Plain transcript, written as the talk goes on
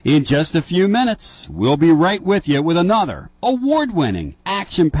In just a few minutes, we'll be right with you with another award-winning,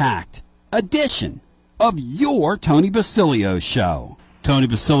 action-packed edition of your Tony Basilio Show. Tony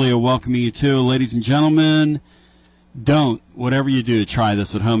Basilio welcoming you too. Ladies and gentlemen, don't, whatever you do, try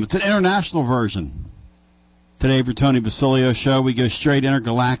this at home. It's an international version. Today for Tony Basilio Show, we go straight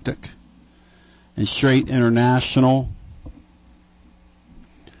intergalactic and straight international.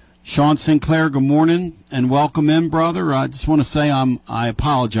 Sean Sinclair, good morning and welcome in, brother. I just want to say I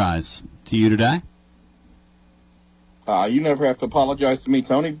apologize to you today. You never have to apologize to me,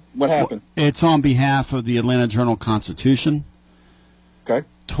 Tony. What happened? Well, it's on behalf of the Atlanta Journal-Constitution. Okay.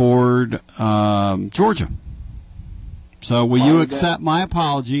 Toward Georgia. So will you accept my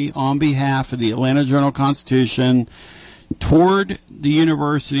apology on behalf of the Atlanta Journal-Constitution toward the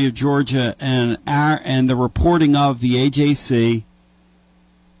University of Georgia and the reporting of the AJC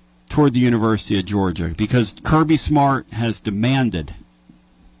toward the University of Georgia, because Kirby Smart has demanded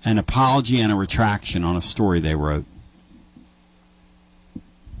an apology and a retraction on a story they wrote.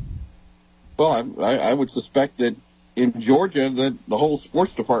 Well, I would suspect that in Georgia that the whole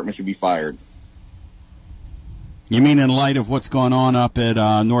sports department should be fired. You mean in light of what's going on up at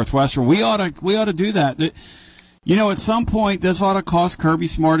Northwestern? We ought to do that. You know, at some point this ought to cost Kirby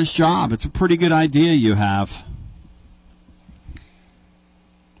Smart his job. It's a pretty good idea you have.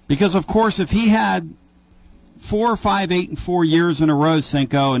 Because, of course, if he had 4 or 5, 8, and 4 years in a row,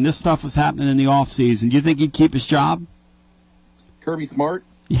 Cinco, and this stuff was happening in the offseason, do you think he'd keep his job? Kirby Smart?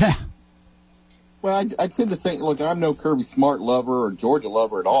 Yeah. Well, I tend to think, look, I'm no Kirby Smart lover or Georgia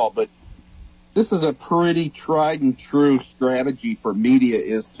lover at all, but this is a pretty tried and true strategy for media,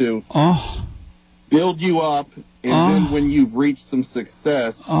 is to build you up, and then when you've reached some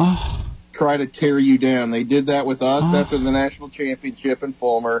success, try to tear you down. They did that with us after the national championship in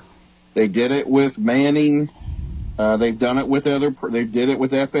Fulmer. They did it with Manning. They've done it with they did it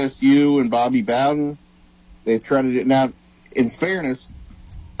with FSU and Bobby Bowden. They've tried to do it. Now, in fairness,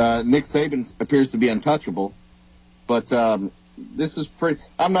 Nick Saban appears to be untouchable, but this is pretty.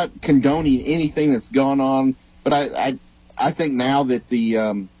 I'm not condoning anything that's gone on, but I think now that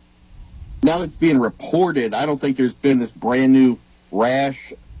now that it's being reported, I don't think there's been this brand new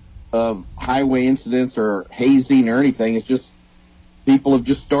rash of highway incidents or hazing or anything. It's just people have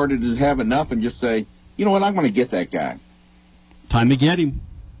just started to have enough and just say, you know what, I'm going to get that guy. Time to get him.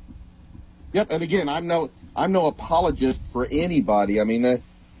 Yep, and again, I'm no apologist for anybody. I mean,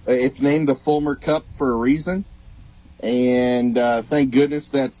 it's named the Fulmer Cup for a reason, and thank goodness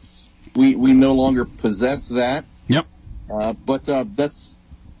that we no longer possess that. Yep. But that's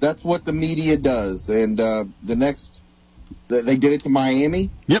what the media does, and they did it to Miami.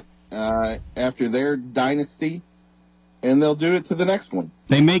 Yep. After their dynasty, and they'll do it to the next one.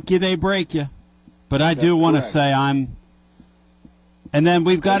 They make you, they break you. But I do want to say and then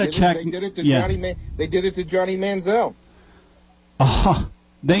we've got to check. They did it to They did it to Johnny Manziel.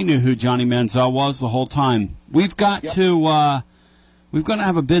 They knew who Johnny Manziel was the whole time. We've got to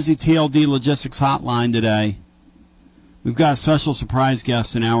have a busy TLD logistics hotline today. We've got a special surprise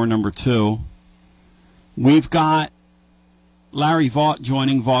guest in hour number 2. We've got Larry Vaught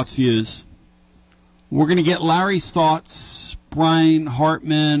joining Vaught's Views. We're going to get Larry's thoughts, Brian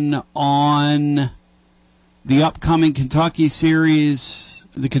Hartman, on the upcoming Kentucky series,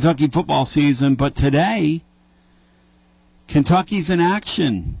 the Kentucky football season. But today, Kentucky's in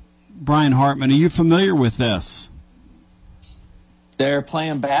action. Brian Hartman, are you familiar with this? They're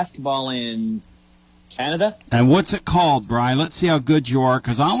playing basketball in Canada. And what's it called, Brian? Let's see how good you are,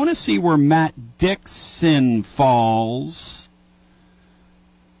 because I want to see where Matt Dixon falls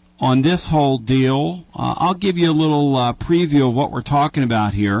on this whole deal. I'll give you a little preview of what we're talking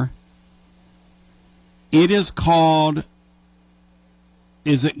about here. It is called,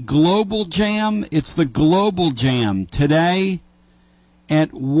 is it Global Jam? It's the Global Jam. Today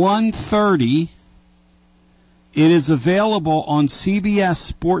at 1:30, it is available on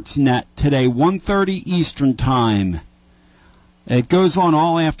CBS Sportsnet today, 1:30 Eastern Time. It goes on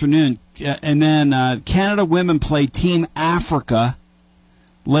all afternoon. And then Canada women play Team Africa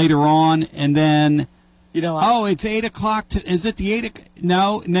later on, and then it's 8 o'clock. Is it the 8?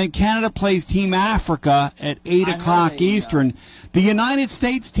 No, and then Canada plays Team Africa at 8 o'clock Eastern. The United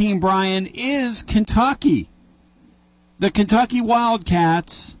States team, Brian, is Kentucky. The Kentucky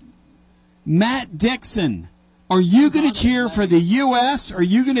Wildcats. Matt Dixon. Are you going to cheer for the U.S. or are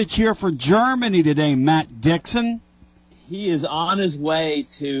you going to cheer for Germany today, Matt Dixon? He is on his way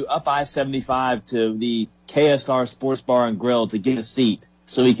to up I-75 to the KSR Sports Bar and Grill to get a seat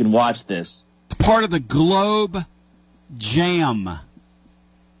so he can watch this. It's part of the Globe Jam.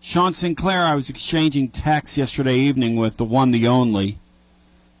 Sean Sinclair, I was exchanging texts yesterday evening with the one, the only,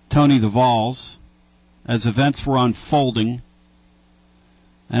 Tony the Vols as events were unfolding,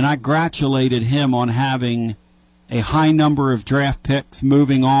 and I congratulated him on having a high number of draft picks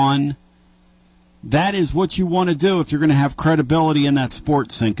moving on. That is what you want to do if you're going to have credibility in that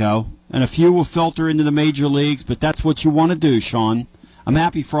sport, Cinco. And a few will filter into the major leagues, but that's what you want to do, Sean. I'm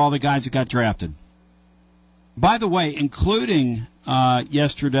happy for all the guys that got drafted. By the way, including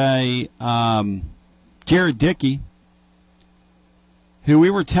yesterday, Jared Dickey, who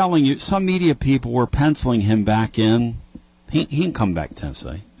we were telling you, some media people were penciling him back in. He didn't come back to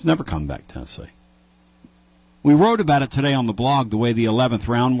Tennessee. He's never come back to Tennessee. We wrote about it today on the blog, the way the 11th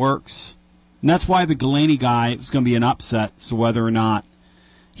round works. And that's why the Galaney guy is going to be an upset, so whether or not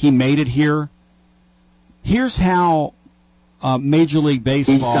he made it here. Here's how Major League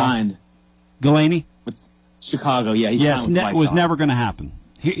Baseball... He signed. Galaney? With Chicago, yeah. He signed with White was Sox. Never going to happen.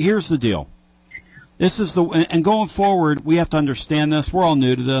 Here's the deal. This is and going forward, we have to understand this. We're all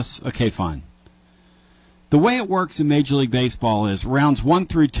new to this. Okay, fine. The way it works in Major League Baseball is rounds 1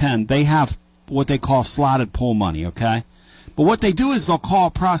 through 10, they have what they call slotted pool money, okay? But what they do is they'll call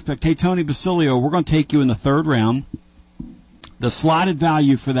a prospect, hey, Tony Basilio, we're going to take you in the 3rd round. The slotted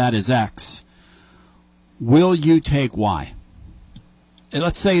value for that is X. Will you take Y? And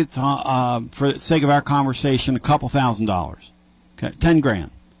let's say it's, for the sake of our conversation, a couple $1,000. Okay, $10,000.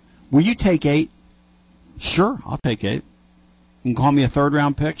 Will you take 8? Sure, I'll take 8. You can call me a 3rd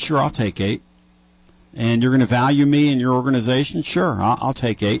round pick? Sure, I'll take 8. And you're going to value me and your organization? Sure, I'll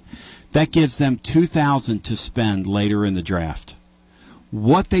take 8. That gives them $2,000 to spend later in the draft.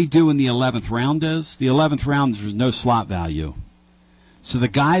 What they do in the 11th round is, the 11th round, there's no slot value. So the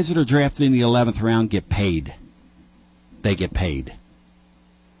guys that are drafted in the 11th round get paid. They get paid.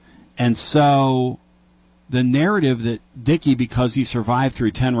 And so the narrative that Dickey, because he survived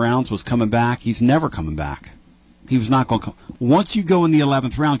through 10 rounds, was coming back, he's never coming back. He was not going to come. Once you go in the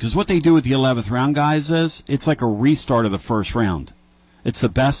 11th round, because what they do with the 11th round, guys, is it's like a restart of the 1st round. It's the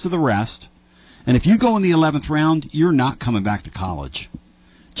best of the rest. And if you go in the 11th round, you're not coming back to college.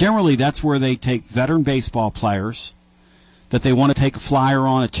 Generally, that's where they take veteran baseball players that they want to take a flyer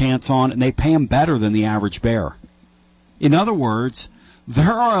on, a chance on, and they pay them better than the average bear. In other words,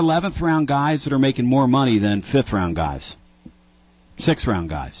 there are 11th round guys that are making more money than 5th round guys, 6th round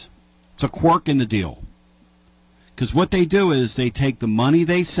guys. It's a quirk in the deal. Because what they do is they take the money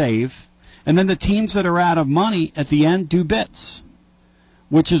they save, and then the teams that are out of money at the end do bits,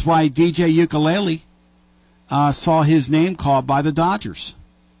 which is why DJ Ukulele saw his name called by the Dodgers.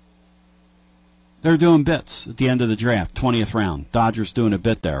 They're doing bits at the end of the draft, 20th round. Dodgers doing a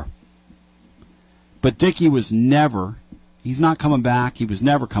bit there. But Dickey was never, he's not coming back. He was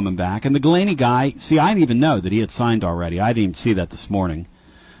never coming back. And the Galaney guy, see, I didn't even know that he had signed already. I didn't even see that this morning.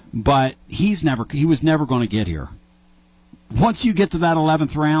 But he was never going to get here. Once you get to that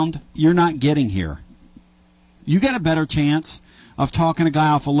 11th round, you're not getting here. You get a better chance of talking a guy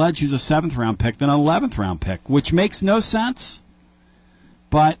off a ledge who's a 7th round pick than an 11th round pick, which makes no sense.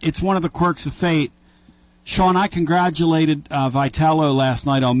 But it's one of the quirks of fate. Sean, I congratulated Vitello last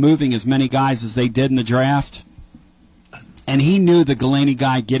night on moving as many guys as they did in the draft. And he knew the Galaney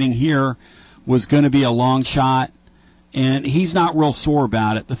guy getting here was going to be a long shot. And he's not real sore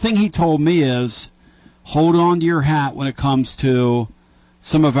about it. The thing he told me is, hold on to your hat when it comes to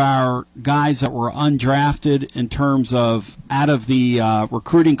some of our guys that were undrafted in terms of out of the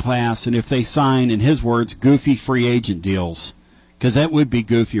recruiting class, and if they sign, in his words, goofy free agent deals. Because that would be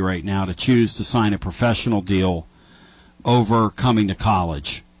goofy right now to choose to sign a professional deal over coming to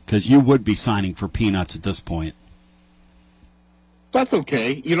college. Because you would be signing for peanuts at this point. That's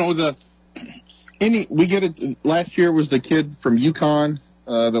okay. You know, we get it. Last year was the kid from UConn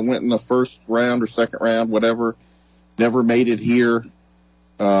that went in the 1st round or 2nd round, whatever. Never made it here.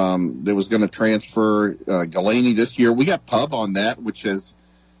 That was going to transfer. Galaney this year. We got pub on that, which is,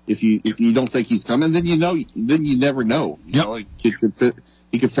 if you don't think he's coming, then you never know. You know, he could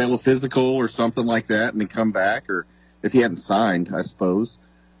fail a physical or something like that and then come back, or if he hadn't signed, I suppose.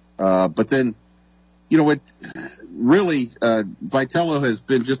 But then, you know what? Really, Vitello has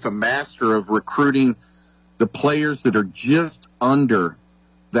been just a master of recruiting the players that are just under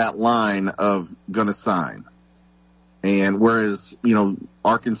that line of going to sign. And whereas, you know,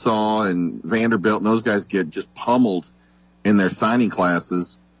 Arkansas and Vanderbilt and those guys get just pummeled in their signing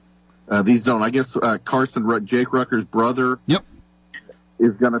classes, these don't. I guess Jake Rucker's brother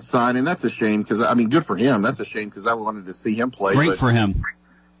is going to sign, and that's a shame because, I mean, good for him. That's a shame because I wanted to see him play. Great for him.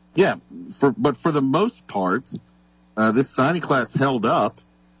 Yeah, but for the most part, this signing class held up,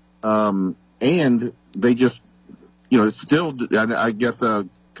 and they just, you know, still, I guess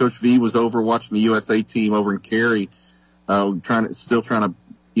Coach V was over watching the USA team over in Cary, trying to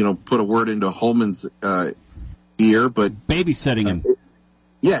put a word into Holman's ear, but babysitting him.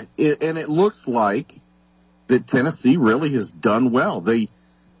 And it looks like that Tennessee really has done well. They,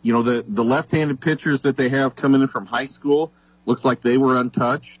 the left-handed pitchers that they have coming in from high school looks like they were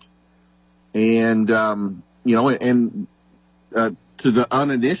untouched, and to the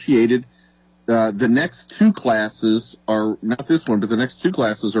uninitiated, the next two classes are not this one, but the next two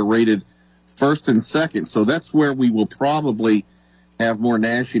classes are rated first and second. So that's where we will probably have more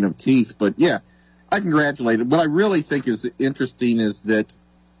gnashing of teeth. But yeah, I congratulate him. What I really think is interesting is that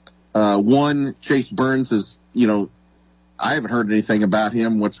one, Chase Burns is, I haven't heard anything about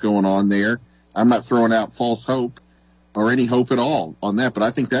him, what's going on there. I'm not throwing out false hope or any hope at all on that, but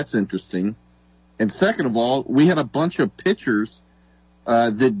I think that's interesting. And second of all, we had a bunch of pitchers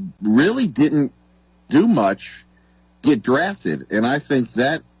that really didn't do much get drafted, and I think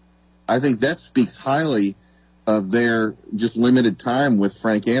that speaks highly of their just limited time with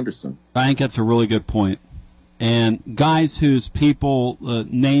Frank Anderson. I think that's a really good point. And guys whose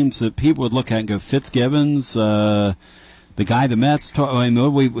names that people would look at and go, Fitzgibbons, the guy the Mets. I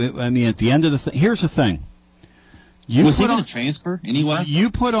mean, at the end of the thing, here's the thing. Was he going to transfer anyway? You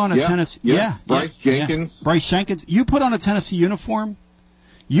put on a Tennessee, Bryce Jenkins. Bryce Jenkins. You put on a Tennessee uniform.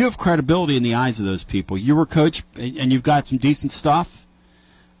 You have credibility in the eyes of those people. You were coach, and you've got some decent stuff.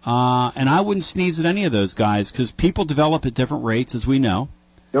 And I wouldn't sneeze at any of those guys because people develop at different rates, as we know.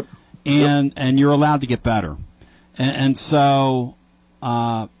 Yep. And you're allowed to get better. And so,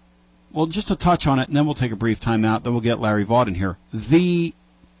 just to touch on it, and then we'll take a brief timeout. Then we'll get Larry Vaught in here. The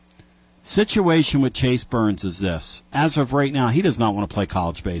situation with Chase Burns is this. As of right now, he does not want to play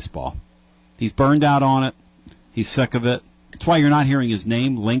college baseball. He's burned out on it. He's sick of it. That's why you're not hearing his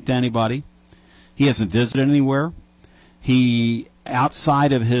name linked to anybody. He hasn't visited anywhere. He,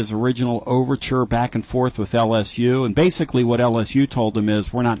 outside of his original overture back and forth with LSU, and basically what LSU told him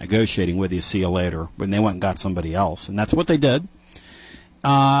is, we're not negotiating with you, see you later, when they went and got somebody else. And that's what they did.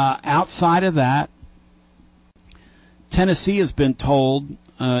 Outside of that, Tennessee has been told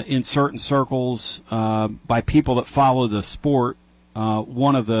in certain circles by people that follow the sport,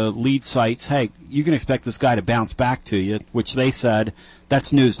 one of the lead sites, hey, you can expect this guy to bounce back to you, which they said,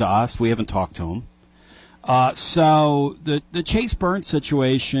 that's news to us. We haven't talked to him. So the Chase Burns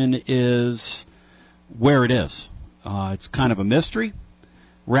situation is where it is. It's kind of a mystery,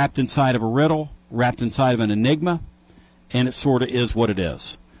 wrapped inside of a riddle, wrapped inside of an enigma, and it sort of is what it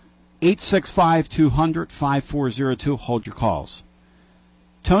is. 865-200-5402, hold your calls.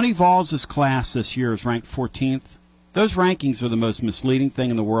 Tony Valls' class this year is ranked 14th. Those rankings are the most misleading thing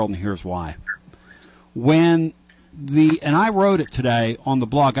in the world, and here's why. And I wrote it today on the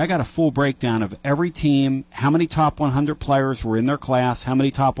blog, I got a full breakdown of every team, how many top 100 players were in their class, how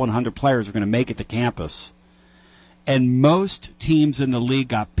many top 100 players are going to make it to campus. And most teams in the league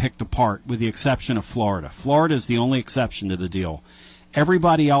got picked apart, with the exception of Florida. Florida is the only exception to the deal.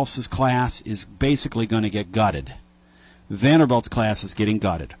 Everybody else's class is basically going to get gutted. Vanderbilt's class is getting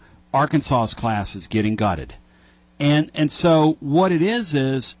gutted. Arkansas's class is getting gutted. And so what it is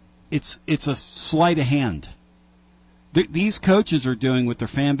it's a sleight of hand. These coaches are doing with their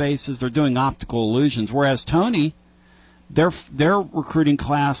fan bases, they're doing optical illusions, whereas Tony, their recruiting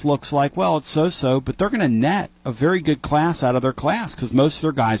class looks like, well, it's so-so, but they're going to net a very good class out of their class because most of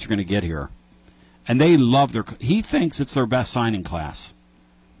their guys are going to get here. And they love he thinks it's their best signing class.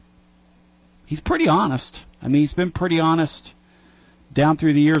 He's pretty honest. I mean, he's been pretty honest down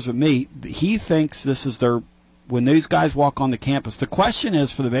through the years with me. He thinks this is when these guys walk on the campus. The question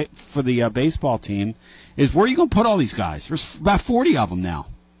is for the baseball team is, where are you going to put all these guys? There's about 40 of them now.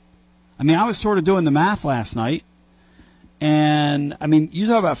 I mean, I was sort of doing the math last night, and I mean, you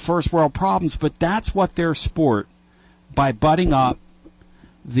talk about first world problems, but that's what their sport, by butting up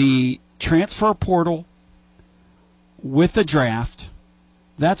the transfer portal with the draft,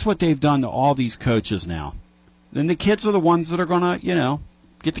 that's what they've done to all these coaches now. Then the kids are the ones that are going to,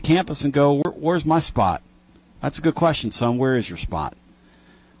 get to campus and go, where's my spot? That's a good question, son. Where is your spot?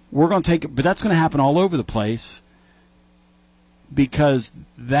 We're going to take it, but that's going to happen all over the place because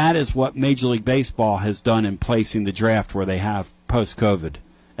that is what Major League Baseball has done in placing the draft where they have post-COVID.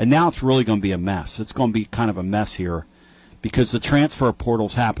 And now it's really going to be a mess. It's going to be kind of a mess here because the transfer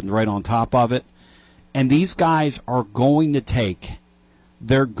portals happened right on top of it. And these guys are going to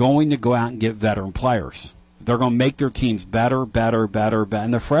they're going to go out and get veteran players. They're going to make their teams better,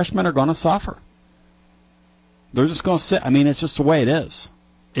 and the freshmen are going to suffer. They're just going to sit. I mean, it's just the way it is.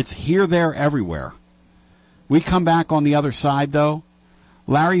 It's here, there, everywhere. We come back on the other side, though.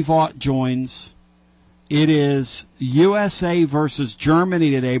 Larry Vaught joins. It is USA versus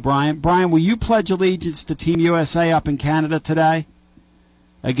Germany today, Brian. Brian, will you pledge allegiance to Team USA up in Canada today?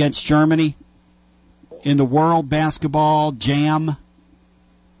 against Germany in the World Basketball Jam.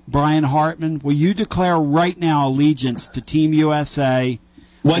 Brian Hartman, will you declare right now allegiance to Team USA?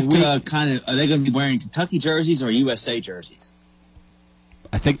 What kind of, are they going to be wearing Kentucky jerseys or USA jerseys?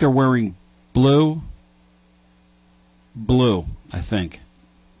 I think they're wearing blue. Blue, I think.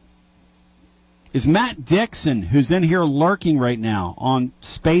 Is Matt Dixon, who's in here lurking right now on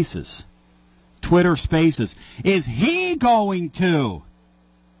Spaces, Twitter Spaces, is he going to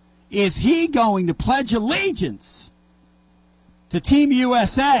pledge allegiance to Team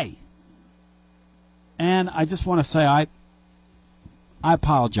USA? And I just want to say I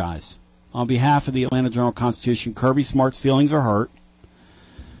apologize on behalf of the Atlanta Journal-Constitution. Kirby Smart's feelings are hurt.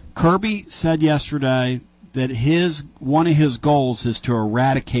 Kirby said yesterday that one of his goals is to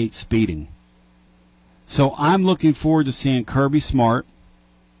eradicate speeding. So I'm looking forward to seeing Kirby Smart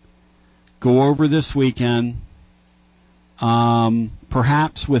go over this weekend,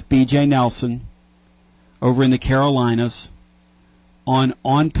 perhaps with B.J. Nelson over in the Carolinas on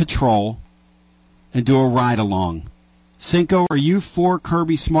patrol and do a ride-along. Cinco, are you for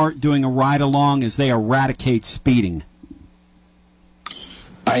Kirby Smart doing a ride-along as they eradicate speeding?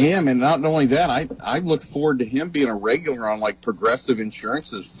 I am, and not only that, I look forward to him being a regular on, like, Progressive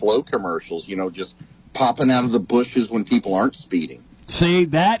Insurance's Flow commercials, just popping out of the bushes when people aren't speeding. See,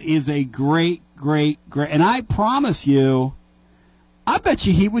 that is a great, and I promise you, I bet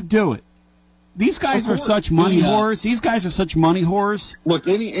you he would do it. These guys are such money whores. These guys are such money whores. Look,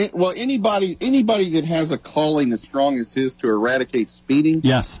 anybody that has a calling as strong as his to eradicate speeding,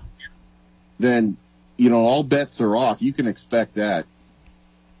 yes, then all bets are off. You can expect that.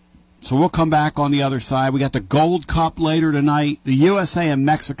 So we'll come back on the other side. We got the Gold Cup later tonight. The USA and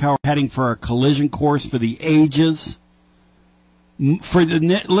Mexico are heading for a collision course for the ages. For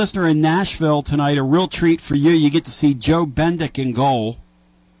the listener in Nashville tonight, a real treat for you. You get to see Joe Bendick in goal.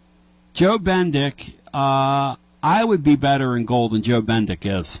 Joe Bendick, I would be better in goal than Joe Bendick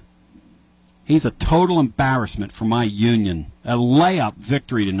is. He's a total embarrassment for my Union. A layup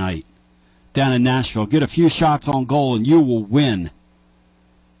victory tonight down in Nashville. Get a few shots on goal and you will win.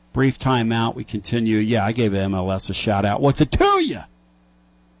 Brief timeout. We continue. Yeah, I gave MLS a shout-out. What's it to you?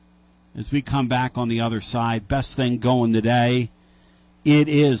 As we come back on the other side, best thing going today, it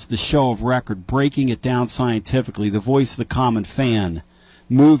is the show of record, breaking it down scientifically, the voice of the common fan,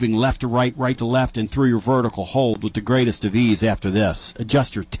 moving left to right, right to left, and through your vertical hold with the greatest of ease after this.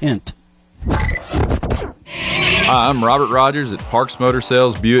 Adjust your tint. Hi, I'm Robert Rogers at Parks Motor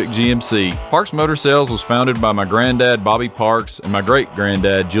Sales Buick GMC. Parks Motor Sales was founded by my granddad, Bobby Parks, and my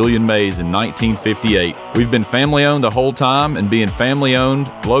great-granddad, Julian Mays, in 1958. We've been family-owned the whole time, and being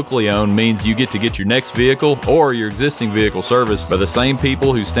family-owned, locally-owned means you get to get your next vehicle or your existing vehicle serviced by the same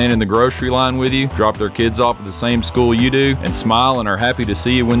people who stand in the grocery line with you, drop their kids off at the same school you do, and smile and are happy to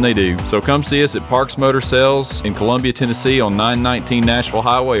see you when they do. So come see us at Parks Motor Sales in Columbia, Tennessee on 919 Nashville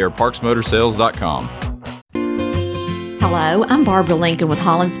Highway or parksmotorsales.com. Hello, I'm Barbara Lincoln with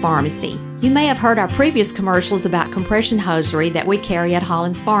Holland's Pharmacy. You may have heard our previous commercials about compression hosiery that we carry at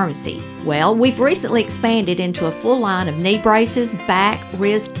Holland's Pharmacy. Well, we've recently expanded into a full line of knee braces, back,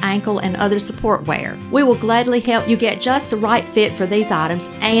 wrist, ankle, and other support wear. We will gladly help you get just the right fit for these items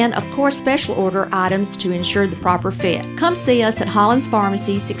and, of course, special order items to ensure the proper fit. Come see us at Holland's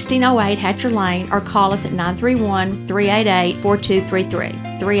Pharmacy, 1608 Hatcher Lane, or call us at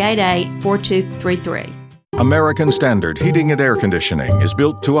 931-388-4233. 388-4233. American Standard Heating and Air Conditioning is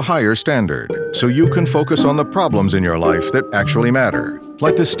built to a higher standard, so you can focus on the problems in your life that actually matter,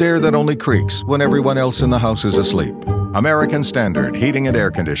 like the stair that only creaks when everyone else in the house is asleep. American Standard Heating and Air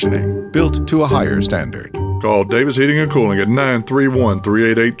Conditioning, built to a higher standard. Call Davis Heating and Cooling at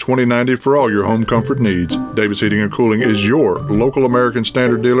 931-388-2090 for all your home comfort needs. Davis Heating and Cooling is your local American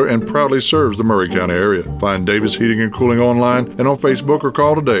Standard dealer and proudly serves the Murray County area. Find Davis Heating and Cooling online and on Facebook or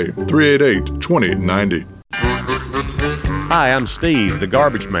call today, 388-2090. Hi, I'm Steve, the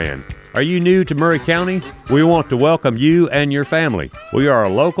Garbage Man. Are you new to Murray County? We want to welcome you and your family. We are a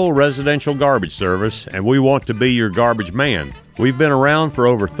local residential garbage service, and we want to be your garbage man. We've been around for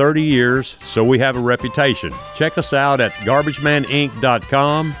over 30 years, so we have a reputation. Check us out at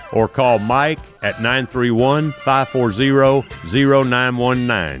garbagemaninc.com or call Mike at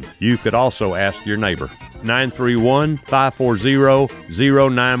 931-540-0919. You could also ask your neighbor.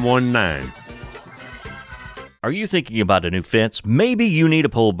 931-540-0919. Are you thinking about a new fence? Maybe you need a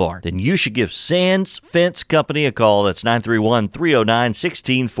pole barn. Then you should give Sands Fence Company a call. That's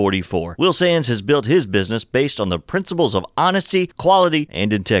 931-309-1644. Will Sands has built his business based on the principles of honesty, quality,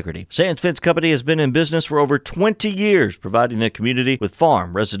 and integrity. Sands Fence Company has been in business for over 20 years, providing the community with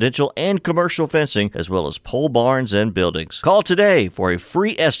farm, residential, and commercial fencing, as well as pole barns and buildings. Call today for a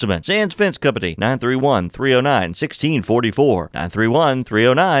free estimate. Sands Fence Company, 931-309-1644.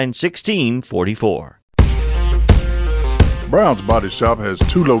 931-309-1644. Brown's Body Shop has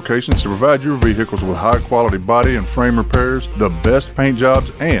 2 locations to provide your vehicles with high-quality body and frame repairs, the best paint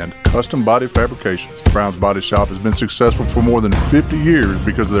jobs, and custom body fabrications. Brown's Body Shop has been successful for more than 50 years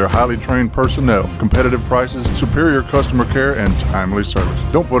because of their highly trained personnel, competitive prices, superior customer care, and timely service.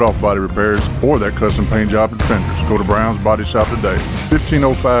 Don't put off body repairs or that custom paint job and fenders. Go to Brown's Body Shop today,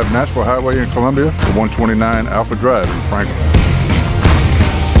 1505 Nashville Highway in Columbia, to 129 Alpha Drive in Franklin.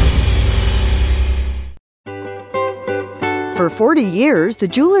 For 40 years, the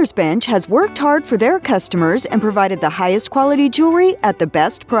Jewelers Bench has worked hard for their customers and provided the highest quality jewelry at the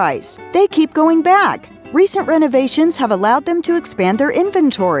best price. They keep going back. Recent renovations have allowed them to expand their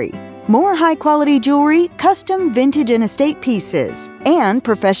inventory. More high-quality jewelry, custom vintage and estate pieces, and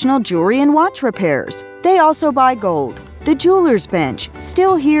professional jewelry and watch repairs. They also buy gold. The Jewelers Bench,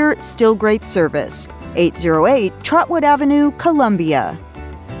 still here, still great service. 808 Trotwood Avenue, Columbia.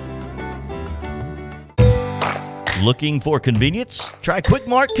 Looking for convenience? Try Quick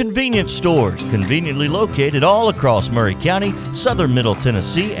Mart convenience stores, conveniently located all across Murray County, southern Middle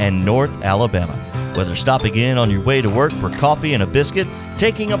Tennessee, and North Alabama. Whether stopping in on your way to work for coffee and a biscuit,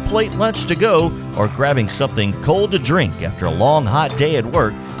 taking a plate lunch to go, or grabbing something cold to drink after a long hot day at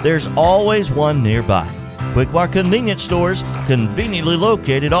work, there's always one nearby. Quick Mart convenience stores, conveniently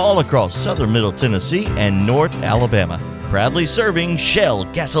located all across southern Middle Tennessee and North Alabama. Proudly serving Shell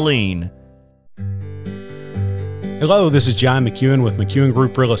gasoline. Hello, this is John McEwen with McEwen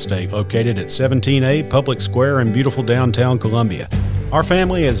Group Real Estate, located at 17A Public Square in beautiful downtown Columbia. Our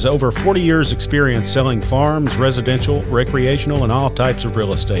family has over 40 years experience selling farms, residential, recreational, and all types of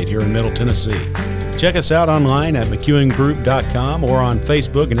real estate here in Middle Tennessee. Check us out online at McEwenGroup.com or on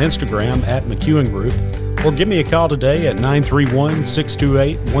Facebook and Instagram at McEwen Group, or give me a call today at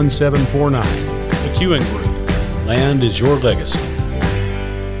 931-628-1749. McEwen Group. Land is your legacy.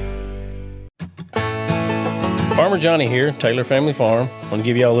 Farmer Johnny here, Taylor Family Farm. I want to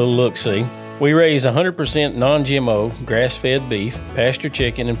give y'all a little look-see. We raise 100% non-GMO, grass-fed beef, pasture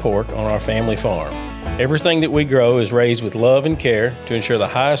chicken, and pork on our family farm. Everything that we grow is raised with love and care to ensure the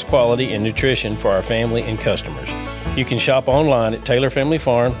highest quality and nutrition for our family and customers. You can shop online at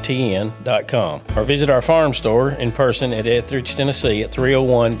TaylorFamilyFarmTN.com or visit our farm store in person at Etheridge, Tennessee at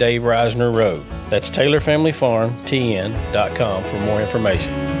 301 Dave Reisner Road. That's TaylorFamilyFarmTN.com for more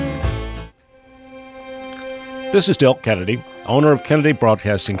information. This is Del Kennedy, owner of Kennedy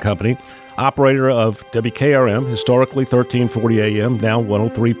Broadcasting Company, operator of WKRM, historically 1340 AM, now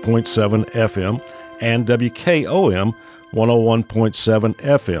 103.7 FM, and WKOM, 101.7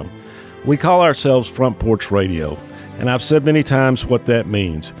 FM. We call ourselves Front Porch Radio, and I've said many times what that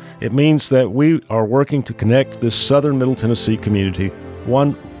means. It means that we are working to connect this southern Middle Tennessee community,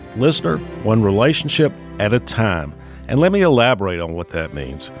 one listener, one relationship at a time. And let me elaborate on what that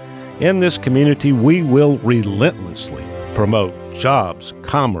means. In this community, we will relentlessly promote jobs,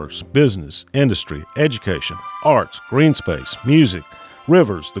 commerce, business, industry, education, arts, green space, music,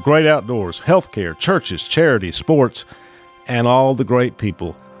 rivers, the great outdoors, healthcare, churches, charities, sports, and all the great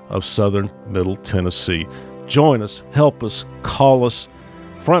people of southern Middle Tennessee. Join us, help us, call us.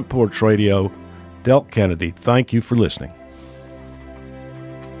 Front Porch Radio, Del Kennedy, thank you for listening.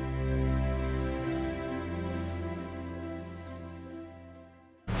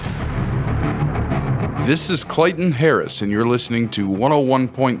 This is Clayton Harris, and you're listening to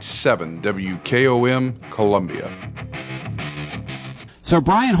 101.7 WKOM Columbia. So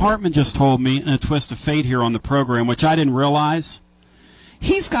Brian Hartman just told me, in a twist of fate here on the program, which I didn't realize,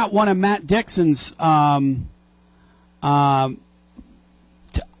 he's got one of Matt Dixon's, what do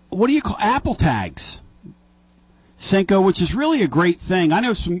you call Apple tags, Cinco, which is really a great thing. I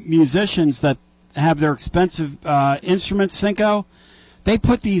know some musicians that have their expensive instruments, Cinco. They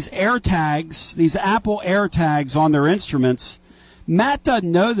put these AirTags, these Apple AirTags on their instruments. Matt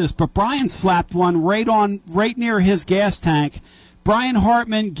doesn't know this, but Brian slapped one right near his gas tank. Brian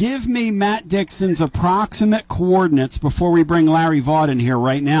Hartman, give me Matt Dixon's approximate coordinates before we bring Larry Vaught in here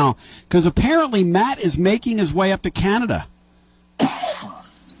right now, because apparently Matt is making his way up to Canada.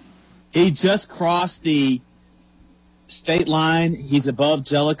 He just crossed the state line. He's above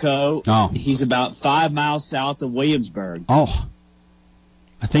Jellicoe. Oh. He's about 5 miles south of Williamsburg. Oh.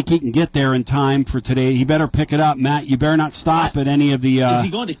 I think he can get there in time for today. He better pick it up, Matt. You better not stop at any of the... Is he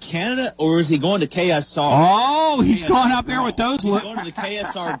going to Canada or is he going to KSR? Oh, he's going up there with those... He's going to the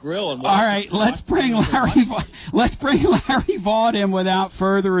KSR Grill. And all right, let's bring Larry Vaught in without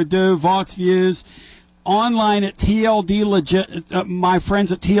further ado. Vaught's Views online at TLD my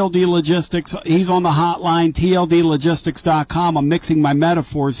friends at TLD Logistics. He's on the hotline, tldlogistics.com. I'm mixing my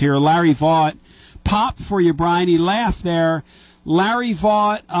metaphors here. Larry Vaught popped for you, Brian. He laughed there. Larry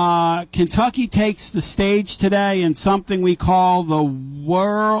Vaught, Kentucky takes the stage today in something we call the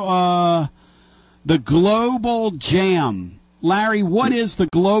Global Jam. Larry, what is the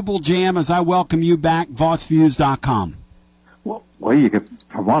Global Jam as I welcome you back, VaughtsViews.com? Well, you could,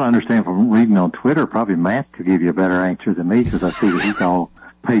 from what I understand from reading on Twitter, probably Matt could give you a better answer than me because I see that he's all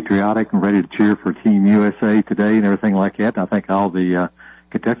patriotic and ready to cheer for Team USA today and everything like that. And I think all the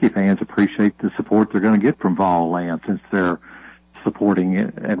Kentucky fans appreciate the support they're going to get from Vol Land since they're supporting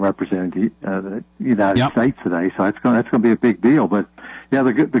and representing the United States today. So that's going to be a big deal. But yeah,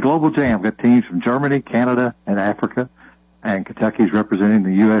 the Global Jam got teams from Germany, Canada, and Africa, and Kentucky's representing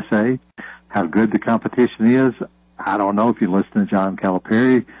the USA. How good the competition is, I don't know. If you listen to John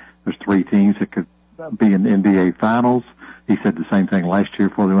Calipari, there's 3 teams that could be in the NBA Finals. He said the same thing last year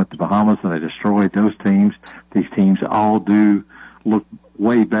before they went to Bahamas, and they destroyed those teams. These teams all do look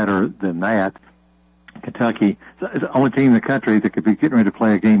way better than that. Kentucky is the only team in the country that could be getting ready to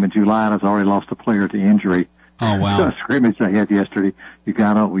play a game in July and has already lost a player to injury. Oh, wow. So a scrimmage they had yesterday,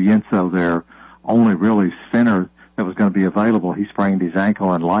 Ugano Uyenso, their only really center that was going to be available, he sprained his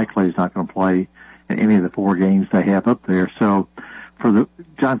ankle and likely is not going to play in any of the 4 games they have up there. So for the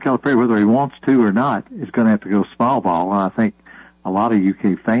John Calipari, whether he wants to or not, is going to have to go small ball. And I think a lot of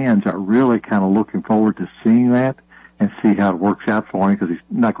UK fans are really kind of looking forward to seeing that and see how it works out for him because he's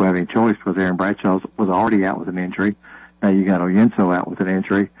not going to have any choice because Aaron Bradshaw was already out with an injury. Now you got Uyenso out with an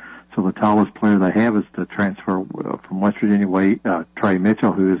injury. So the tallest player they have is the transfer from West Virginia, Trey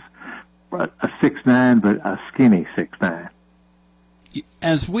Mitchell, who is a 6'9", but a skinny 6'9".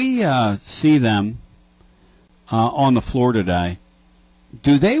 As we see them on the floor today,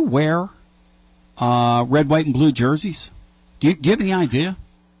 do they wear red, white, and blue jerseys? Do you have any idea?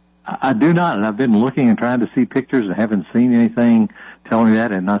 I do not, and I've been looking and trying to see pictures and haven't seen anything telling me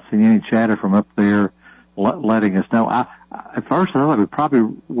that and not seen any chatter from up there letting us know. At first, I thought they would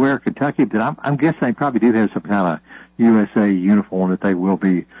probably wear Kentucky, but I'm guessing they probably do have some kind of USA uniform that they will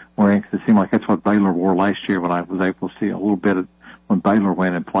be wearing because it seemed like that's what Baylor wore last year when I was able to see a little bit of when Baylor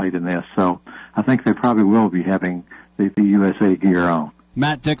went and played in this. So I think they probably will be having the USA gear on.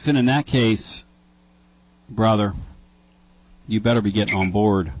 Matt Dixon, in that case, brother, you better be getting on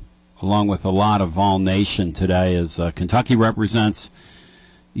board along with a lot of Vol Nation today as Kentucky represents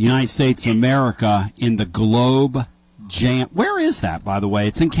the United States of America in the Globe Jam. Where is that, by the way?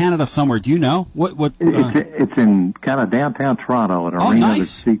 It's in Canada somewhere. Do you know? It's in kind of downtown Toronto, an arena that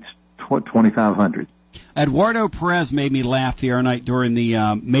seats 2,500. Eduardo Perez made me laugh the other night during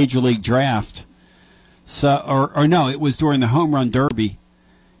the Major League Draft. So, or no, it was during the Home Run Derby.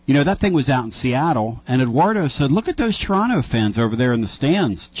 You know, that thing was out in Seattle, and Eduardo said, look at those Toronto fans over there in the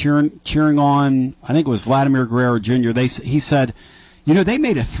stands cheering on, I think it was Vladimir Guerrero Jr. He said, you know, they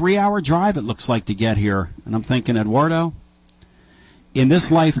made a 3-hour drive, it looks like, to get here. And I'm thinking, Eduardo, in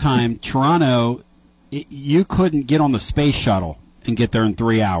this lifetime, Toronto, you couldn't get on the space shuttle and get there in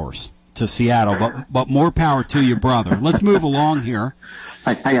 3 hours to Seattle, but more power to you, brother. Let's move along here.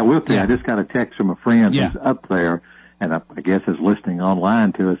 Hey, I will say, I just got a text from a friend who's up there, and I guess is listening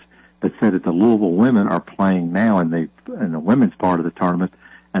online to us, that said that the Louisville women are playing now in the women's part of the tournament,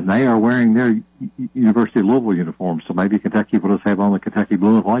 and they are wearing their University of Louisville uniforms. So maybe Kentucky will just have on the Kentucky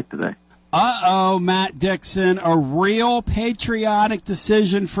blue and white today. Uh-oh, Matt Dixon, a real patriotic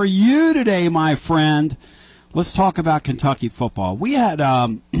decision for you today, my friend. Let's talk about Kentucky football. We had a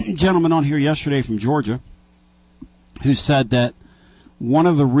gentleman on here yesterday from Georgia who said that one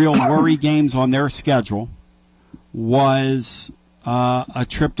of the real worry games on their schedule was a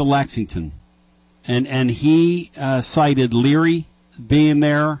trip to Lexington. And he cited Leary being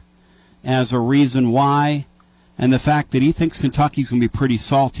there as a reason why, and the fact that he thinks Kentucky's going to be pretty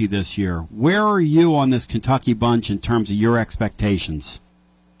salty this year. Where are you on this Kentucky bunch in terms of your expectations?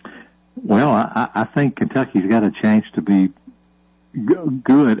 Well, I think Kentucky's got a chance to be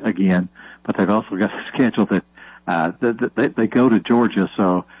good again, but they've also got a schedule that they go to Georgia,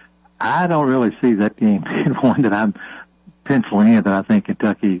 so I don't really see that game being one that I'm penciling in that I think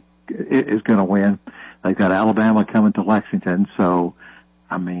Kentucky is going to win. They've got Alabama coming to Lexington, so,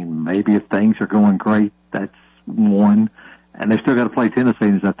 I mean, maybe if things are going great, that's one. And they've still got to play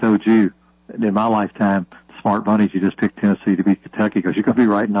Tennessee, as I told you, in my lifetime, smart money if you just pick Tennessee to beat Kentucky because you're going to be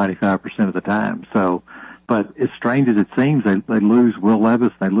right 95% of the time. So, but as strange as it seems, they lose Will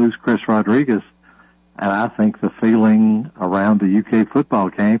Levis, they lose Chris Rodriguez, and I think the feeling around the UK football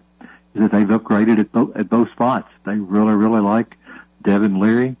camp is that they've upgraded at both spots. They really, really like Devin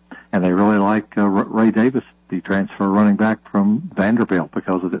Leary, and they really like Ray Davis, the transfer running back from Vanderbilt,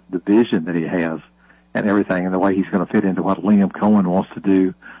 because of the vision that he has and everything, and the way he's going to fit into what Liam Cohen wants to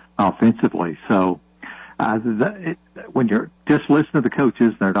do offensively. So when you're just listening to the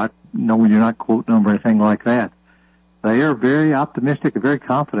coaches, they're not knowing, you're not quoting them or anything like that. They are very optimistic and very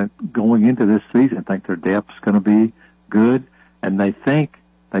confident going into this season. Think their depth's going to be good, and they think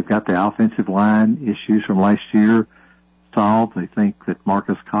they've got the offensive line issues from last year solved. They think that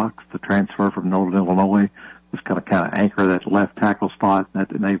Marcus Cox, the transfer from Northern Illinois, was going to kind of anchor that left tackle spot, and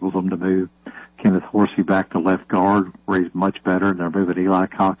that enables them to move Kenneth Horsey back to left guard, where he's much better, and they're moving Eli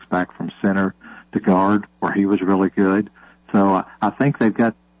Cox back from center to guard, where he was really good. So I think they've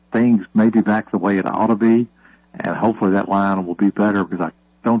got things maybe back the way it ought to be, and hopefully that line will be better, because I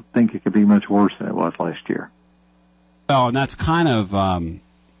don't think it could be much worse than it was last year. Well, and that's kind of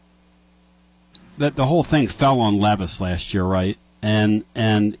that the whole thing fell on Levis last year, right? And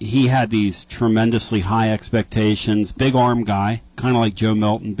he had these tremendously high expectations, big arm guy, kind of like Joe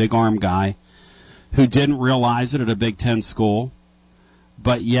Milton, big arm guy, who didn't realize it at a Big Ten school,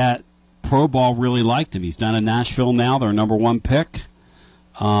 but yet Pro Ball really liked him. He's down in Nashville now, their number one pick,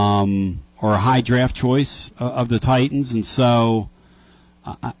 or a high draft choice of the Titans. And so,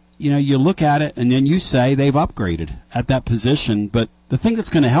 you look at it, and then you say they've upgraded at that position. But the thing that's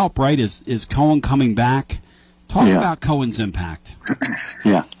going to help, right, is Cohen coming back. Talk about Cohen's impact.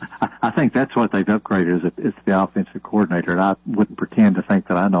 Yeah, I think that's what they've upgraded is the offensive coordinator. And I wouldn't pretend to think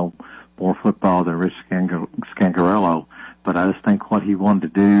that I know more football than Rich Scangarello, but I just think what he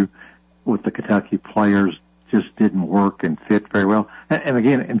wanted to do with the Kentucky players just didn't work and fit very well. And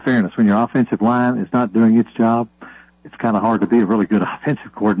again, in fairness, when your offensive line is not doing its job, it's kind of hard to be a really good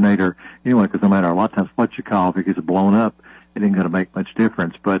offensive coordinator anyway, because no matter a lot of times what you call, if it gets blown up, it ain't going to make much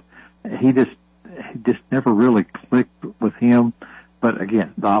difference. But he just never really clicked with him. But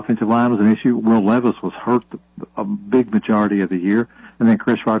again, the offensive line was an issue. Will Levis was hurt a big majority of the year. And then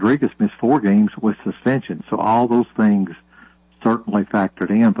Chris Rodriguez missed 4 games with suspension. So all those things certainly factored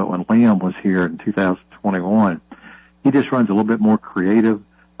in. But when Liam was here in 2021, he just runs a little bit more creative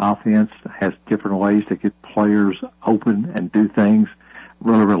offense, has different ways to get players open and do things,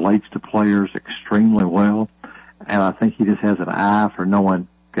 really relates to players extremely well. And I think he just has an eye for knowing,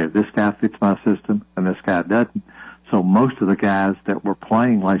 okay, this guy fits my system and this guy doesn't. So most of the guys that were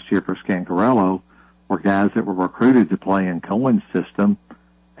playing last year for Scangarello were guys that were recruited to play in Cohen's system,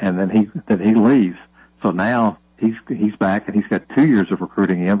 and then he leaves. So now he's back, and he's got 2 years of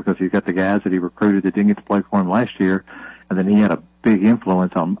recruiting in, because he's got the guys that he recruited that didn't get to play for him last year, and then he had a big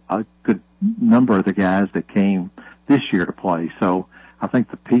influence on a good number of the guys that came this year to play. So I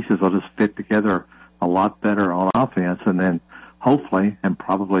think the pieces will just fit together a lot better on offense, and then hopefully, and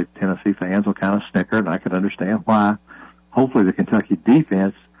probably Tennessee fans will kind of snicker, and I can understand why, hopefully the Kentucky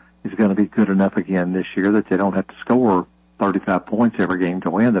defense is going to be good enough again this year that they don't have to score 35 points every game to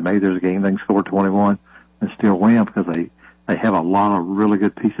win, that maybe there's a game they can score 21 and still win, because they have a lot of really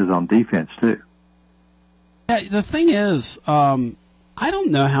good pieces on defense too. Yeah, the thing is, I don't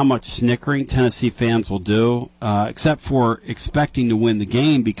know how much snickering Tennessee fans will do, except for expecting to win the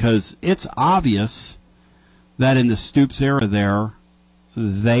game, because it's obvious that in the Stoops era there,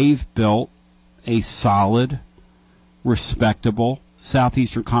 they've built a solid, respectable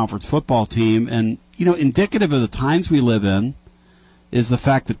Southeastern Conference football team. And, indicative of the times we live in is the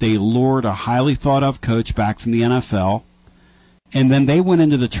fact that they lured a highly thought-of coach back from the NFL, and then they went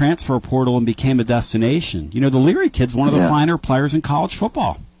into the transfer portal and became a destination. The Leary kid's one of the finer players in college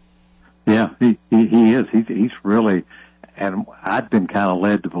football. Yeah, he is. He's really, and I'd been kind of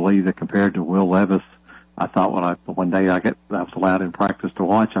led to believe that compared to Will Levis, I thought one day I was allowed in practice to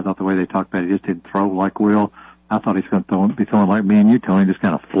watch, I thought the way they talked about it, he just didn't throw like Will. I thought he's going to be throwing like me and you, Tony, just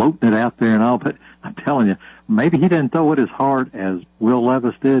kind of floating it out there and all. But I'm telling you, maybe he didn't throw it as hard as Will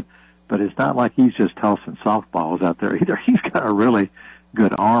Levis did, but it's not like he's just tossing softballs out there either. He's got a really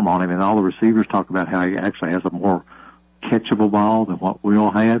good arm on him, and all the receivers talk about how he actually has a more catchable ball than what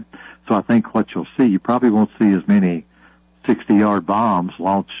Will had. So I think what you'll see, you probably won't see as many 60-yard bombs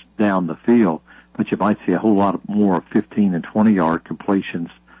launched down the field, but you might see a whole lot more 15 and 20-yard completions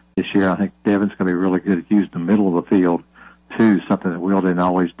this year. I think Devin's going to be really good at using the middle of the field, too, something that Will didn't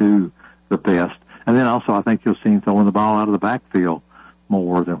always do the best. And then also I think you'll see him throwing the ball out of the backfield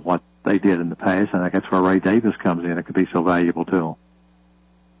more than what they did in the past. And I think that's where Ray Davis comes in. It could be so valuable to him.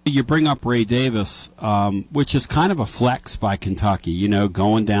 You bring up Ray Davis, which is kind of a flex by Kentucky,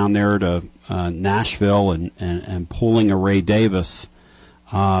 going down there to Nashville and pulling a Ray Davis.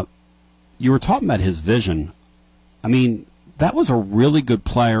 You were talking about his vision. I mean, that was a really good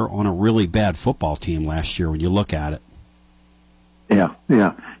player on a really bad football team last year when you look at it. Yeah,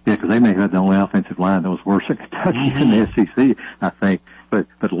 because they may have had the only offensive line that was worse than Kentucky in the SEC, I think. But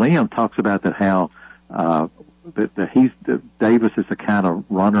Liam talks about that how that Davis is the kind of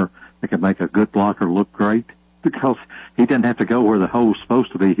runner that can make a good blocker look great because he doesn't have to go where the hole's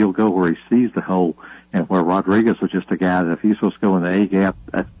supposed to be. He'll go where he sees the hole. And where Rodriguez was just a guy that if he's supposed to go in the A gap,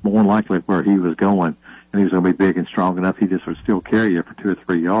 that's more likely where he was going. And he was going to be big and strong enough, he just would still carry you for 2 or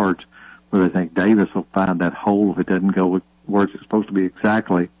 3 yards. Where they think Davis will find that hole if it doesn't go where it's supposed to be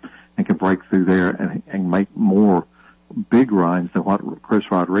exactly and can break through there and make more big runs than what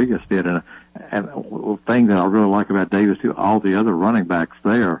Chris Rodriguez did. And the thing that I really like about Davis, too, all the other running backs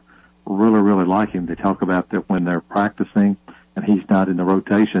there really, really like him. They talk about that when they're practicing and he's not in the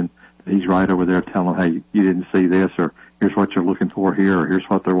rotation, he's right over there telling them, hey, you didn't see this, or here's what you're looking for here, or here's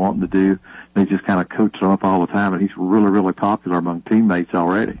what they're wanting to do. And he just kind of coaches them up all the time, and he's really, really popular among teammates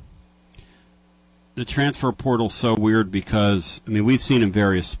already. The transfer portal's so weird because, we've seen in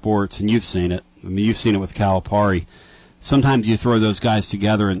various sports, and you've seen it. You've seen it with Calipari. Sometimes you throw those guys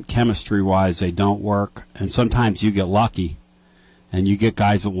together, and chemistry-wise, they don't work. And sometimes you get lucky, and you get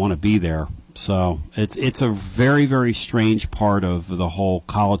guys that want to be there. So it's a very, very strange part of the whole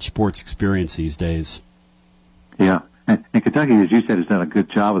college sports experience these days. Yeah, and Kentucky, as you said, has done a good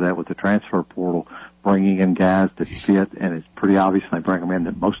job of that with the transfer portal, bringing in guys that fit, and it's pretty obvious they bring them in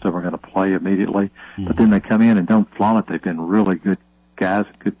that most of them are going to play immediately. Mm-hmm. But then they come in and don't flaunt it. They've been really good guys,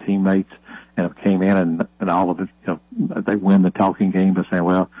 good teammates, and have came in and all of it, they win the talking game by saying,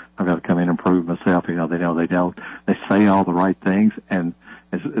 well, I've got to come in and prove myself. They know they don't. They say all the right things, and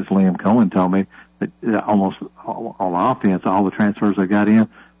as Liam Cohen told me, that almost on offense, all the transfers they got in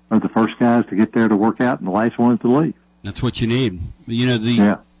are the first guys to get there to work out and the last ones to leave. That's what you need.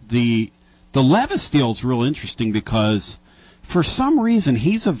 The Levis deal is real interesting because for some reason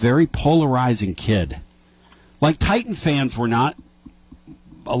he's a very polarizing kid. Like Titan fans a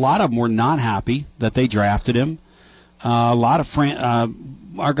lot of them were not happy that they drafted him. A lot of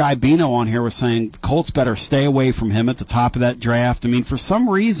our guy Bino on here was saying the Colts better stay away from him at the top of that draft. For some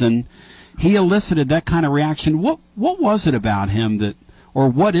reason, he elicited that kind of reaction. What was it about him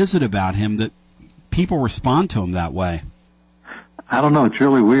what is it about him that people respond to him that way? I don't know. It's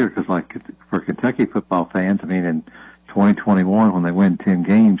really weird because, like, for Kentucky football fans, in 2021 when they win 10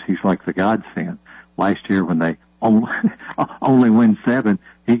 games, he's like the godsend. Last year when they only win 7,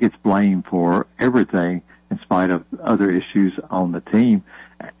 he gets blamed for everything in spite of other issues on the team.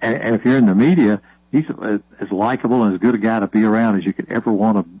 And if you're in the media, he's as likable and as good a guy to be around as you could ever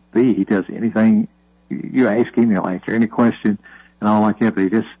want to be. He does anything you ask him, he'll answer any question and all like that.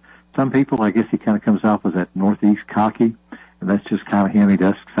 But some people, I guess he kind of comes off as that Northeast cocky, and that's just kind of him. He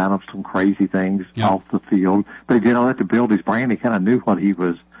does sign up some crazy things off the field, but he did all that to build his brand. He kind of knew what he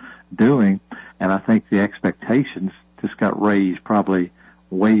was doing, and I think the expectations just got raised probably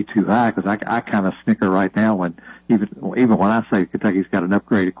way too high, because I kind of snicker right now when even when I say Kentucky's got an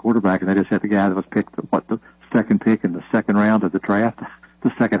upgraded quarterback and they just had the guy that was picked the second pick in the second round of the draft,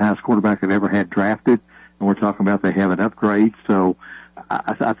 the second highest quarterback they've ever had drafted, and we're talking about they have an upgrade. So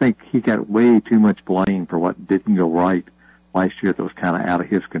I think he got way too much blame for what didn't go right last year that was kind of out of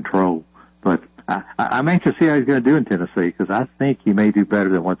his control. But I'm anxious to see how he's going to do in Tennessee, because I think he may do better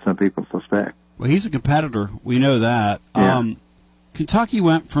than what some people suspect. Well, he's a competitor. We know that. Yeah. Kentucky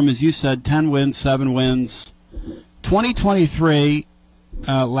went from, as you said, 10 wins, 7 wins. 2023,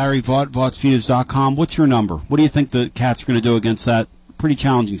 Larry Vaught, Vaught'sViews.com. What's your number? What do you think the Cats are going to do against that pretty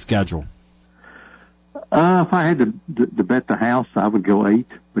challenging schedule? If I had to bet the house, I would go 8,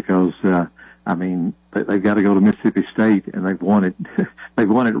 because, they've got to go to Mississippi State, and they've won it. They've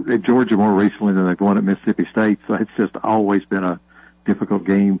won it at Georgia more recently than they've won at Mississippi State, so it's just always been a difficult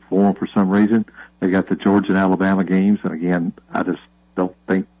game for them for some reason. They got the Georgia and Alabama games, and again, I just don't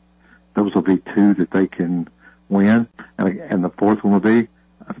think those will be 2 that they can win. And the fourth one will be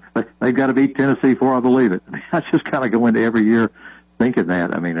they've got to beat Tennessee before I believe it. I just kind of go into every year thinking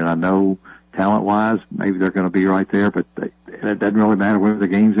that. And I know talent-wise, maybe they're going to be right there, but it doesn't really matter whether the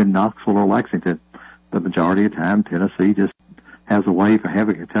game's in Knoxville or Lexington. The majority of the time, Tennessee just has a way of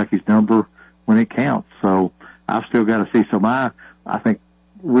having Kentucky's number when it counts. So I've still got to see. So I think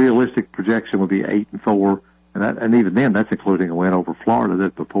realistic projection would be 8-4, and even then, that's including a win over Florida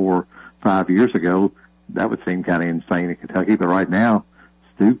that before 5 years ago, that would seem kind of insane in Kentucky. But right now,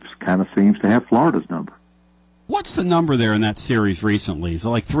 Stoops kind of seems to have Florida's number. What's the number there in that series recently? Is it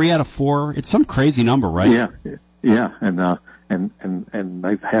like 3 out of 4? It's some crazy number, right? Yeah, and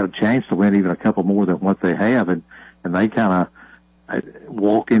they've had a chance to win even a couple more than what they have, and they kind of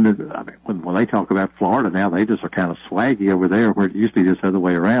walk into. I mean, when they talk about Florida now, they just are kind of swaggy over there, where it used to be just the other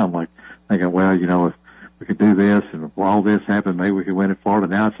way around, like thinking, well, if we could do this, and if all this happened, maybe we could win at Florida.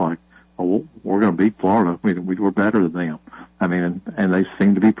 Now it's like, well, we're going to beat Florida. We're better than them. I mean, and they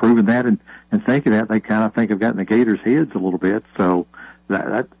seem to be proving that, and thinking that, they kind of think have gotten the Gators' heads a little bit. So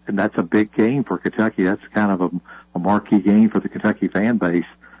that's a big game for Kentucky. That's kind of a marquee game for the Kentucky fan base,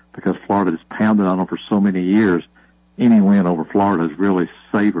 because Florida has pounded on them for so many years. Any win over Florida is really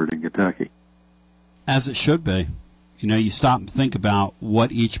savored in Kentucky. As it should be. You stop and think about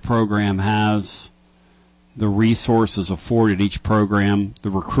what each program has, the resources afforded each program, the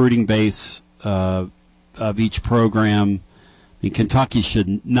recruiting base of each program. I mean, Kentucky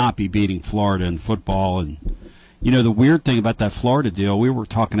should not be beating Florida in football. And, the weird thing about that Florida deal, we were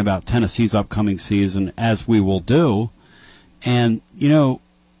talking about Tennessee's upcoming season, as we will do. And,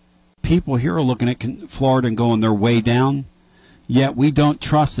 people here are looking at Florida and going, they're way down. Yet we don't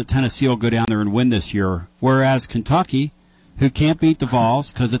trust that Tennessee will go down there and win this year. Whereas Kentucky, who can't beat the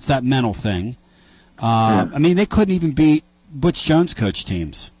Vols because it's that mental thing, I mean, they couldn't even beat Butch Jones coach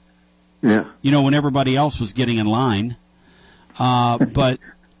teams. Yeah. When everybody else was getting in line. But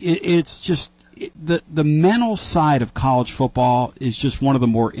it's just the mental side of college football is just one of the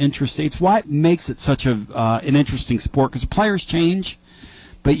more interesting. It's why it makes it such an interesting sport, because players change,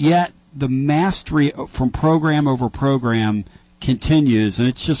 but yet the mastery from program over program continues, and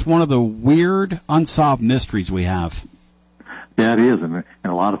it's just one of the weird unsolved mysteries we have. Yeah, it is, and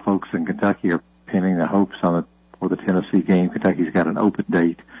a lot of folks in Kentucky are pinning their hopes on it for the Tennessee game. Kentucky's got an open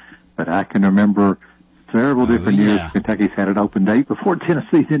date, but I can remember several different years Kentucky's had an open date before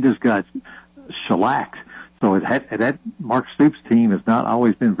Tennessee then just got shellacked. So that Mark Stoops team has not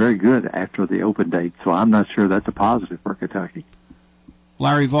always been very good after the open date, so I'm not sure that's a positive for Kentucky.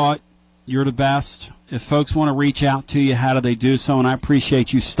 Larry Vaught, you're the best. If folks want to reach out to you, how do they do so? And I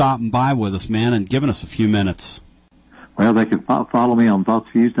appreciate you stopping by with us, man, and giving us a few minutes. Well, they can follow me on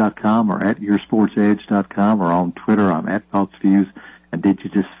ThoughtsViews.com or at YourSportsEdge.com, or on Twitter. I'm at ThoughtsViews. And did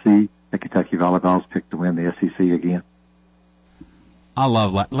you just see that Kentucky Volleyball's picked to win the SEC again? I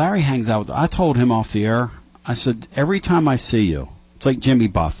love Larry. Hangs out with. I told him off the air, I said, every time I see you, it's like Jimmy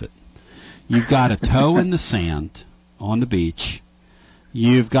Buffett. You've got a toe in the sand on the beach.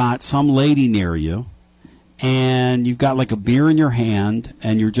 You've got some lady near you, and you've got like a beer in your hand,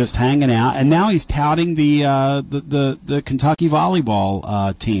 and you're just hanging out. And now he's touting the Kentucky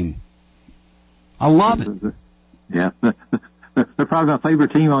volleyball team. I love it. Yeah, they're probably my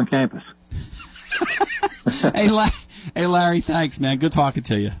favorite team on campus. Hey, Larry, thanks, man. Good talking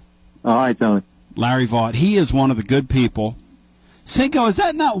to you. All right, Tony. Larry Vaught, he is one of the good people. Cinco, is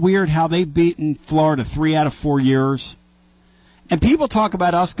that not weird how they've beaten Florida 3 out of 4 years? And people talk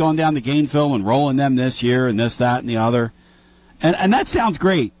about us going down to Gainesville and rolling them this year and this, that, and the other. And that sounds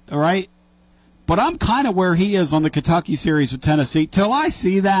great, all right? But I'm kind of where he is on the Kentucky series with Tennessee. Till I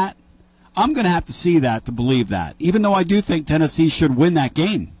see that, I'm going to have to see that to believe that, even though I do think Tennessee should win that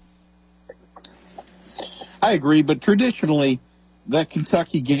game. I agree, but traditionally, that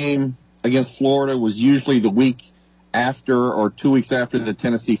Kentucky game against Florida was usually the week after or 2 weeks after the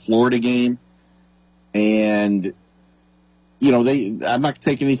Tennessee-Florida game. And I'm not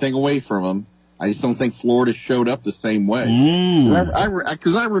taking anything away from them. I just don't think Florida showed up the same way.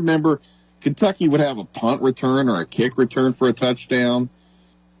 Because I remember Kentucky would have a punt return or a kick return for a touchdown,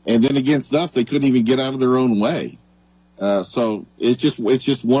 and then against us, they couldn't even get out of their own way. So it's just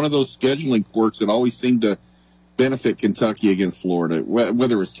one of those scheduling quirks that always seemed to benefit Kentucky against Florida.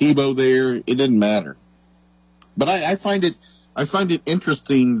 Whether it was Tebow there, it didn't matter. But I find it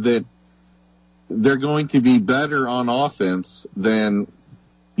interesting that they're going to be better on offense than,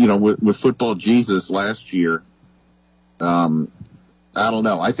 with football Jesus last year. I don't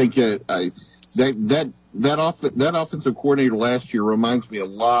know. I think that offensive coordinator last year reminds me a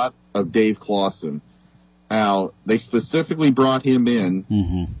lot of Dave Clawson. How they specifically brought him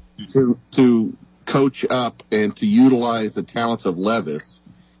in to coach up and to utilize the talents of Levis,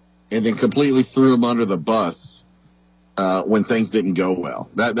 and then completely threw him under the bus when things didn't go well.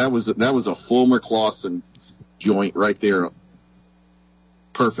 That was a Fulmer Clawson joint right there,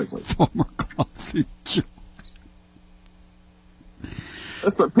 perfectly. Fulmer Clawson joint.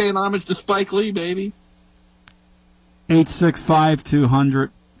 That's like paying homage to Spike Lee, baby.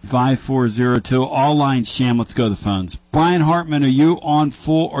 865-200-5402. All lines sham. Let's go to the phones. Brian Hartman, are you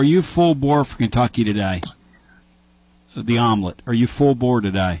full bore for Kentucky today? The omelet. Are you full bore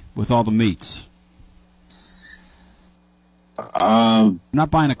today with all the meats? I'm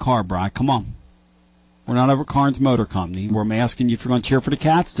not buying a car, Bri. Come on. We're not over Carnes Motor Company. We're asking you if you're going to cheer for the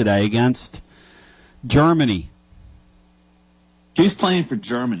Cats today against Germany. He's playing for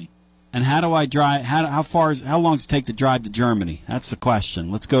Germany. And how do I drive? How long does it take to drive to Germany? That's the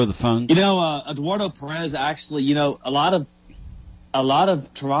question. Let's go to the phone. Eduardo Perez actually, a lot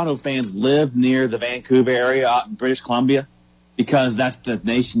of Toronto fans live near the Vancouver area out in British Columbia because that's the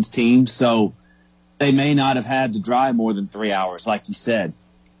nation's team. So they may not have had to drive more than 3 hours, like you said.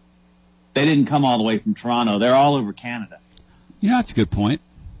 They didn't come all the way from Toronto. They're all over Canada. Yeah, that's a good point.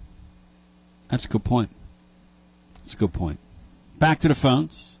 That's a good point. Back to the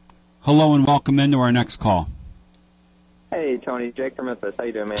phones. Hello and welcome into our next call. Hey, Tony. Jake from Memphis. How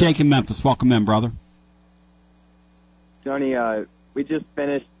you doing, man? Jake in Memphis. Welcome in, brother. Tony, we just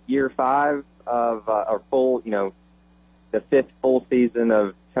finished year 5 of our full, the 5th full season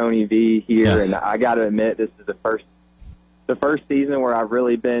of Tony V here, Yes. and I got to admit, this is the first season where I've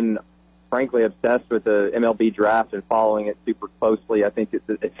really been, frankly, obsessed with the MLB draft and following it super closely. I think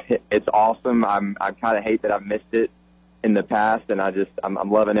it's awesome. I kind of hate that I've missed it in the past, and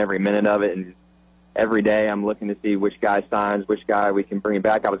I'm loving every minute of it, and every day I'm looking to see which guy signs, which guy we can bring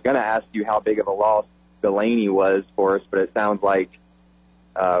back. I was going to ask you how big of a loss Delaney was for us, but it sounds like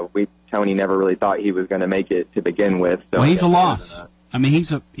Tony never really thought he was going to make it to begin with. So well, he's a loss. I mean,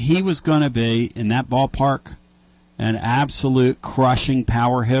 he was going to be in that ballpark an absolute crushing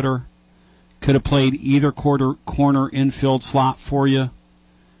power hitter. Could have played either corner infield slot for you.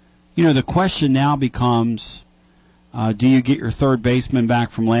 The question now becomes, do you get your third baseman back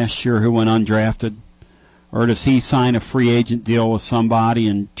from last year who went undrafted? Or does he sign a free agent deal with somebody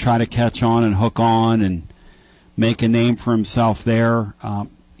and try to catch on and hook on and make a name for himself there?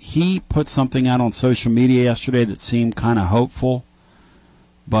 He put something out on social media yesterday that seemed kind of hopeful.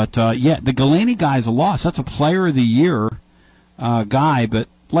 But, the Galaney guy's a loss. That's a player of the year guy. But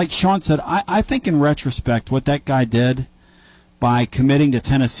like Sean said, I think in retrospect what that guy did by committing to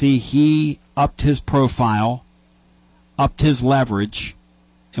Tennessee, he upped his profile, upped his leverage,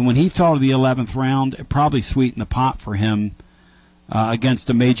 and when he fell to the 11th round, it probably sweetened the pot for him against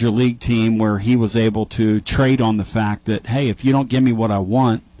a major league team where he was able to trade on the fact that, hey, if you don't give me what I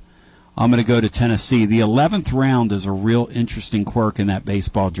want, I'm going to go to Tennessee. The 11th round is a real interesting quirk in that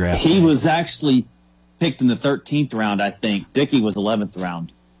baseball draft. He was actually picked in the 13th round, I think. Dickey was 11th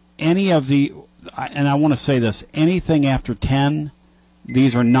round. And I want to say this, anything after 10,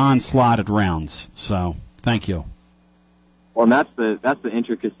 these are non-slotted rounds. So, thank you. Well, and that's the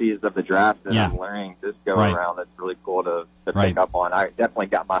intricacies of the draft that I'm learning this go Right. around. That's really cool to Right. pick up on. I definitely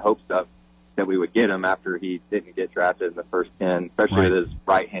got my hopes up that we would get him after he didn't get drafted in the first 10, especially Right. with his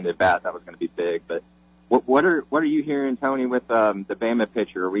right-handed bat. That was going to be big. But what are you hearing, Tony, with the Bama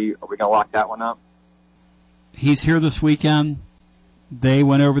pitcher? Are we going to lock that one up? He's here this weekend. They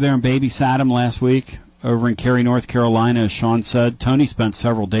went over there and babysat him last week over in Cary, North Carolina, as Sean said. Tony spent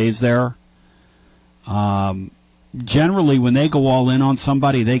several days there. Generally, when they go all in on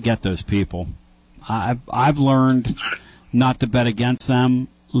somebody, they get those people. I've learned not to bet against them.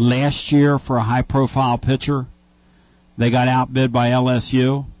 Last year, for a high-profile pitcher, they got outbid by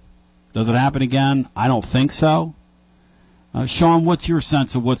LSU. Does it happen again? I don't think so. Sean, what's your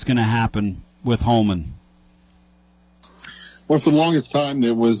sense of what's going to happen with Holman? Well, for the longest time,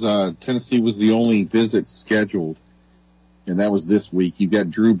 there was Tennessee was the only visit scheduled, and that was this week. You've got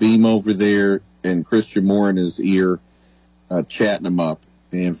Drew Beam over there and Christian Moore in his ear chatting him up.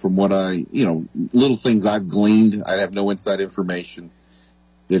 And from what little things I've gleaned, I have no inside information,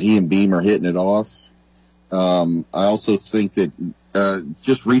 that he and Beam are hitting it off. I also think that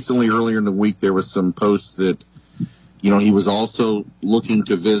just recently, earlier in the week, there was some posts that, he was also looking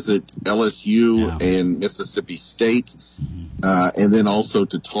to visit LSU and Mississippi State, and then also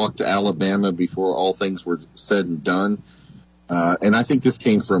to talk to Alabama before all things were said and done. And I think this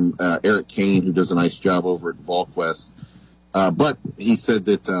came from Eric Kane, who does a nice job over at VolQuest. But he said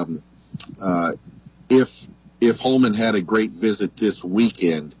that if Holman had a great visit this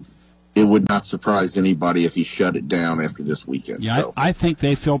weekend, it would not surprise anybody if he shut it down after this weekend. Yeah, so. I think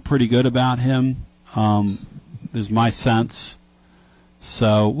they feel pretty good about him, is my sense.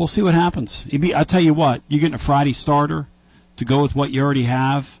 So we'll see what happens. I'll tell you what, you're getting a Friday starter to go with what you already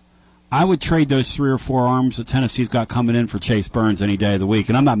have. I would trade those 3 or 4 arms that Tennessee's got coming in for Chase Burns any day of the week.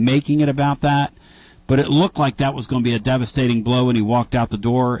 And I'm not making it about that, but it looked like that was going to be a devastating blow when he walked out the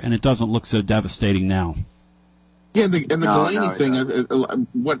door, and it doesn't look so devastating now. Yeah, the Delaney thing,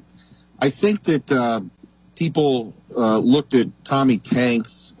 what I think that people looked at Tommy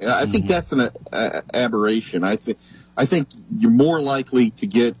Tanks. I think that's an aberration. I think you're more likely to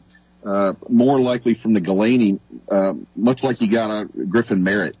get more likely from the Galaney, much like he got out Griffin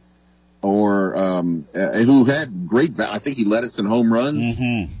Merritt, or who had great. I think he led us in home runs.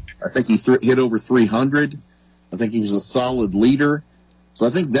 Mm-hmm. I think he hit over 300. I think he was a solid leader. So I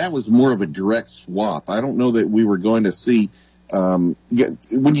think that was more of a direct swap. I don't know that we were going to see. When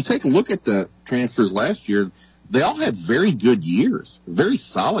you take a look at the transfers last year, they all had very good years, very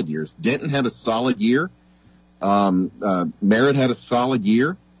solid years. Denton had a solid year. Merritt had a solid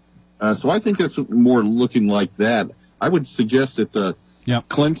year. So I think that's more looking like that. I would suggest that the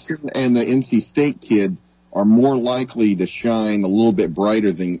Clemson and the NC State kid are more likely to shine a little bit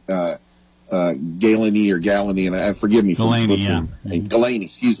brighter than Galaney, and forgive me. Galaney,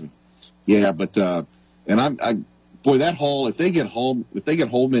 excuse me. Yeah, but and boy, that Hall, if they get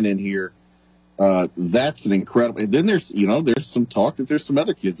Holman in here, that's an incredible. And then there's some talk that there's some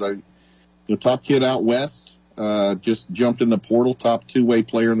other kids. The top kid out west just jumped in the portal, top two-way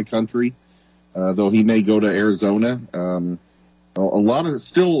player in the country, though he may go to Arizona. A lot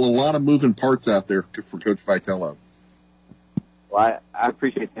of moving parts out there for Coach Vitello. Well, I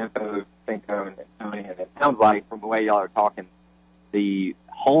appreciate the info, Cinco and Tony, and it sounds like from the way y'all are talking, the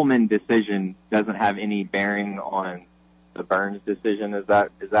Holman decision doesn't have any bearing on the Burns decision. Is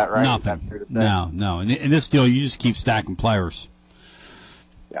that right? Nothing. Is that fair to say? No. In this deal, you just keep stacking players.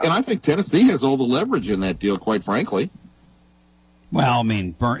 Yeah. And I think Tennessee has all the leverage in that deal, quite frankly. Well, I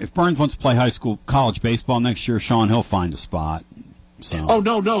mean, if Burns wants to play college baseball next year, Sean, he'll find a spot. So. Oh,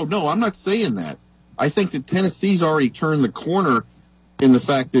 no. I'm not saying that. I think that Tennessee's already turned the corner in the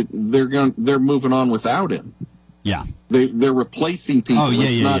fact that they're moving on without him. Yeah. They're replacing people. Oh,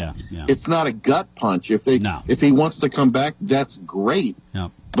 yeah. It's not a gut punch. If he wants to come back, that's great. Yeah.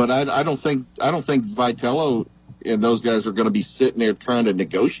 But I don't think Vitello and those guys are going to be sitting there trying to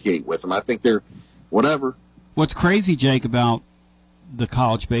negotiate with him. I think they're whatever. What's crazy, Jake, about the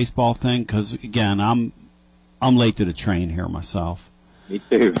college baseball thing, because again, I'm late to the train here myself. Me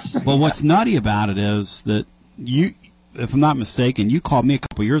too. Well, what's nutty about it is that you, if I'm not mistaken, you called me a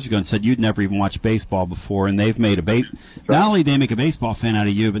couple years ago and said you'd never even watched baseball before, and they've made not only did they make a baseball fan out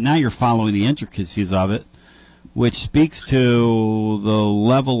of you, but now you're following the intricacies of it, which speaks to the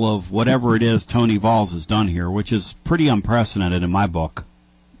level of whatever it is Tony Valls has done here, which is pretty unprecedented in my book.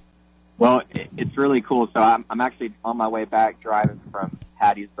 Well, it's really cool. So I'm actually on my way back driving from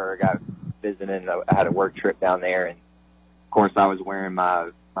Hattiesburg. I was visiting. I had a work trip down there, and of course I was wearing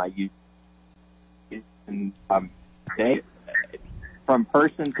my youth. And from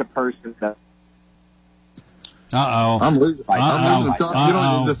person to person. I'm losing.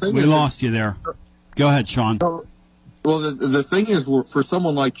 The thing we lost you there. Go ahead, Sean. Well, the thing is, for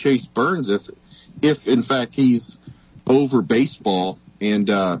someone like Chase Burns, if in fact he's over baseball and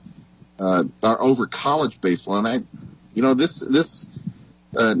or over college baseball, and this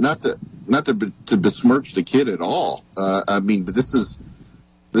not to besmirch the kid at all. I mean, but this.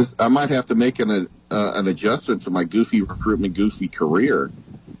 I might have to make an adjustment to my goofy recruitment, goofy career,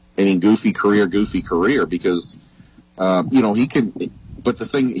 and goofy career, because he can. But the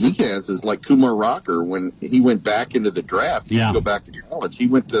thing he has is like Kumar Rocker. When he went back into the draft, he didn't go back to college. He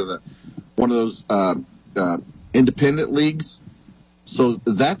went to one of those independent leagues, so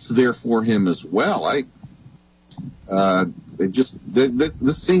that's there for him as well.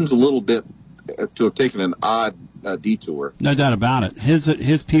 This seems a little bit to have taken an odd detour. No doubt about it.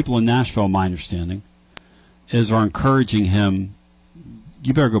 His people in Nashville, my understanding, are encouraging him.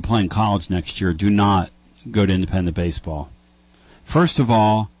 You better go play in college next year. Do not go to independent baseball. First of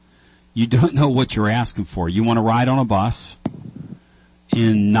all, you don't know what you're asking for. You want to ride on a bus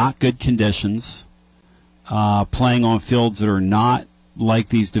in not good conditions, playing on fields that are not like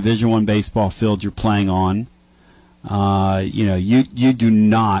these Division I baseball fields you're playing on. You do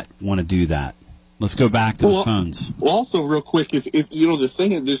not want to do that. Let's go back to the phones. Well, also real quick, if the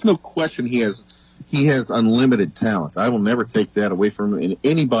thing is, there's no question he has unlimited talent. I will never take that away from him, and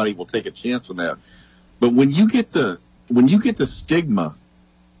anybody will take a chance on that. But when you get the stigma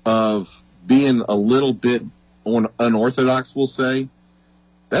of being a little bit unorthodox, we'll say,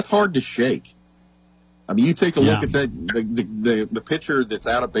 that's hard to shake. I mean, you take a look at that the pitcher that's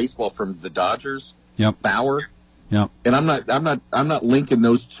out of baseball from the Dodgers, Bauer. Yep. And I'm not linking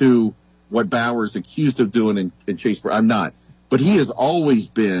those two. What Bauer is accused of doing in Chase Burns. I'm not. But he has always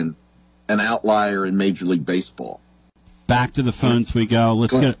been an outlier in Major League Baseball. Back to the phones we go.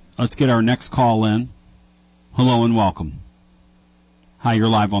 Let's get our next call in. Hello and welcome. Hi, you're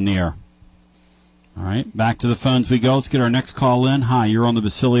live on the air. All right, back to the phones we go. Let's get our next call in. Hi, you're on the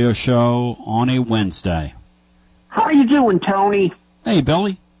Basilio Show on a Wednesday. How you doing, Tony? Hey,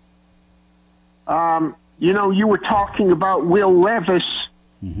 Billy. You were talking about Will Levis.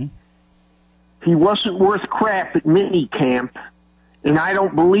 Mm-hmm. he wasn't worth crap at minicamp, and I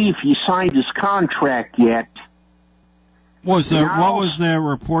don't believe he signed his contract yet. What was the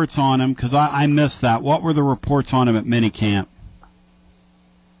reports on him? Because I missed that. What were the reports on him at minicamp?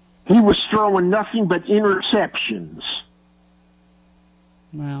 He was throwing nothing but interceptions.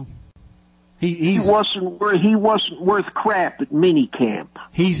 Well, he wasn't worth crap at minicamp.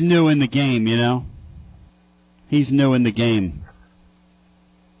 He's new in the game, you know. He's new in the game.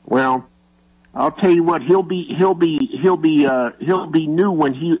 Well, I'll tell you what, he'll be new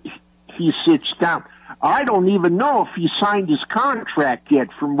when he sits down. I don't even know if he signed his contract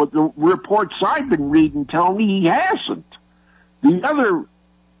yet. From what the reports I've been reading tell me, he hasn't. The other,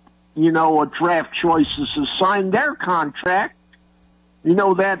 draft choices have signed their contract. You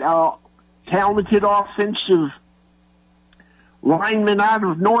know, that talented offensive lineman out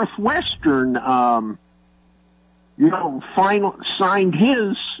of Northwestern, signed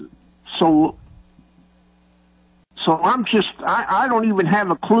his. So I don't even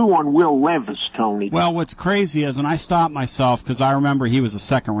have a clue on Will Levis, Tony. Well, what's crazy is, and I stopped myself because I remember he was a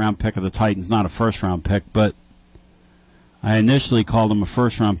second-round pick of the Titans, not a first-round pick, but I initially called him a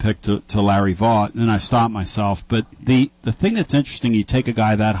first-round pick to Larry Vaught, and then I stopped myself. But the thing that's interesting, you take a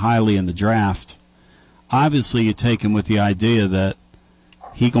guy that highly in the draft, obviously you take him with the idea that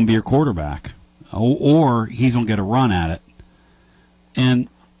he's going to be your quarterback, or he's going to get a run at it. And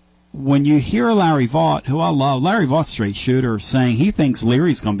when you hear Larry Vaught, who I love, Larry Vaught's straight shooter, saying he thinks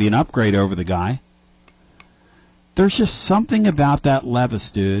Leary's going to be an upgrade over the guy, there's just something about that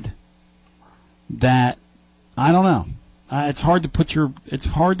Levis dude that I don't know. It's hard to put your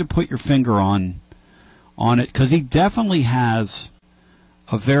finger on it because he definitely has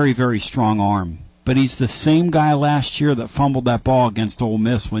a very, very strong arm. But he's the same guy last year that fumbled that ball against Ole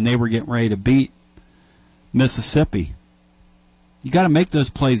Miss when they were getting ready to beat Mississippi. You got to make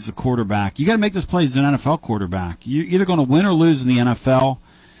those plays as a quarterback. You got to make those plays as an NFL quarterback. You're either going to win or lose in the NFL,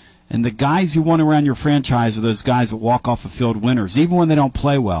 and the guys you want around your franchise are those guys that walk off the field winners, even when they don't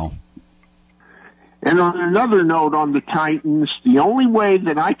play well. And on another note on the Titans, the only way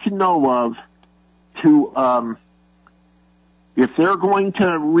that I can know of to, if they're going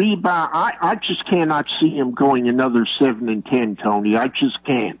to rebound, I just cannot see them going another 7-10, Tony. I just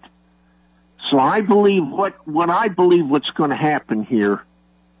can't. So I believe what's going to happen here.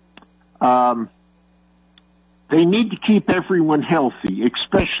 They need to keep everyone healthy,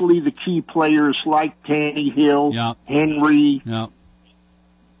 especially the key players like Tannehill, Henry,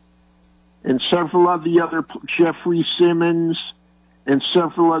 and several of the other, Jeffrey Simmons, and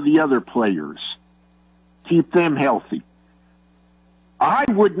several of the other players. Keep them healthy. I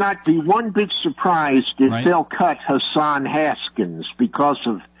would not be one bit surprised if they'll cut Hassan Haskins because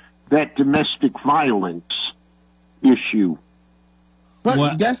of that domestic violence issue. But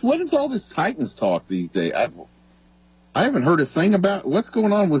what is all this Titans talk these days? I haven't heard a thing about what's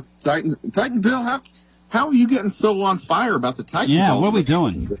going on with Titans. Bill, how are you getting so on fire about the Titans? Yeah, what are we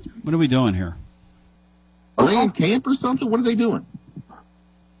doing? What are we doing here? Are they in camp or something? What are they doing?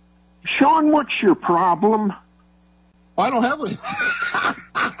 Sean, what's your problem? I don't have a...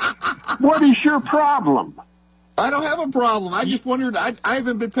 What is your problem? I don't have a problem. I just wondered. I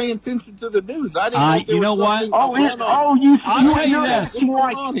haven't been paying attention to the news. I didn't know if there you know was what? I'll tell you this,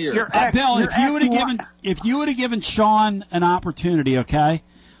 Bill. If you would have given Sean an opportunity, okay,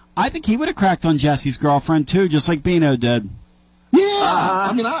 I think he would have cracked on Jesse's girlfriend too, just like Bino did. Yeah,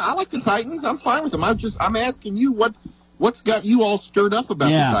 I mean, I like the Titans. I'm fine with them. I'm asking you what's got you all stirred up about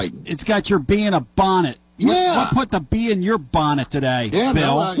the Titans. It's got your bee in a bonnet. Yeah. What put the bee in your bonnet today, yeah,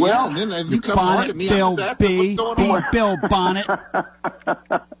 Bill? No, and then you come bonnet, at me. Bill B. Bill Bonnet.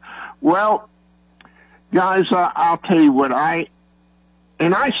 Well, guys, I'll tell you what, I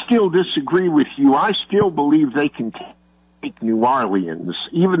still disagree with you. I still believe they can take New Orleans,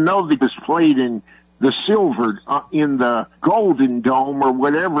 even though they just played in the silver, in the Golden Dome or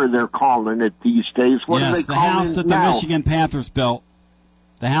whatever they're calling it these days. What are they calling it now? The house that the Michigan Panthers built.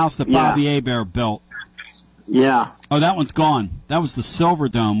 The house that Bobby Hebert built. Yeah. Oh, that one's gone. That was the Silver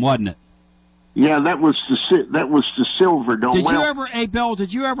Dome, wasn't it? Yeah, that was the Silver Dome.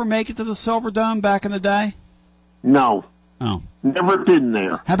 Did you ever make it to the Silver Dome back in the day? No. Oh. Never been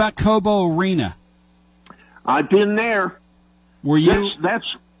there. How about Cobo Arena? I've been there. Were you?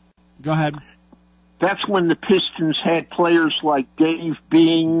 That's. Go ahead. That's when the Pistons had players like Dave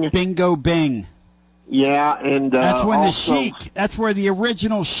Bing. Bingo Bing. Yeah, and that's when also, the Sheik. That's where the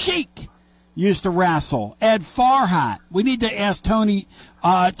original Sheik used to wrestle. Ed Farhat. We need to ask Tony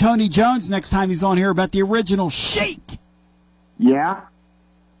Jones next time he's on here about the original Sheik. Yeah,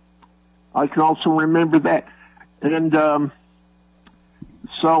 I can also remember that. And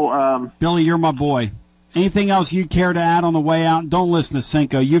So, Billy, you're my boy. Anything else you'd care to add on the way out? Don't listen to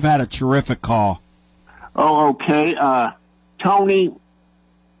Cinco. You've had a terrific call. Oh, okay. Tony,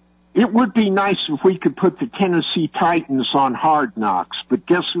 it would be nice if we could put the Tennessee Titans on Hard Knocks, but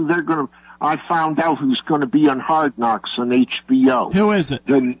guess who they're going to... I found out who's going to be on Hard Knocks on HBO. Who is it?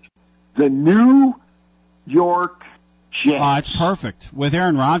 The New York Jets. Oh, it's perfect. With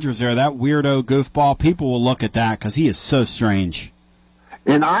Aaron Rodgers there, that weirdo goofball, people will look at that because he is so strange.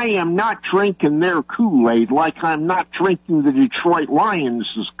 And I am not drinking their Kool-Aid like I'm not drinking the Detroit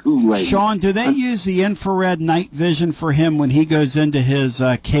Lions' Kool-Aid. Sean, do they use the infrared night vision for him when he goes into his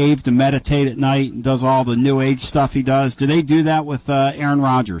cave to meditate at night and does all the New Age stuff he does? Do they do that with Aaron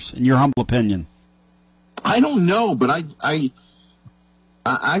Rodgers, in your humble opinion? I don't know, but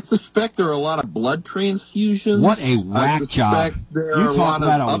I suspect there are a lot of blood transfusions. What a whack job. There are a lot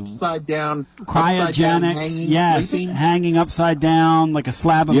of upside down cryogenics, hanging upside down like a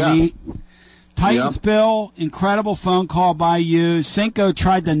slab of meat. Titans Bill, incredible phone call by you. Cinco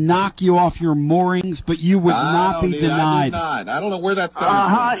tried to knock you off your moorings, but you would not be denied. I don't know where that's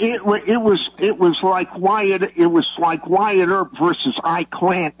coming from. It was like Wyatt. It was like Wyatt Earp versus I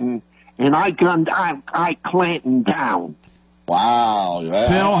Clanton, and I gunned I Clanton down. Wow. Yeah,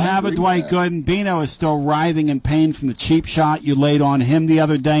 Bill, have a Dwight Gooden. Bino is still writhing in pain from the cheap shot you laid on him the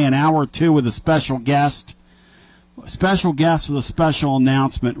other day, an hour or two with a special guest. A special guest with a special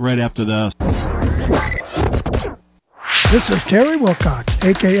announcement right after this. This is Terry Wilcox,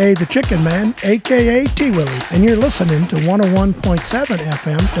 a.k.a. The Chicken Man, a.k.a. T-Willie, and you're listening to 101.7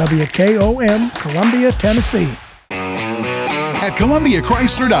 FM WKOM, Columbia, Tennessee. At Columbia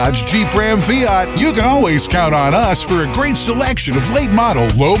Chrysler Dodge Jeep Ram Fiat, you can always count on us for a great selection of late model,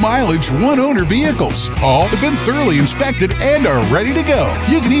 low mileage, one owner vehicles. All have been thoroughly inspected and are ready to go.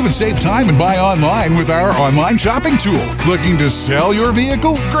 You can even save time and buy online with our online shopping tool. Looking to sell your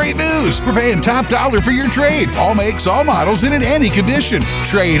vehicle? Great news! We're paying top dollar for your trade. All makes, all models, and in any condition.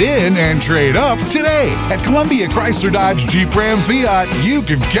 Trade in and trade up today. At Columbia Chrysler Dodge Jeep Ram Fiat, you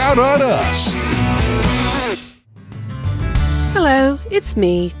can count on us. Hello, it's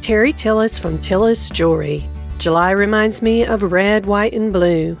me, Terry Tillis from Tillis Jewelry. July reminds me of red, white, and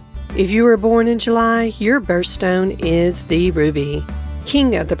blue. If you were born in July, your birthstone is the ruby,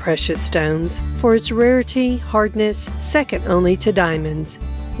 king of the precious stones, for its rarity, hardness, second only to diamonds.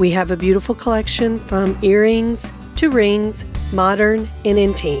 We have a beautiful collection from earrings to rings, modern and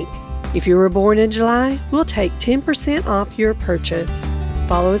antique. If you were born in July, we'll take 10% off your purchase.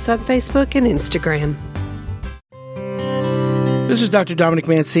 Follow us on Facebook and Instagram. This is Dr. Dominic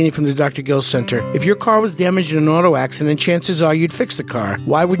Mancini from the Dr. Gill Center. If your car was damaged in an auto accident, chances are you'd fix the car.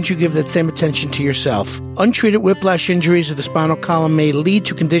 Why wouldn't you give that same attention to yourself? Untreated whiplash injuries of the spinal column may lead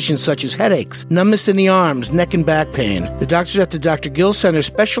to conditions such as headaches, numbness in the arms, neck and back pain. The doctors at the Dr. Gill Center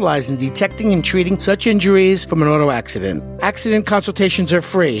specialize in detecting and treating such injuries from an auto accident. Accident consultations are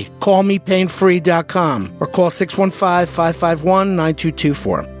free. Call mepainfree.com or call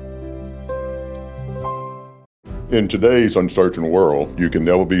 615-551-9224. In today's uncertain world, you can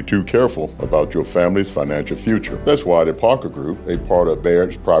never be too careful about your family's financial future. That's why the Parker Group, a part of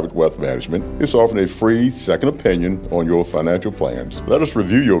Baird's Private Wealth Management, is offering a free second opinion on your financial plans. Let us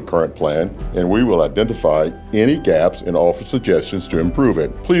review your current plan, and we will identify any gaps and offer suggestions to improve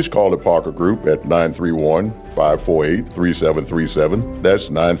it. Please call the Parker Group at 931-548-3737. That's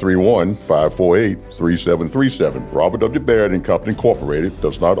 931-548-3737. Robert W. Baird & Company Incorporated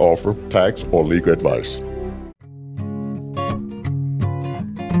does not offer tax or legal advice.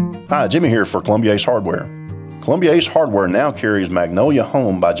 Hi, Jimmy here for Columbia Ace Hardware. Columbia Ace Hardware now carries Magnolia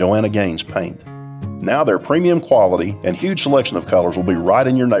Home by Joanna Gaines paint. Now their premium quality and huge selection of colors will be right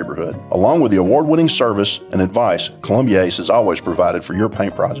in your neighborhood. Along with the award-winning service and advice Columbia Ace has always provided for your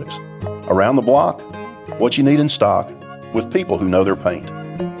paint projects. Around the block, what you need in stock, with people who know their paint.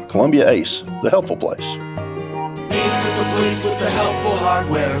 Columbia Ace, the helpful place. Ace is the place with the helpful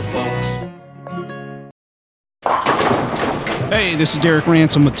hardware, folks. Hey, this is Derek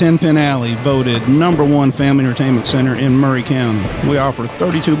Ransom with 10 Pin Alley, voted #1 family entertainment center in Murray County. We offer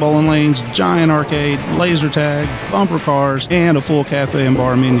 32 bowling lanes, giant arcade, laser tag, bumper cars, and a full cafe and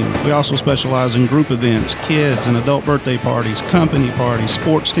bar menu. We also specialize in group events, kids and adult birthday parties, company parties,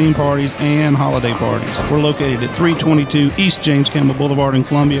 sports team parties, and holiday parties. We're located at 322 East James Campbell Boulevard in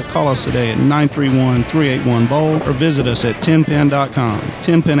Columbia. Call us today at 931-381-BOWL or visit us at 10pin.com.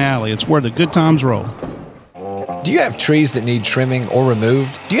 10 Pin Alley, it's where the good times roll. Do you have trees that need trimming or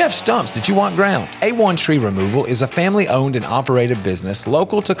removed? Do you have stumps that you want ground? A1 Tree Removal is a family-owned and operated business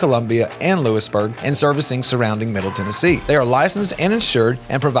local to Columbia and Lewisburg and servicing surrounding Middle Tennessee. They are licensed and insured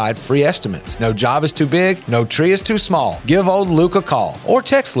and provide free estimates. No job is too big, no tree is too small. Give old Luke a call or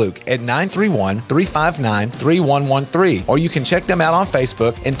text Luke at 931-359-3113, or you can check them out on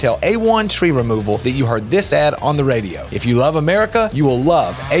Facebook and tell A1 Tree Removal that you heard this ad on the radio. If you love America, you will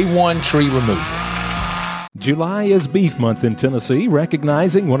love A1 Tree Removal. July is Beef Month in Tennessee,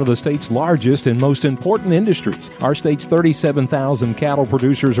 recognizing one of the state's largest and most important industries. Our state's 37,000 cattle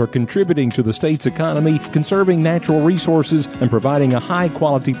producers are contributing to the state's economy, conserving natural resources, and providing a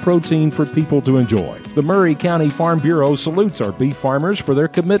high-quality protein for people to enjoy. The Murray County Farm Bureau salutes our beef farmers for their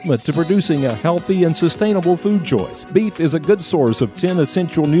commitment to producing a healthy and sustainable food choice. Beef is a good source of 10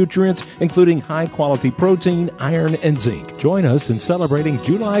 essential nutrients, including high-quality protein, iron, and zinc. Join us in celebrating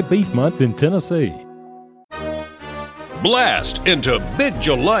July Beef Month in Tennessee. Blast into big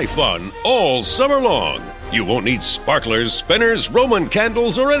July fun all summer long. You won't need sparklers, spinners, Roman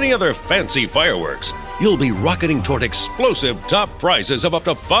candles, or any other fancy fireworks. You'll be rocketing toward explosive top prizes of up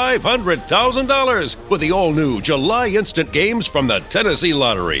to $500,000 with the all-new July Instant Games from the Tennessee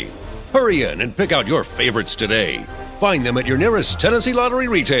Lottery. Hurry in and pick out your favorites today. Find them at your nearest Tennessee Lottery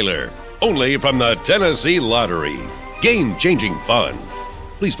retailer. Only from the Tennessee Lottery. Game-changing fun.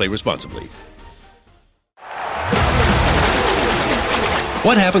 Please play responsibly.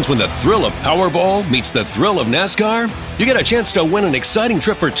 What happens when the thrill of Powerball meets the thrill of NASCAR? You get a chance to win an exciting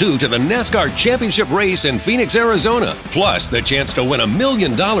trip for two to the NASCAR Championship race in Phoenix, Arizona, plus the chance to win $1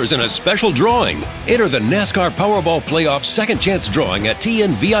 million in a special drawing. Enter the NASCAR Powerball Playoff Second Chance Drawing at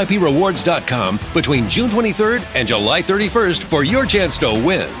TNVIPRewards.com between June 23rd and July 31st for your chance to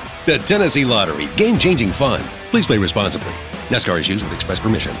win. The Tennessee Lottery. Game-changing fun. Please play responsibly. NASCAR is used with express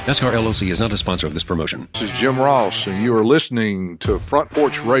permission. NASCAR LLC is not a sponsor of this promotion. This is Jim Ross, and you are listening to Front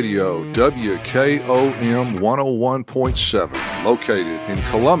Porch Radio, WKOM 101.7, located in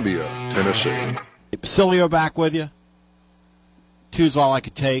Columbia, Tennessee. Basilio back with you. Two's all I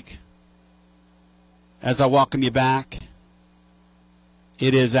could take. As I welcome you back,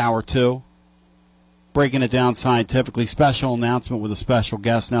 it is hour two. Breaking it down scientifically. Special announcement with a special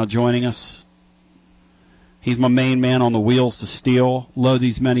guest now joining us. He's my main man on the wheels to steel. Lo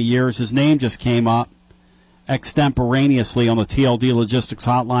these many years. His name just came up extemporaneously on the TLD Logistics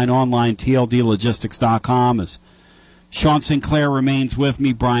hotline, online, tldlogistics.com. As Sean Sinclair remains with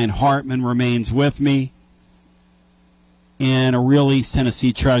me, Brian Hartman remains with me, and a real East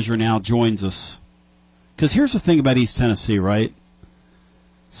Tennessee treasure now joins us. Because here's the thing about East Tennessee, right?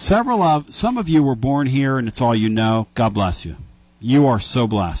 Some of you were born here, and it's all you know. God bless you. You are so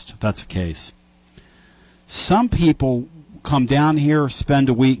blessed if that's the case. Some people come down here, spend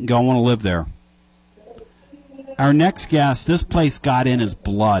a week, and go, I want to live there. Our next guest, this place got in his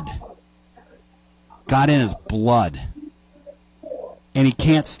blood. Got in his blood. And he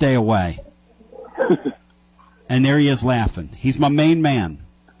can't stay away. And there he is laughing. He's my main man.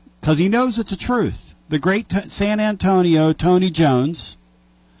 Because he knows it's the truth. The great San Antonio, Tony Jones,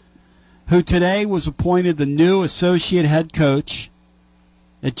 who today was appointed the new associate head coach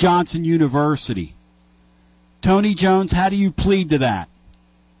at Johnson University. Tony Jones, how do you plead to that?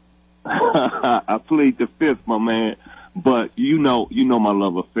 I plead the fifth, my man. But you know my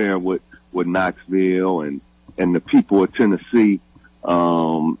love affair with Knoxville and the people of Tennessee.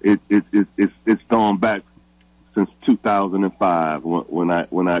 It's gone back since 2005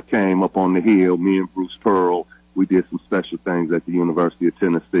 when I came up on the hill. Me and Bruce Pearl, we did some special things at the University of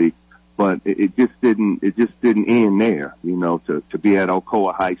Tennessee. But it just didn't end there. You know, to be at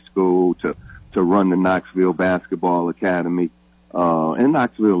Ocoa High School, to run the Knoxville Basketball Academy. And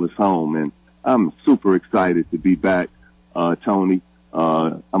Knoxville is home, and I'm super excited to be back, Tony.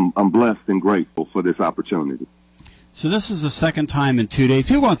 I'm blessed and grateful for this opportunity. So this is the second time in 2 days.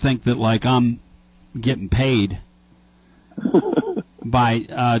 People don't think that, like, I'm getting paid by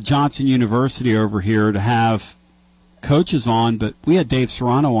Johnson University over here to have coaches on, but we had Dave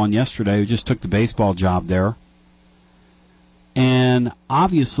Serrano on yesterday who just took the baseball job there. And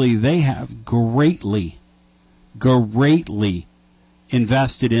obviously they have greatly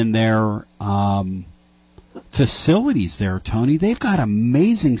invested in their facilities there, Tony. They've got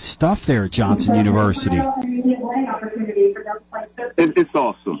amazing stuff there at Johnson University. It's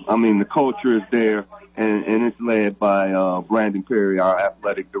awesome. I mean, the culture is there, and it's led by Brandon Perry, our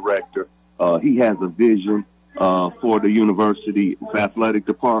athletic director. He has a vision for the university's athletic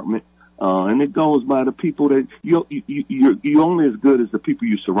department. And it goes by the people that you're only as good as the people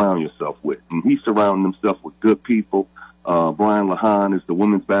you surround yourself with. And he surrounded himself with good people, Brian Lahan is the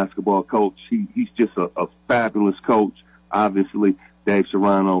women's basketball coach. He's just a fabulous coach. Obviously, Dave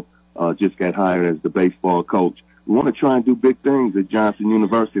Serrano just got hired as the baseball coach. We want to try and do big things at Johnson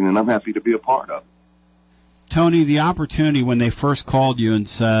University, and I'm happy to be a part of it. Tony, the opportunity when they first called you and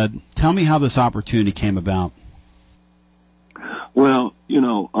said, tell me how this opportunity came about. Well,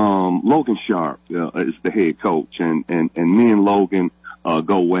 Logan Sharp is the head coach, and me and Logan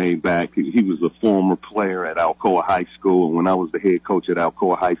go way back. He was a former player at Alcoa High School, and when I was the head coach at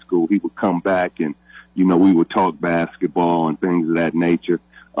Alcoa High School, he would come back and, we would talk basketball and things of that nature.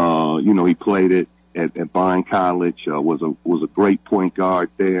 He played it at Vine College, was a great point guard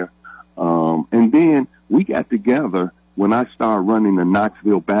there. And then we got together when I started running the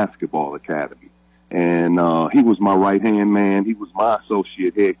Knoxville Basketball Academy. And he was my right-hand man. He was my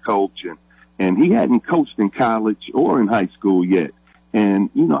associate head coach, and he hadn't coached in college or in high school yet. And,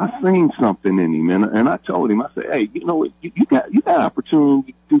 I seen something in him, and I told him, I said, hey, you got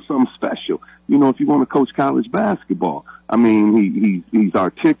opportunity to do something special, if you want to coach college basketball. I mean, he's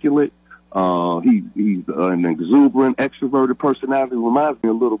articulate. He's an exuberant, extroverted personality. Reminds me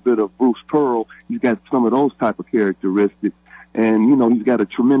a little bit of Bruce Pearl. He's got some of those type of characteristics, and, he's got a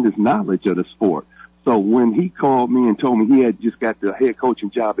tremendous knowledge of the sport. So when he called me and told me he had just got the head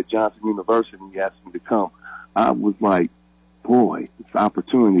coaching job at Johnson University and he asked me to come, I was like, boy, it's an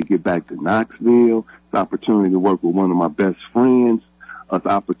opportunity to get back to Knoxville. It's an opportunity to work with one of my best friends. It's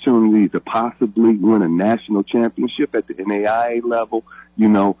an opportunity to possibly win a national championship at the NAIA level.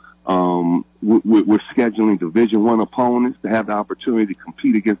 We're scheduling Division I opponents to have the opportunity to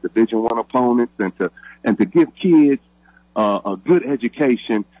compete against Division I opponents and to give kids a good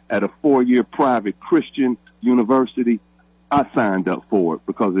education at a 4-year private Christian university. I signed up for it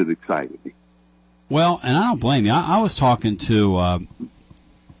because it excited me. Well, and I don't blame you. I was talking to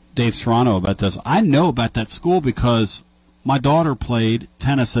Dave Serrano about this. I know about that school because my daughter played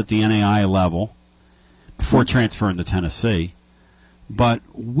tennis at the NAIA level before transferring to Tennessee. But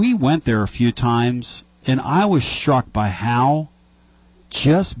we went there a few times, and I was struck by how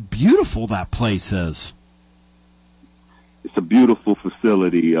just beautiful that place is. It's a beautiful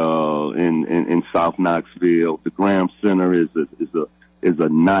facility in South Knoxville. The Graham Center is a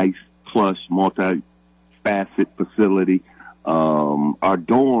nice, plush, multi-facet facility. Our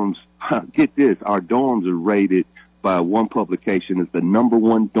dorms, get this, our dorms are rated by one publication as the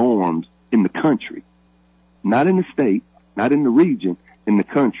 #1 dorms in the country, not in the state, not in the region, in the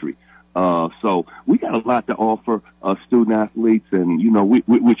country. So we got a lot to offer student athletes, and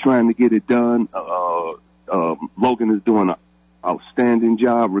we're trying to get it done. Logan is doing an outstanding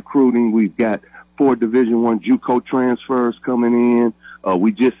job recruiting. We've got 4 Division I JUCO transfers coming in.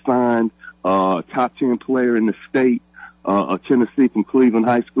 We just signed a top 10 player in the state of Tennessee from Cleveland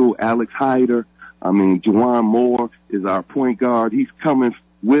High School, Alex Hyder. Juwan Moore is our point guard. He's coming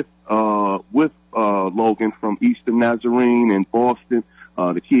with Logan from Eastern Nazarene in Boston.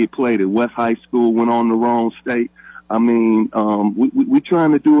 The kid played at West High School, went on to Rome State. We're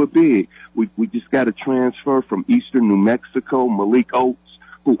trying to do it big. We just got a transfer from Eastern New Mexico, Malik Oates,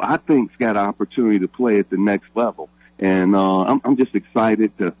 who I think's got an opportunity to play at the next level. And I'm just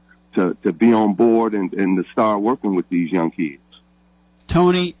excited to be on board and to start working with these young kids.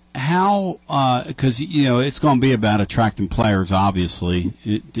 Tony, how, because, it's going to be about attracting players, obviously,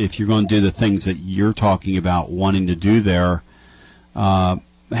 if you're going to do the things that you're talking about wanting to do there. How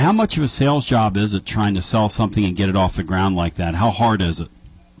much of a sales job is it trying to sell something and get it off the ground like that? How hard is it?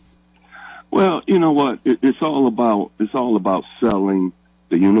 Well, you know what? It's all about selling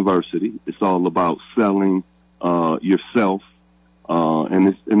the university. It's all about selling yourself,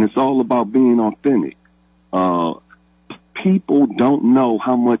 and it's all about being authentic. People don't know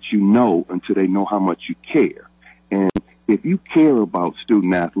how much you know until they know how much you care. And if you care about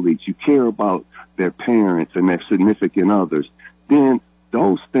student athletes, you care about their parents and their significant others, then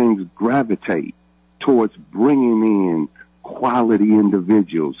those things gravitate towards bringing in quality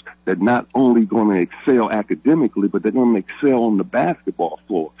individuals that not only going to excel academically, but they're going to excel on the basketball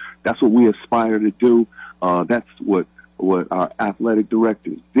floor. That's what we aspire to do. That's what our athletic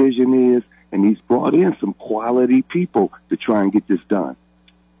director's vision is, and he's brought in some quality people to try and get this done.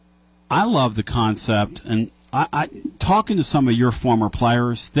 I love the concept, and I talking to some of your former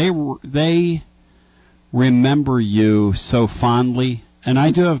players, they remember you so fondly. And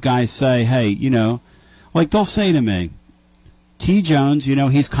I do have guys say, hey, like they'll say to me, T. Jones,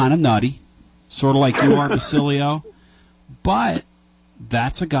 he's kind of nutty, sort of like you are, Basilio, but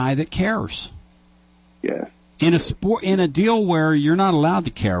that's a guy that cares. Yeah. In a deal where you're not allowed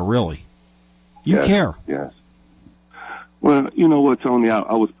to care, really. You care. Yes. Well, you know what, Tony?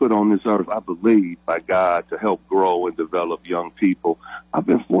 I was put on this earth, I believe, by God to help grow and develop young people. I've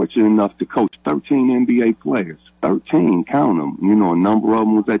been fortunate enough to coach 13 NBA players. 13, count them. You know, a number of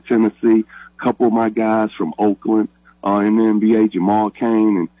them was at Tennessee. A couple of my guys from Oakland in the NBA, Jamal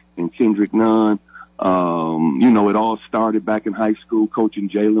Cain and Kendrick Nunn. You know, it all started back in high school coaching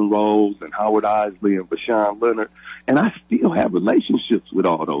Jalen Rose and Howard Isley and Bashan Leonard. And I still have relationships with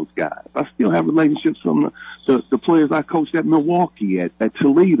all those guys. I still have relationships from the players I coached at Milwaukee, at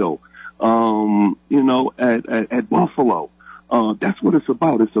Toledo, you know, at Buffalo. That's what it's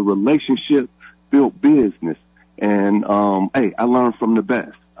about. It's a relationship-built business. And, hey, I learned from the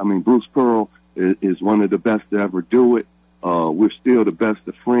best. I mean, Bruce Pearl is one of the best to ever do it. We're still the best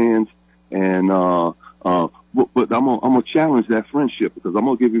of friends. And, but I'm gonna challenge that friendship because I'm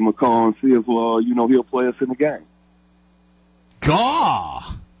gonna give him a call and see if, you know, he'll play us in the game.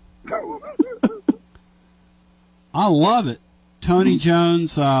 Gaw! I love it. Tony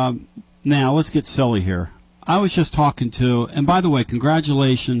Jones, now let's get silly here. I was just talking to, and by the way,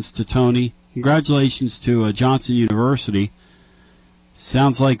 congratulations to Tony. Congratulations to Johnson University.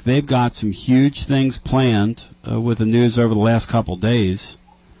 Sounds like they've got some huge things planned with the news over the last couple days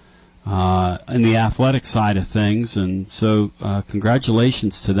in the athletic side of things. And so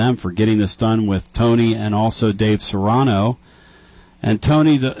congratulations to them for getting this done with Tony and also Dave Serrano. And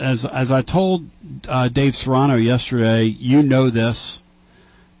Tony, as I told Dave Serrano yesterday, you know this,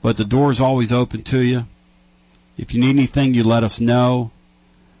 but the door's always open to you. If you need anything, you let us know.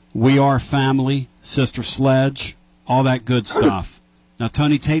 We are family, Sister Sledge, all that good stuff. Now,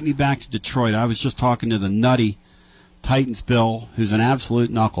 Tony, take me back to Detroit. I was just talking to the nutty Titans Bill, who's an absolute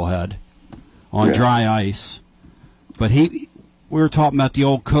knucklehead on dry ice. But we were talking about the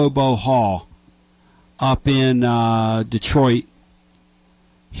old Cobo Hall up in Detroit.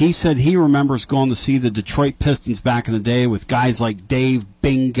 He said he remembers going to see the Detroit Pistons back in the day with guys like Dave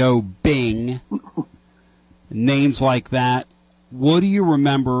Bingo Bing, names like that. What do you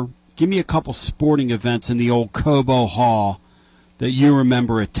remember? Give me a couple sporting events in the old Cobo Hall that you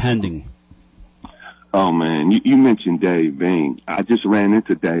remember attending. Oh, man, you mentioned Dave Bing. I just ran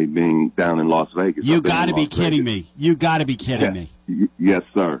into Dave Bing down in Las Vegas. You got to be kidding me. You got to be kidding me. Yes,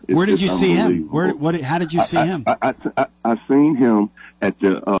 sir. Where did you see him? How did you see him? I seen him at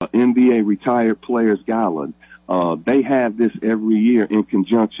the NBA Retired Players Gala. They have this every year in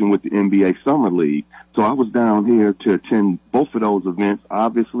conjunction with the NBA Summer League. So I was down here to attend both of those events.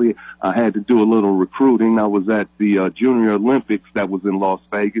 Obviously, I had to do a little recruiting. I was at the Junior Olympics that was in Las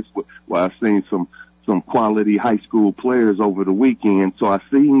Vegas, where I seen some quality high school players over the weekend. So I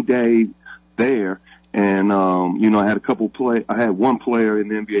seen Dave there, and you know, I had I had one player in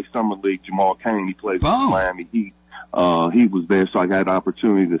the NBA Summer League, Jamal Cain. He plays for the Miami Heat. He was there, so I got an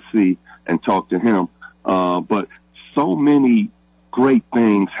opportunity to see and talk to him. But so many great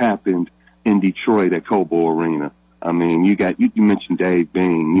things happened in Detroit at Cobo Arena. I mean, you mentioned Dave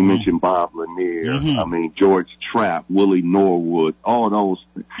Bing, you mentioned Bob Lanier, I mean, George Trapp, Willie Norwood, all those.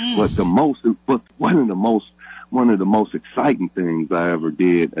 But one of the most exciting things I ever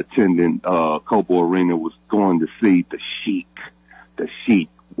did attending Cobo Arena was going to see the Sheik,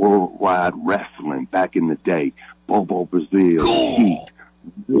 Worldwide Wrestling back in the day. Bobo Brazil, Sheik,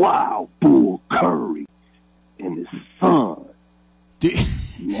 Wow, Bull Curry, and his son.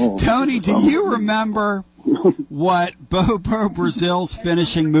 Tony, do you remember what Bobo Brazil's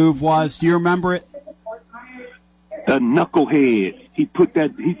finishing move was? Do you remember it? The knucklehead. He put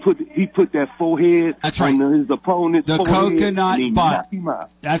that forehead on his opponent's the forehead, coconut and he butt. knocked him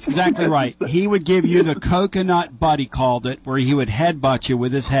out. That's exactly right. He would give you the coconut butt, he called it, where he would headbutt you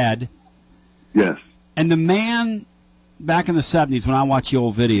with his head. Yes. And the man, back in the 70s when I watch the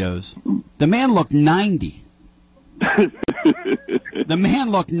old videos, the man looked 90. The man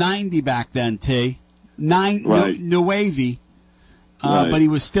looked 90 back then, T. Nuevi. But he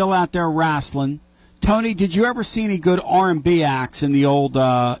was still out there wrestling. Tony, did you ever see any good R&B acts in the old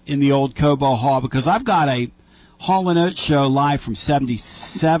Cobo Hall? Because I've got a Hall & Oates show live from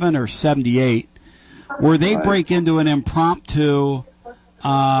 77 or 78 where they break into an impromptu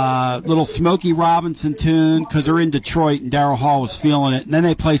little Smokey Robinson tune because they're in Detroit and Darryl Hall was feeling it. And then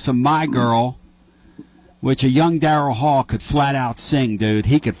they play some My Girl, which a young Darryl Hall could flat out sing, dude.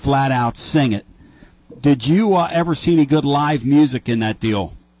 He could flat out sing it. Did you ever see any good live music in that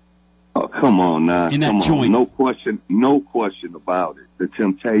deal? Oh, come on now. In that joint. No question about it. The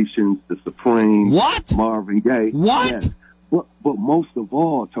Temptations, the Supremes. What? Marvin Gaye. What? Yes. But most of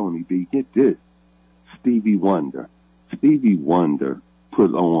all, Tony B, get this. Stevie Wonder. Stevie Wonder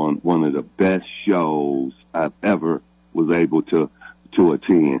put on one of the best shows I've ever was able to to a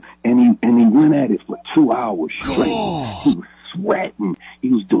 10. And he went at it for 2 hours straight. He was sweating. He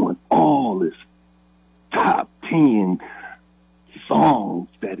was doing all his top 10 songs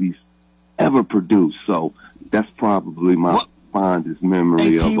that he's ever produced. So that's probably my fondest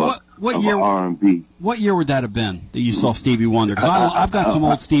memory of R&B. What year would that have been that you saw Stevie Wonder? Because I've got some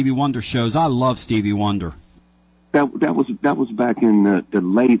old Stevie Wonder shows. I love Stevie Wonder. That was back in the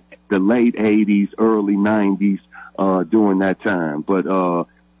late 80s, early 90s, during that time. But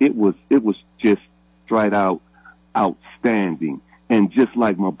it was just straight out outstanding. And just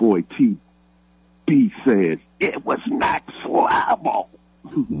like my boy T.B. says, it was next level.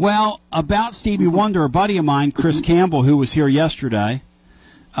 Well, about Stevie Wonder, a buddy of mine, Chris Campbell, who was here yesterday,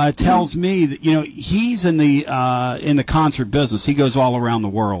 tells me that he's in the concert business. He goes all around the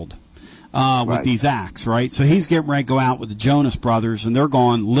world with these acts, right? So he's getting ready to go out with the Jonas Brothers, and they're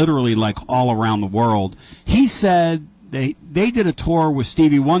going literally like all around the world. He said they did a tour with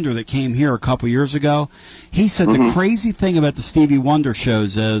Stevie Wonder that came here a couple years ago. He said the crazy thing about the Stevie Wonder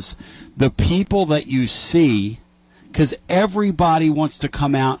shows is the people that you see, because everybody wants to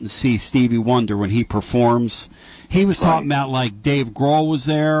come out and see Stevie Wonder when he performs. He was talking about, like, Dave Grohl was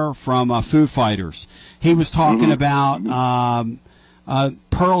there from Foo Fighters. He was talking about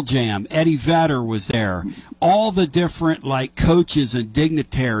Pearl Jam. Eddie Vedder was there. All the different, like, coaches and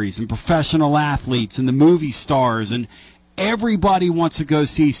dignitaries and professional athletes and the movie stars, and everybody wants to go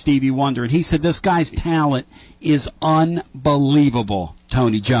see Stevie Wonder. And he said this guy's talent is unbelievable,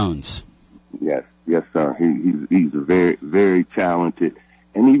 Tony Jones. Yes, sir. He's a very, very talented,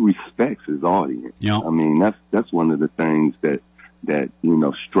 and he respects his audience. Yep. I mean, that's one of the things that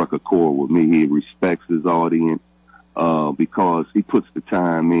struck a chord with me. He respects his audience because he puts the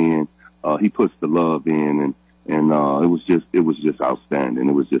time in, he puts the love in, and it was just outstanding.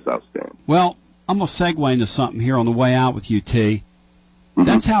 It was just outstanding. Well, I'm gonna segue into something here on the way out with you, T.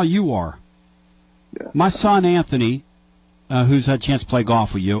 That's how you are. Yeah. My son Anthony, who's had a chance to play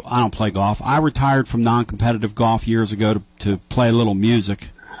golf with you. I don't play golf. I retired from non-competitive golf years ago to play a little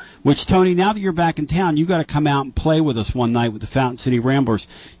music. Which, Tony, now that you're back in town, you got to come out and play with us one night with the Fountain City Ramblers.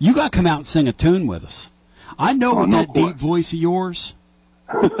 You got to come out and sing a tune with us. I know with that deep voice of yours,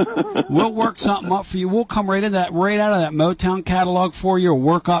 we'll work something up for you. We'll come right out of that Motown catalog for you, or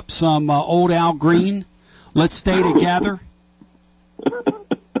work up some old Al Green. Let's stay together.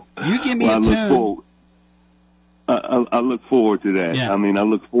 You give me a tune. I look forward to that. Yeah. I mean, I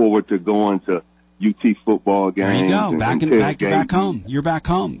look forward to going to UT football games. There you go. Back home. You're back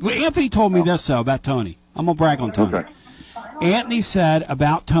home. Well, Anthony told me this, though, about Tony. I'm going to brag on Tony. Okay. Anthony said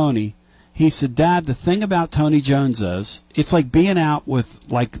about Tony, he said, Dad, the thing about Tony Jones is it's like being out with,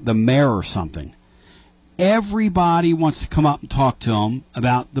 like, the mayor or something. Everybody wants to come up and talk to him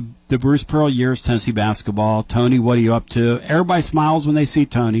about the Bruce Pearl years, Tennessee basketball. Tony, what are you up to? Everybody smiles when they see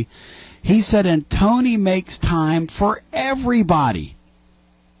Tony. He said, and Tony makes time for everybody.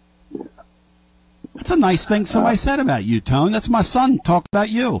 That's a nice thing somebody said about you, Tone. That's my son talk about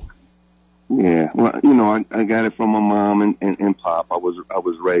you. Yeah, well, I got it from my mom and Pop. I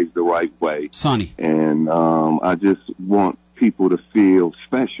was raised the right way. Sonny. And I just want people to feel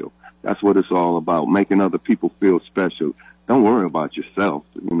special. That's what it's all about, making other people feel special. Don't worry about yourself,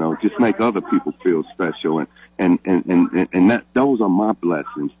 just make other people feel special. And that those are my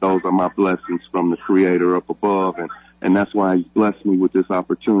blessings. Those are my blessings from the Creator up above, and that's why He's blessed me with this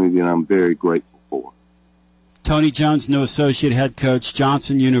opportunity, and I'm very grateful for. Tony Jones, new associate head coach,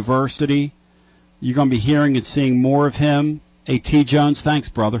 Johnson University. You're going to be hearing and seeing more of him. Hey, T. Jones, thanks,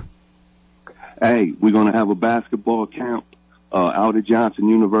 brother. Hey, we're going to have a basketball camp out at Johnson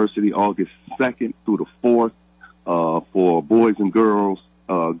University August 2nd through the 4th for boys and girls,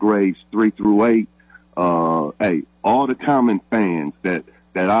 grades 3 through 8. Hey, all the common fans that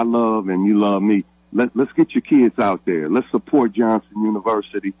I love and you love me, let's get your kids out there. Let's support Johnson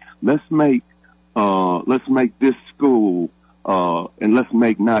University. Let's make this school and let's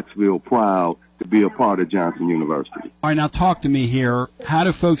make Knoxville proud to be a part of Johnson University. All right, now talk to me here. How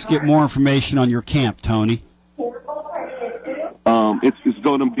do folks get more information on your camp, Tony? It's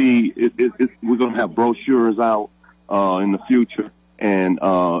going to be we're going to have brochures out in the future and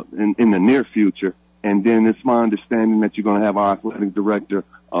in the near future. And then it's my understanding that you're going to have our athletic director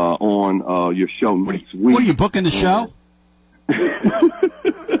on your show next week. What are you booking the show?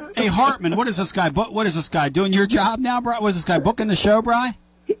 Hey Hartman, what is this guy doing your job now, Bri? Was this guy booking the show, Bri?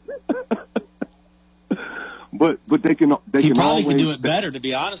 But they can probably can do it better, to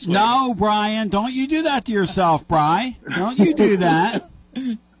be honest with you. No, Brian, don't you do that to yourself, Bri. Don't you do that.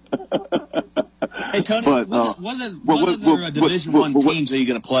 Hey Tony, what other Division I teams are you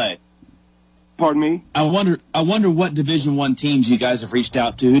going to play? Pardon me? I wonder what Division I teams you guys have reached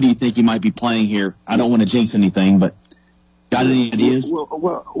out to. Who do you think you might be playing here? I don't want to jinx anything, but got any ideas?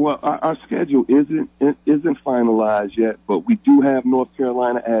 Well, our schedule isn't finalized yet, but we do have North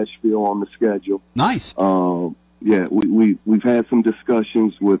Carolina Asheville on the schedule. Nice. Yeah, we've had some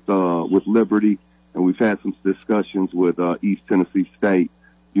discussions with Liberty, and we've had some discussions with East Tennessee State.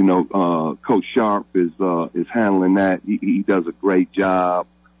 You know, Coach Sharp is handling that. He does a great job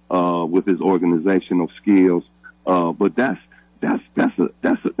with his organizational skills. But that's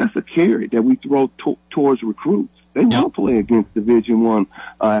a carrot that we throw towards recruits. They want to play against Division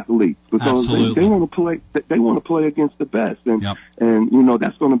I athletes because they want to play. They want to play against the best, and you know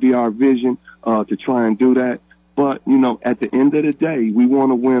that's going to be our vision to try and do that. But you know, at the end of the day, we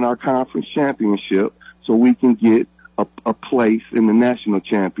want to win our conference championship so we can get a place in the national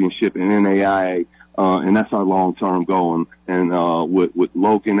championship in NAIA, and that's our long-term goal. And with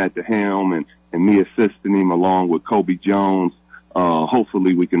Logan at the helm and me assisting him along with Kobe Jones,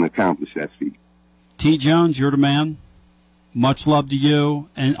 hopefully we can accomplish that feat. T. Jones, you're the man. Much love to you.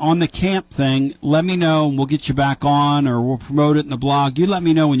 And on the camp thing, let me know, and we'll get you back on, or we'll promote it in the blog. You let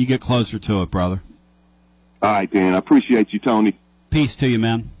me know when you get closer to it, brother. All right, Dan. I appreciate you, Tony. Peace to you,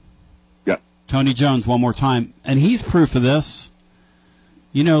 man. Yeah. Tony Jones, one more time. And he's proof of this.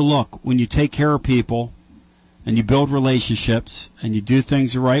 You know, look, when you take care of people and you build relationships and you do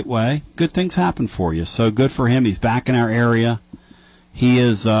things the right way, good things happen for you. So good for him. He's back in our area. He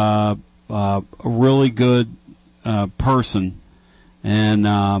is a really good person. And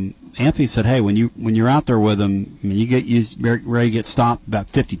Anthony said, hey, when you're out there with him, I mean, you're ready to get stopped about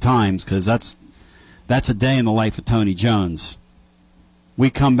 50 times because that's a day in the life of Tony Jones. We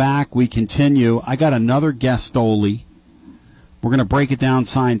come back, we continue. I got another guest Stoli. We're going to break it down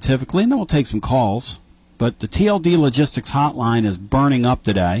scientifically, and then we'll take some calls. But the TLD Logistics Hotline is burning up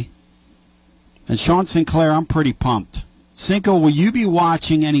today. And Sean Sinclair, I'm pretty pumped. Cinco, will you be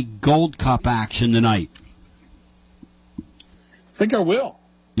watching any Gold Cup action tonight? I think I will.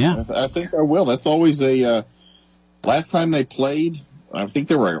 Yeah. I think I will. That's always last time they played, I think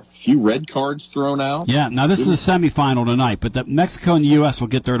there were a few red cards thrown out. Yeah, now this is a semifinal tonight, but Mexico and the U.S. will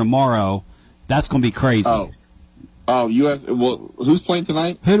get there tomorrow. That's going to be crazy. Oh, U.S. Well, who's playing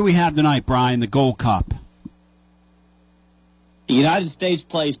tonight? Who do we have tonight, Brian, the Gold Cup? The United States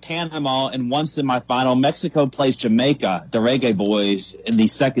plays Panama in one semifinal. Mexico plays Jamaica, the Reggae Boys, in the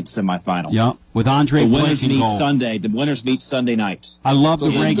second semifinal. Yep, with Andre The winners playing meet goal. Sunday. The winners meet Sunday night. I love the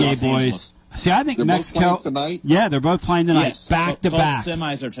In Reggae Los Boys. Angeles. See, I think They're Mexico. both playing tonight? Yeah, they're both playing tonight, Yes, back to both back.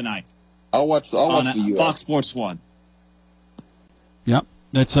 semis are tonight. I'll watch the U.S. Fox Sports 1. Yep,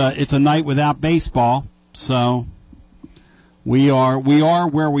 it's a night without baseball, so we are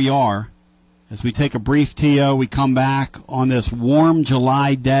where we are. As we take a brief TO, we come back on this warm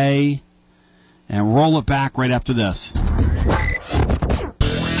July day and roll it back right after this.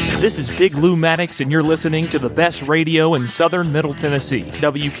 This is Big Lou Maddox, and you're listening to the best radio in southern Middle Tennessee,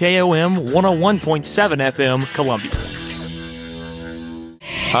 WKOM 101.7 FM, Columbia.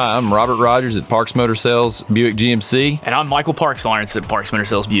 Hi, I'm Robert Rogers at Parks Motor Sales Buick GMC. And I'm Michael Parks Lawrence at Parks Motor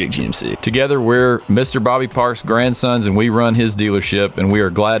Sales Buick GMC. Together, we're Mr. Bobby Parks' grandsons, and we run his dealership, and we are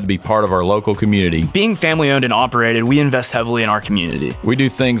glad to be part of our local community. Being family-owned and operated, we invest heavily in our community. We do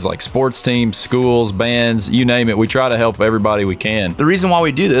things like sports teams, schools, bands, you name it. We try to help everybody we can. The reason why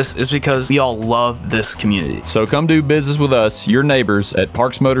we do this is because we all love this community. So come do business with us, your neighbors, at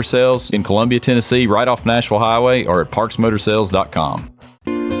Parks Motor Sales in Columbia, Tennessee, right off Nashville Highway, or at parksmotorsales.com.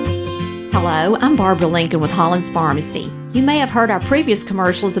 Hello, I'm Barbara Lincoln with Hollins Pharmacy. You may have heard our previous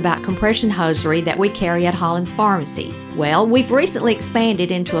commercials about compression hosiery that we carry at Hollins Pharmacy. Well, we've recently expanded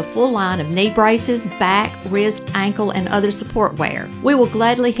into a full line of knee braces, back, wrist, ankle, and other support wear. We will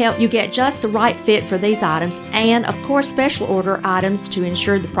gladly help you get just the right fit for these items and, of course, special order items to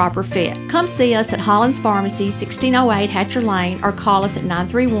ensure the proper fit. Come see us at Hollins Pharmacy, 1608 Hatcher Lane, or call us at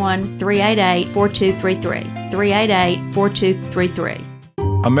 931-388-4233. 388-4233.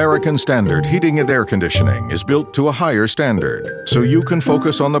 American Standard Heating and Air Conditioning is built to a higher standard, so you can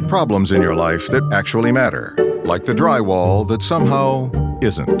focus on the problems in your life that actually matter, like the drywall that somehow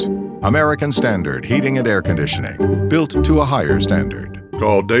isn't. American Standard Heating and Air Conditioning, built to a higher standard.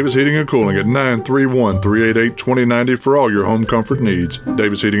 Call Davis Heating and Cooling at 931-388-2090 for all your home comfort needs.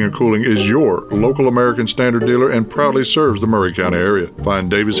 Davis Heating and Cooling is your local American Standard dealer and proudly serves the Murray County area. Find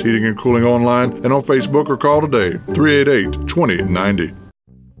Davis Heating and Cooling online and on Facebook or call today, 388-2090.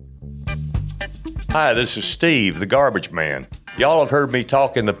 Hi, this is Steve, the garbage man. Y'all have heard me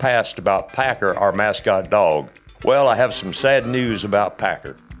talk in the past about Packer, our mascot dog. Well, I have some sad news about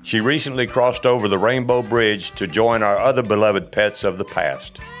Packer. She recently crossed over the Rainbow Bridge to join our other beloved pets of the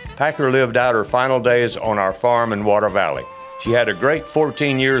past. Packer lived out her final days on our farm in Water Valley. She had a great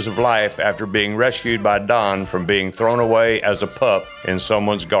 14 years of life after being rescued by Don from being thrown away as a pup in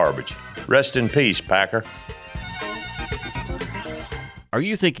someone's garbage. Rest in peace, Packer. Are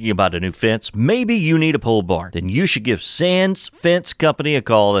you thinking about a new fence? Maybe you need a pole barn. Then you should give Sands Fence Company a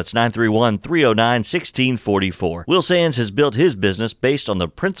call. That's 931-309-1644. Will Sands has built his business based on the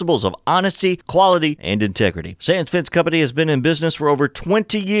principles of honesty, quality, and integrity. Sands Fence Company has been in business for over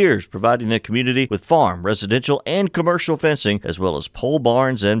 20 years, providing the community with farm, residential, and commercial fencing, as well as pole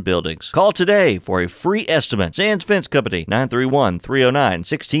barns and buildings. Call today for a free estimate. Sands Fence Company,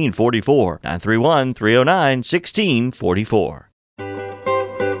 931-309-1644. 931-309-1644.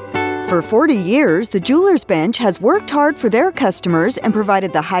 For 40 years, the Jeweler's Bench has worked hard for their customers and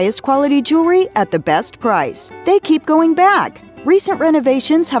provided the highest quality jewelry at the best price. They keep going back. Recent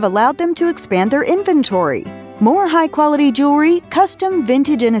renovations have allowed them to expand their inventory. More high-quality jewelry, custom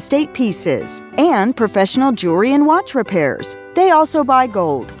vintage and estate pieces, and professional jewelry and watch repairs. They also buy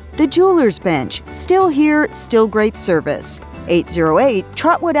gold. The Jeweler's Bench, still here, still great service. 808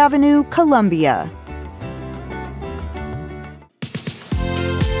 Trotwood Avenue, Columbia.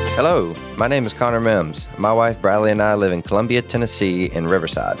 Hello, my name is Connor Mims. My wife Bradley and I live in Columbia, Tennessee in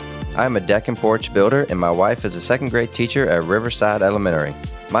Riverside. I am a deck and porch builder and my wife is a second grade teacher at Riverside Elementary.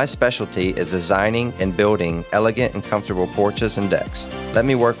 My specialty is designing and building elegant and comfortable porches and decks. Let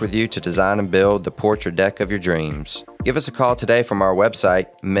me work with you to design and build the porch or deck of your dreams. Give us a call today from our website,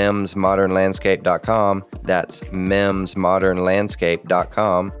 mimsmodernlandscape.com. That's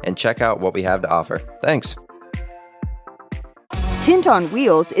mimsmodernlandscape.com, and check out what we have to offer. Thanks. Tint on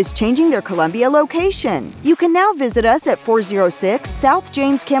Wheels is changing their Columbia location. You can now visit us at 406 South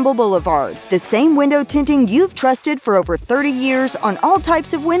James Campbell Boulevard. The same window tinting you've trusted for over 30 years on all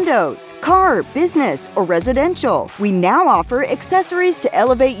types of windows, car, business, or residential. We now offer accessories to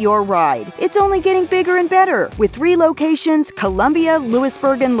elevate your ride. It's only getting bigger and better with 3 locations: Columbia,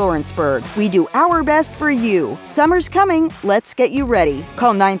 Lewisburg, and Lawrenceburg. We do our best for you. Summer's coming. Let's get you ready.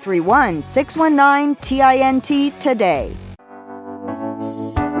 Call 931-619-TINT today.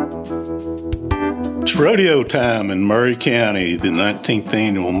 It's rodeo time in Maury County, the 19th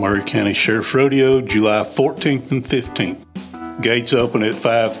annual Maury County Sheriff's Rodeo, July 14th and 15th. Gates open at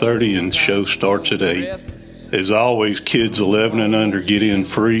 5:30 and the show starts at 8. As always, kids 11 and under get in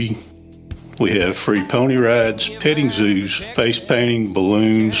free. We have free pony rides, petting zoos, face painting,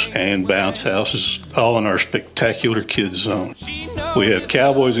 balloons, and bounce houses, all in our spectacular kids zone. We have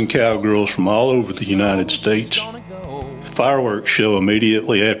cowboys and cowgirls from all over the United States. Fireworks show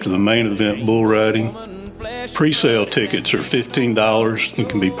immediately after the main event, bull riding. Pre-sale tickets are $15 and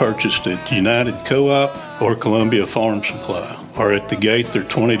can be purchased at United Co-op or Columbia Farm Supply, or at the gate they're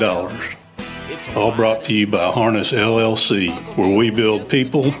 $20. All brought to you by Harness LLC, where we build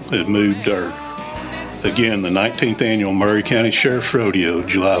people that move dirt. Again, the 19th annual Maury County Sheriff's Rodeo,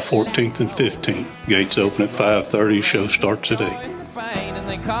 July 14th and 15th. Gates open at 5:30, show starts at 8.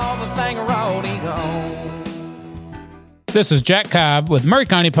 This is Jack Cobb with Maury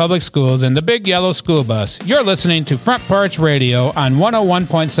County Public Schools and the Big Yellow School Bus. You're listening to Front Porch Radio on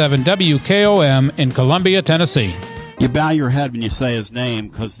 101.7 WKOM in Columbia, Tennessee. You bow your head when you say his name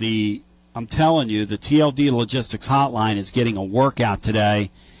because I'm telling you, the TLD Logistics Hotline is getting a workout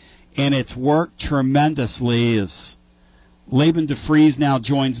today, and it's worked tremendously. As Laban DeFries now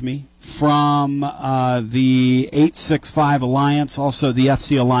joins me from the 865 Alliance, also the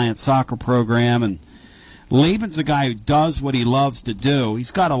FC Alliance soccer program, and Laban's a guy who does what he loves to do.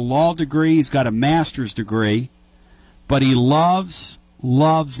 He's got a law degree, he's got a master's degree, but he loves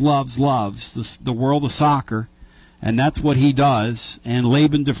the world of soccer, and that's what he does. And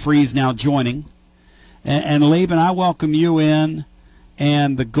Laban DeFries now joining. And Laban, I welcome you in.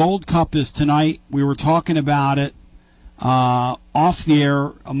 And the Gold Cup is tonight. We were talking about it off the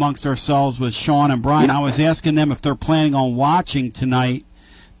air amongst ourselves with Sean and Brian. I was asking them if they're planning on watching tonight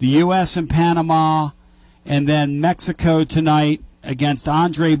the U.S. and Panama, and then Mexico tonight against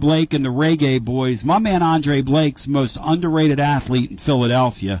Andre Blake and the Reggae Boys. My man Andre Blake's the most underrated athlete in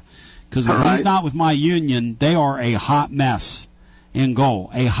Philadelphia, because when he's not with my Union, they are a hot mess in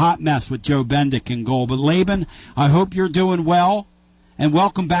goal. A hot mess with Joe Bendick in goal. But Laban, I hope you're doing well, and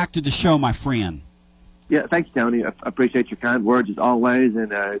welcome back to the show, my friend. Yeah, thanks, Tony. I appreciate your kind words as always,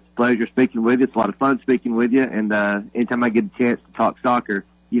 and it's a pleasure speaking with you. It's a lot of fun speaking with you, and anytime I get a chance to talk soccer,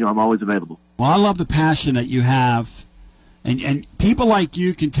 I'm always available. Well, I love the passion that you have, and people like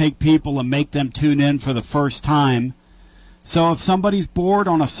you can take people and make them tune in for the first time. So if somebody's bored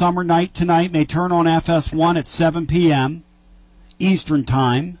on a summer night tonight and they turn on FS1 at 7 p.m. Eastern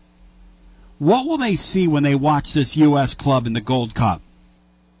Time, what will they see when they watch this U.S. club in the Gold Cup?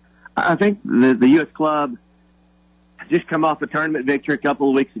 I think the U.S. club just come off a tournament victory a couple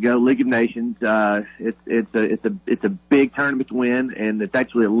of weeks ago, League of Nations. It's a big tournament to win, and it's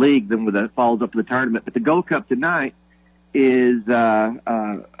actually a league then that follows up with the tournament. But the Gold Cup tonight is we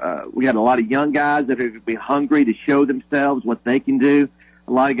got a lot of young guys that are going to be hungry to show themselves what they can do.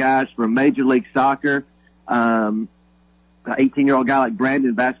 A lot of guys from Major League Soccer. An 18-year-old guy like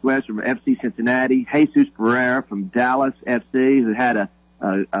Brandon Vasquez from FC Cincinnati, Jesus Pereira from Dallas FC, who had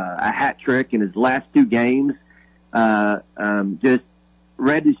a hat trick in his last two games. Just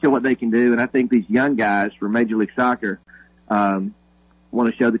ready to show what they can do. And I think these young guys from Major League Soccer want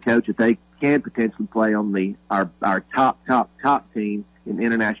to show the coach that they can potentially play on our top team in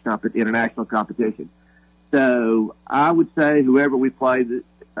international competition. So I would say whoever we play the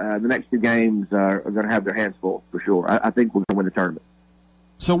next two games are going to have their hands full for sure. I think we're going to win the tournament.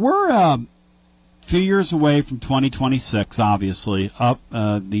 So we're a few years away from 2026, obviously,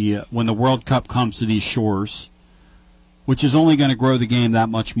 when the World Cup comes to these shores, which is only going to grow the game that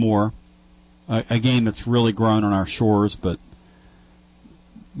much more, a game that's really grown on our shores, but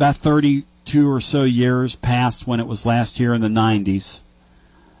about 32 or so years past when it was last year in the 90s.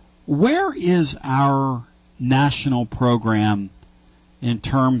 Where is our national program in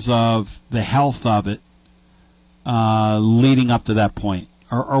terms of the health of it leading up to that point?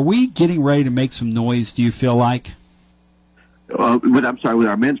 Are we getting ready to make some noise, do you feel like? With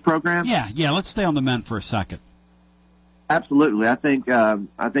our men's program? Yeah, let's stay on the men for a second. Absolutely. I think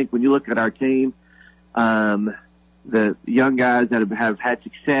when you look at our team, the young guys that have had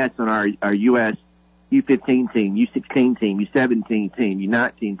success on our U.S. U15 team, U16 team, U17 team,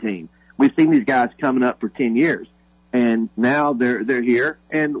 U19 team, we've seen these guys coming up for 10 years. And now they're here.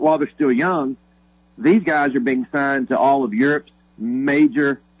 And while they're still young, these guys are being signed to all of Europe's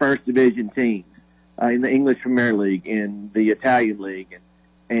major first division teams in the English Premier League, in the Italian League.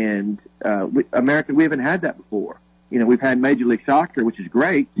 And America, we haven't had that before. We've had Major League Soccer, which is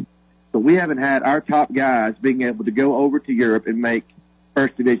great, but we haven't had our top guys being able to go over to Europe and make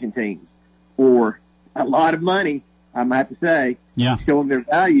first division teams for a lot of money, I might have to say, show them their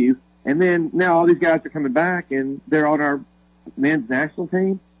value. And then now all these guys are coming back, and they're on our men's national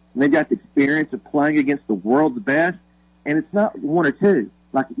team, and they've got the experience of playing against the world's best. And it's not one or two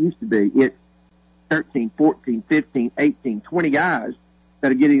like it used to be. It's 13, 14, 15, 18, 20 guys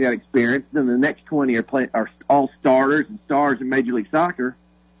that are getting that experience. Then the next 20 are all starters and stars in Major League Soccer.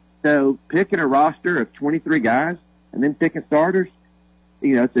 So picking a roster of 23 guys and then picking starters,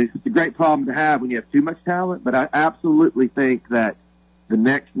 it's a great problem to have when you have too much talent. But I absolutely think that the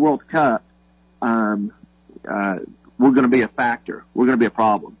next World Cup, we're going to be a factor. We're going to be a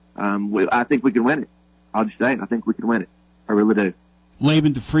problem. I think we can win it. I'll just say it. I think we can win it. I really do.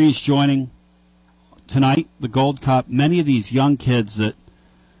 Laban DeFries joining tonight, the Gold Cup. Many of these young kids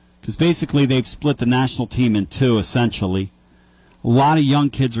because basically they've split the national team in two, essentially. A lot of young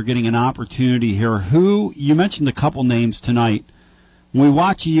kids are getting an opportunity here. You mentioned a couple names tonight. When we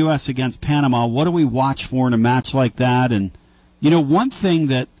watch the U.S. against Panama, what do we watch for in a match like that? And one thing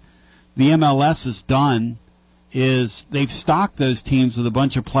that the MLS has done is they've stocked those teams with a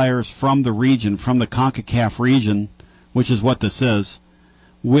bunch of players from the region, from the CONCACAF region, which is what this is,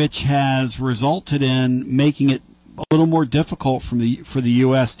 which has resulted in making it a little more difficult for the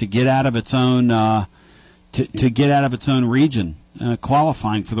U.S. to get out of its own to get out of its own region,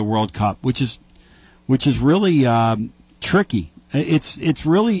 qualifying for the World Cup, which is really tricky. It's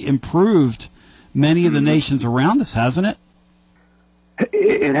really improved many of the nations around us, hasn't it?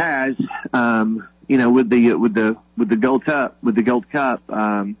 It has, with the Gold Cup,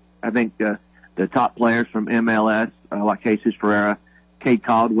 I think the top players from MLS, like Jesus Pereira, Kate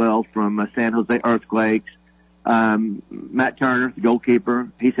Caldwell from San Jose Earthquakes, Matt Turner, the goalkeeper.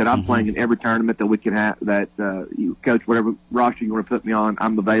 He said, "I'm playing in every tournament that we can have. That you coach, whatever roster you want to put me on,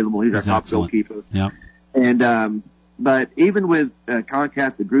 I'm available." He's our top goalkeeper. Yeah. And but even with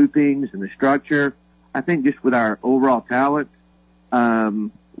CONCACAF, the groupings and the structure, I think just with our overall talent,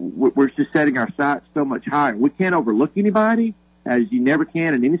 we're just setting our sights so much higher. We can't overlook anybody, as you never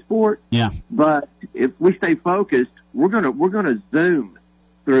can in any sport. Yeah. But if we stay focused, we're gonna zoom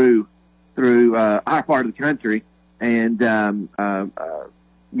through our part of the country and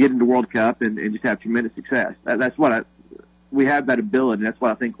get into World Cup and just have tremendous success. That's what we have that ability. And that's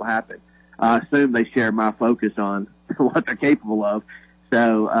what I think will happen. I assume they share my focus on what they're capable of.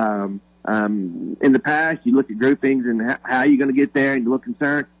 So in the past, you look at groupings and how you're going to get there, and you look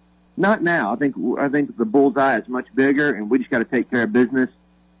concerned. Not now. I think the bullseye is much bigger, and we just got to take care of business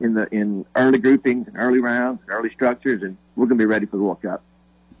in early groupings and early rounds and early structures, and we're going to be ready for the World Cup.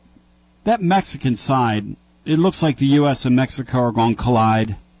 That Mexican side, it looks like the U.S. and Mexico are going to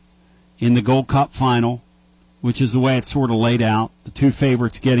collide in the Gold Cup final, which is the way it's sort of laid out, the two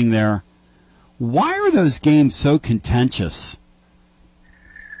favorites getting there. Why are those games so contentious?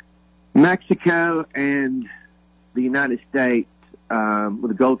 Mexico and the United States, with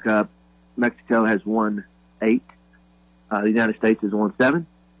the Gold Cup, Mexico has won 8. The United States has won 7.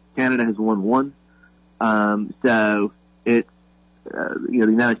 Canada has won 1. So it's, the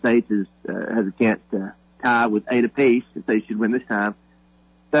United States has a chance to tie with 8 apiece if they should win this time.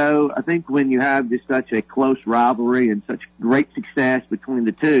 So I think when you have just such a close rivalry and such great success between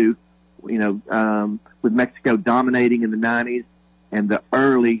the two, with Mexico dominating in the 90s and the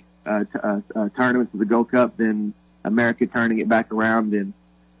early tournaments of the Gold Cup, then America turning it back around in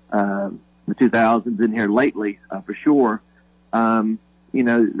the 2000s and here lately, for sure.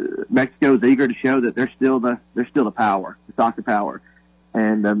 Mexico is eager to show that they're still the power, the soccer power,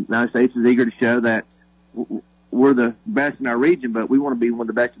 and the United States is eager to show that we're the best in our region, but we want to be one of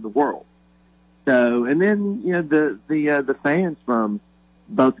the best in the world. So, and then the fans from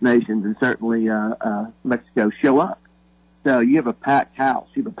both nations and certainly Mexico show up. So you have a packed house,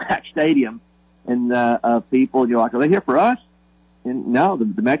 you have a packed stadium, and people, you're like, are they here for us? And no,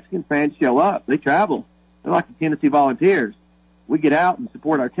 the Mexican fans show up. They travel. They're like the Tennessee Volunteers. We get out and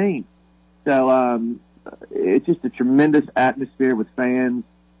support our team. So it's just a tremendous atmosphere with fans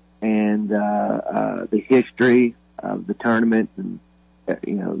and the history of the tournament, and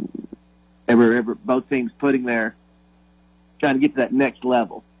both teams putting their trying to get to that next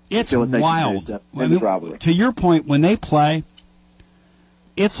level. It's wild. To your point, when they play,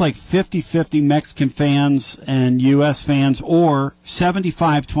 it's like 50-50 Mexican fans and U.S. fans, or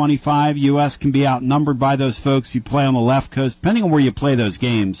 75-25. U.S. can be outnumbered by those folks. You play on the left coast, depending on where you play those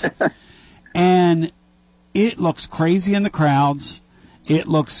games. And it looks crazy in the crowds.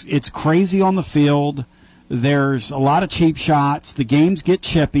 It's crazy on the field. There's a lot of cheap shots. The games get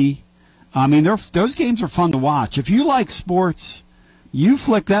chippy. I mean, those games are fun to watch. If you like sports, you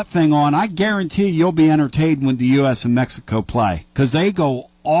flick that thing on, I guarantee you'll be entertained when the U.S. and Mexico play, because they go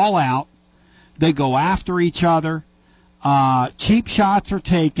all out. They go after each other. Cheap shots are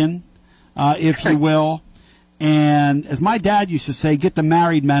taken, if you will. And as my dad used to say, get the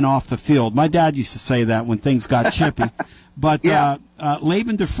married men off the field. My dad used to say that when things got chippy. But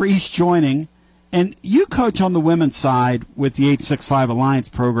Laban DeFries joining, and you coach on the women's side with the 865 Alliance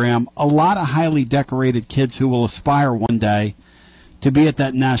program, a lot of highly decorated kids who will aspire one day to be at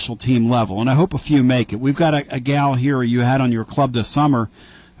that national team level, and I hope a few make it. We've got a gal here you had on your club this summer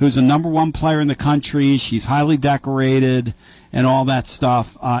who's a number 1 player in the country. She's highly decorated and all that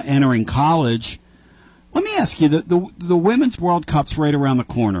stuff, entering college. Let me ask you, the Women's World Cup's right around the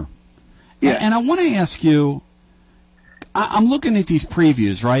corner. Yeah. And I want to ask you, I'm looking at these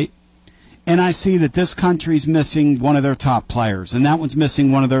previews, right? And I see that this country's missing one of their top players, and that one's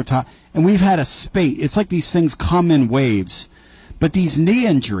missing one of their top. And we've had a spate. It's like these things come in waves. But these knee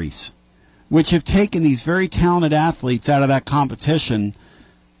injuries, which have taken these very talented athletes out of that competition,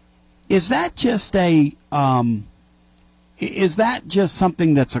 is that just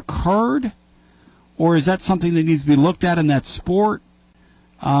something that's occurred, or is that something that needs to be looked at in that sport?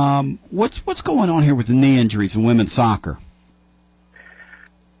 What's going on here with the knee injuries in women's soccer?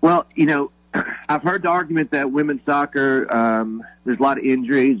 Well, I've heard the argument that women's soccer, there's a lot of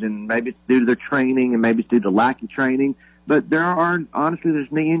injuries, and maybe it's due to their training, and maybe it's due to lack of training. But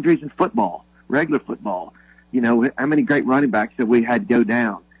there's knee injuries in football, regular football. How many great running backs have we had go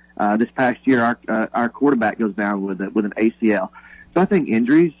down? This past year, our quarterback goes down with an ACL. So I think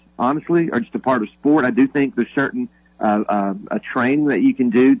injuries, honestly, are just a part of sport. I do think there's certain a training that you can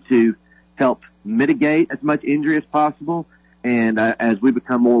do to help mitigate as much injury as possible. And as we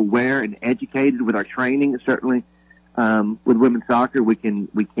become more aware and educated with our training, certainly with women's soccer, we can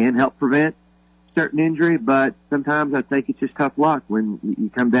help prevent certain injury. But sometimes I think it's just tough luck when you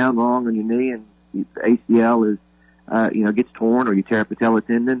come down wrong on your knee and the ACL is gets torn, or you tear a patella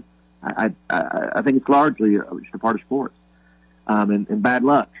tendon. I think it's largely just a part of sports, and bad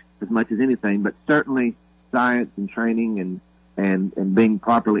luck as much as anything. But certainly science and training and being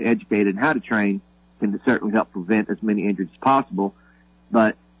properly educated in how to train can certainly help prevent as many injuries as possible,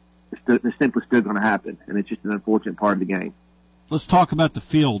 but it's simply still going to happen, and it's just an unfortunate part of the game. Let's talk about the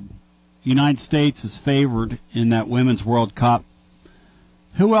field. The United States is favored in that Women's World Cup.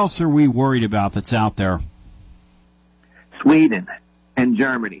 Who else are we worried about that's out there? Sweden and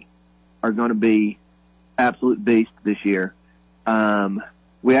Germany are going to be absolute beasts this year.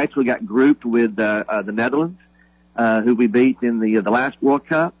 We actually got grouped with the Netherlands, who we beat in the last World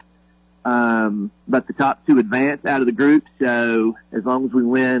Cup. But the top 2 advance out of the group, so as long as we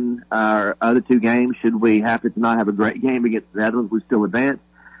win our other 2 games, should we happen to not have a great game against the Netherlands, we still advance.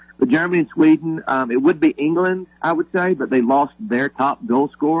 But Germany and Sweden, it would be England, I would say, but they lost their top goal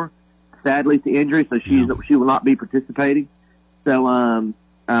scorer, sadly, to injury, so she will not be participating. So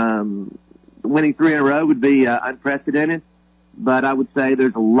winning 3 in a row would be unprecedented, but I would say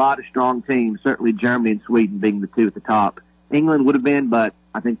there's a lot of strong teams, certainly Germany and Sweden being the two at the top. England would have been, but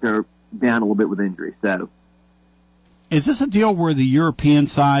I think they're down a little bit with injury. So, is this a deal where the European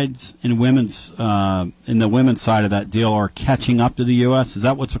sides in women's in the women's side of that deal are catching up to the U.S.? Is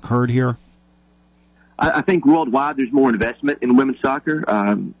that what's occurred here? I think worldwide there's more investment in women's soccer,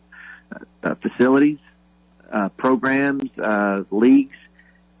 facilities, programs, leagues,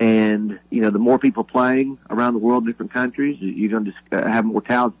 and the more people playing around the world, different countries, you're going to just have more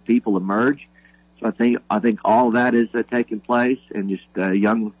talented people emerge. So I think all of that is taking place, and just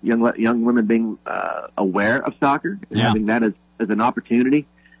young women being aware of soccer and having that as an opportunity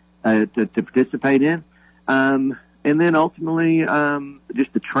to participate in, and then ultimately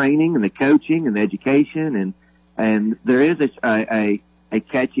just the training and the coaching and the education, and there is a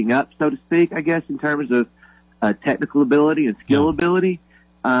catching up, so to speak, I guess, in terms of technical ability and skill ability.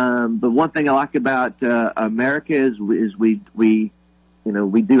 But one thing I like about America is we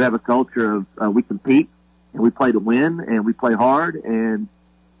do have a culture of we compete and we play to win and we play hard, and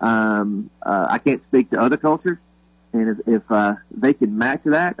I can't speak to other cultures, and if they can match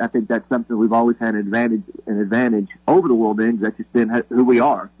that, I think that's something we've always had an advantage over the world in. That's just been who we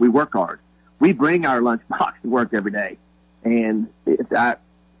are. We work hard. We bring our lunchbox to work every day, and if the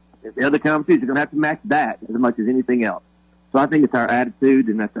other countries are going to have to match that as much as anything else. So I think it's our attitude,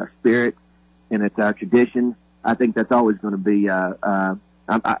 and that's our spirit, and it's our tradition. I think that's always going to be,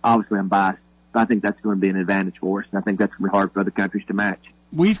 obviously I'm biased, but I think that's going to be an advantage for us. And I think that's going to be hard for other countries to match.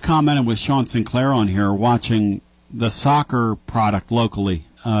 We've commented with Sean Sinclair on here watching the soccer product locally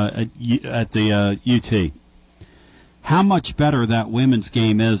at the UT. How much better that women's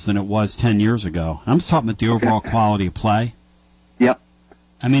game is than it was 10 years ago. I'm just talking about the overall quality of play. Yep.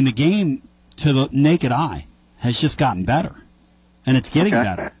 I mean, the game to the naked eye has just gotten better, and it's getting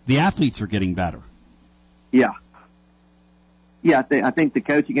better. The athletes are getting better. Yeah. Yeah, I think the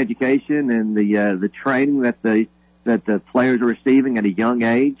coaching education and the training that the players are receiving at a young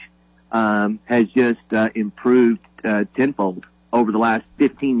age has just improved tenfold over the last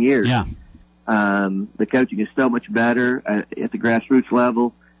 15 years. Yeah. The coaching is so much better at the grassroots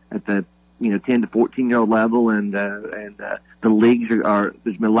level, at the 10 to 14-year-old level, and the leagues are.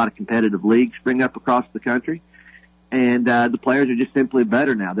 There's been a lot of competitive leagues spring up across the country, and the players are just simply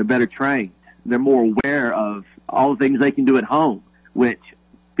better now. They're better trained. They're more aware of all the things they can do at home, which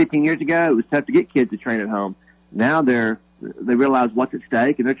 15 years ago it was tough to get kids to train at home. Now they realize what's at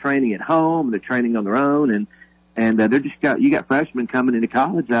stake, and they're training at home. They're training on their own, and they're you got freshmen coming into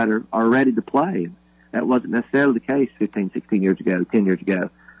college that are ready to play. That wasn't necessarily the case 15, 16 years ago, 10 years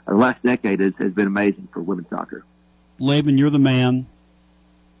ago. The last decade has been amazing for women's soccer. Laban, you're the man.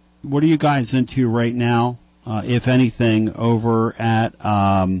 What are you guys into right now, if anything, over at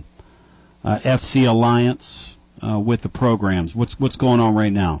FC Alliance with the programs? What's going on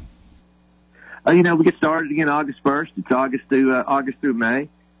right now? We get started again August 1st. It's August through May.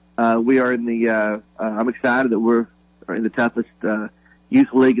 We are in the. I'm excited that we're in the toughest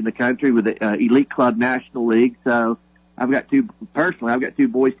youth league in the country with the Elite Club National League. So I've got two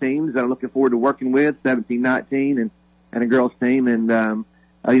boys teams that I'm looking forward to working with, 17-19, and a girls team. And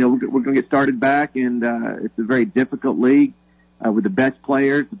we're going to get started back, and it's a very difficult league with the best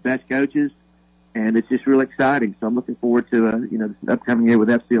players, the best coaches, and it's just really exciting. So I'm looking forward to this upcoming year with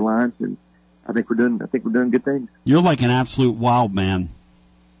FC Alliance, and I think we're doing good things. You're like an absolute wild man.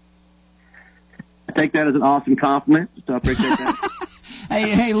 I take that as an awesome compliment, so I appreciate that.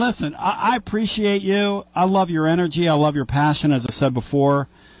 Hey, listen, I appreciate you. I love your energy. I love your passion, as I said before.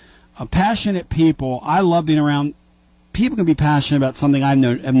 Passionate people, I love being around. People can be passionate about something I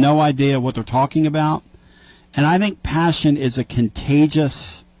have no idea what they're talking about. And I think passion is a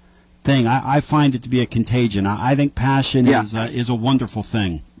contagious thing. I find it to be a contagion. I think passion is a wonderful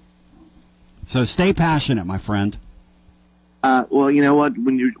thing. So stay passionate, my friend. Well, you know what?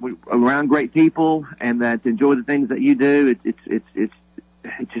 When you're around great people and that enjoy the things that you do,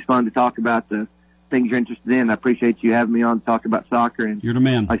 it's just fun to talk about the things you're interested in. I appreciate you having me on to talk about soccer. And you're the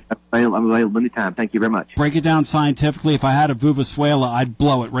man. I'm available anytime. Thank you very much. Break it down scientifically. If I had a Vuvuzuela, I'd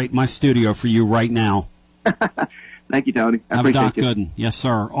blow it right in my studio for you right now. Thank you, Tony. I Have a Doc appreciate you. Gooden. Yes,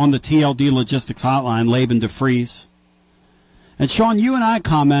 sir. On the TLD Logistics Hotline, Laban DeFries. And, Sean, you and I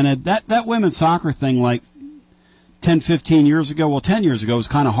commented that women's soccer thing like 10, 15 years ago, 10 years ago, was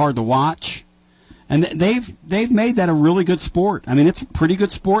kind of hard to watch. And they've made that a really good sport. I mean, it's a pretty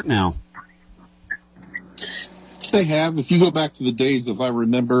good sport now. which they have. If you go back to the days, if I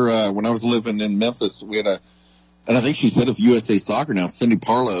remember when I was living in Memphis, we had and I think she's head of USA Soccer now, Cindy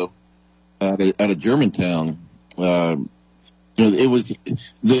Parlow, out of Germantown. It was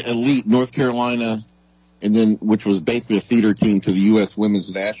the elite North Carolina, and then which was basically a feeder team to the U.S.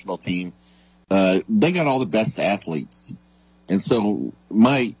 women's national team. They got all the best athletes, and so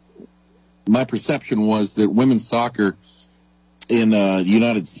my perception was that women's soccer in the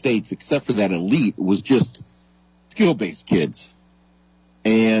United States, except for that elite, was just skill-based kids.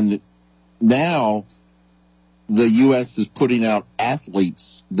 And now the U.S. is putting out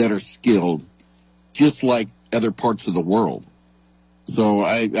athletes that are skilled, just like other parts of the world. So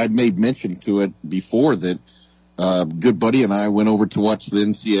I made mention to it before that good buddy and I went over to watch the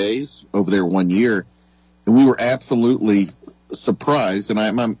NCAAs over there one year, and we were absolutely surprised, and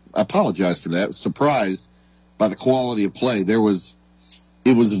I apologize for that, surprised by the quality of play. It was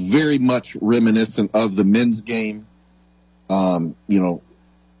very much reminiscent of the men's game.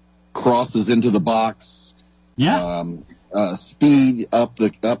 Crosses into the box, speed up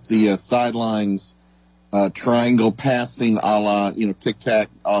the sidelines, triangle passing, a la tic tac,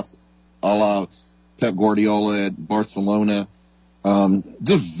 a la Pep Guardiola at Barcelona.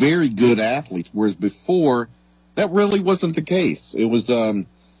 Just very good athletes. Whereas before, that really wasn't the case. It was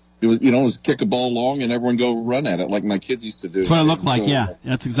kick a ball long and everyone go run at it like my kids used to do. That's what it looked like. Yeah,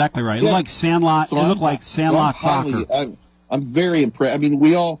 that's exactly right. It looked like Sandlot. So it looked like Sandlot soccer. I'm very impressed. I mean,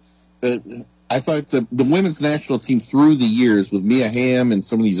 we all. I thought the women's national team through the years with Mia Hamm and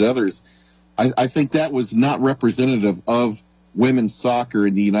some of these others, I think that was not representative of women's soccer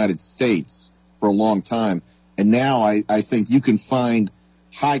in the United States for a long time. And now I think you can find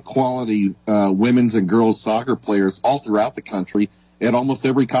high-quality women's and girls soccer players all throughout the country at almost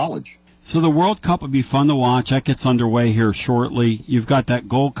every college. So the World Cup would be fun to watch. That gets underway here shortly. You've got that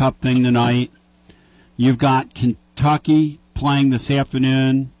Gold Cup thing tonight. You've got Kentucky playing this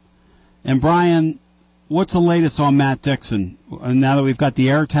afternoon. And, Brian, what's the latest on Matt Dixon? Now that we've got the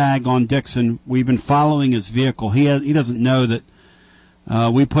air tag on Dixon, we've been following his vehicle. He doesn't know that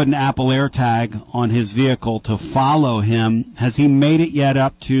we put an Apple air tag on his vehicle to follow him. Has he made it yet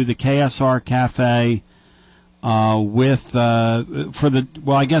up to the KSR Cafe I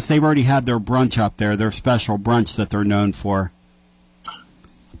guess they've already had their brunch up there, their special brunch that they're known for?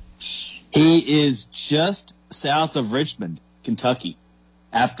 He is just south of Richmond, Kentucky,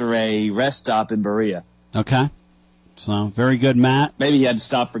 after a rest stop in Berea. Okay, so very good, Matt. Maybe he had to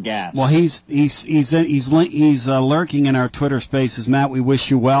stop for gas. Well, he's lurking in our Twitter Spaces. Matt, we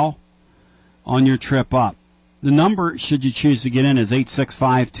wish you well on your trip up. The number, should you choose to get in, is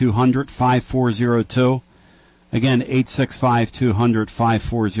 865-200-5402. Again,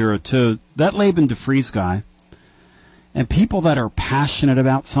 865-200-5402. That Laban DeFries guy, and people that are passionate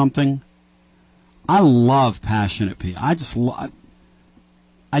about something. I love passionate people. I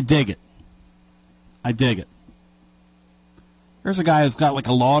dig it. I dig it. There's a guy who's got like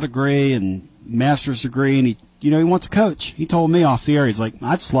a law degree and master's degree, and he wants to coach. He told me off the air, he's like,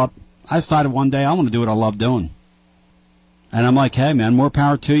 I decided one day I want to do what I love doing. And I'm like, hey, man, more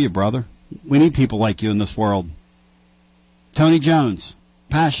power to you, brother. We need people like you in this world. Tony Jones,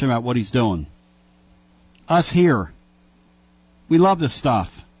 passionate about what he's doing. Us here, we love this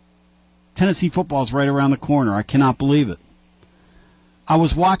stuff. Tennessee football is right around the corner. I cannot believe it. I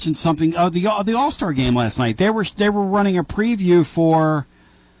was watching something the All-Star game last night. They were running a preview for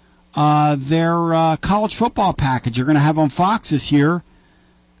their college football package they're going to have on Fox this year.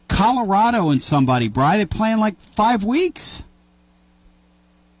 Colorado and somebody, Brian, they're playing like 5 weeks.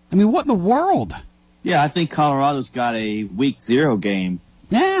 I mean, what in the world? Yeah, I think Colorado's got a week 0 game.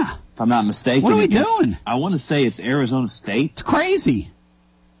 Yeah. If I'm not mistaken. What are we doing? I want to say it's Arizona State. It's crazy.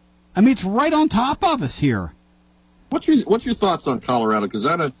 I mean, it's right on top of us here. What's your thoughts on Colorado? Because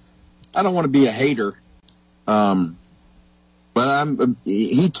I don't want to be a hater, but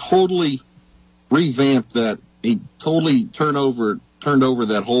he totally revamped that. He totally turned over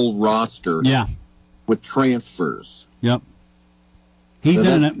that whole roster. Yeah. With transfers. Yep.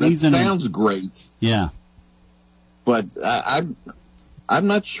 Sounds great. Yeah. But I'm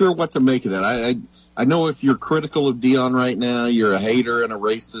not sure what to make of that. I know if you're critical of Dion right now, you're a hater and a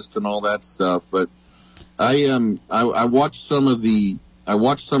racist and all that stuff. But I watched some of the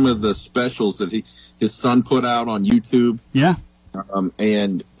specials that his son put out on YouTube. Yeah.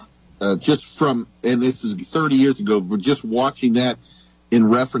 And this is 30 years ago, but just watching that in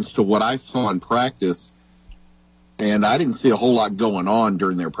reference to what I saw in practice, and I didn't see a whole lot going on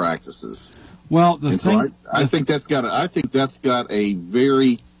during their practices. Well, I think that's got a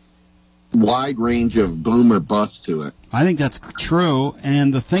very wide range of boom or bust to it. I think that's true.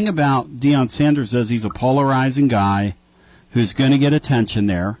 And the thing about Deion Sanders is he's a polarizing guy who's going to get attention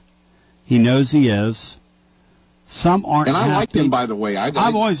there. He knows he is. Some aren't. And I happy. like him, by the way. I've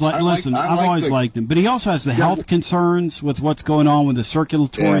always liked him. But he also has the health concerns with what's going on with the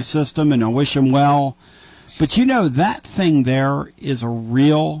circulatory system, and I wish him well. But that thing there is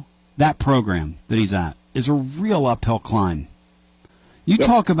that program that he's at is a real uphill climb. You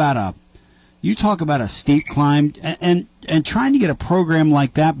talk about a steep climb, and trying to get a program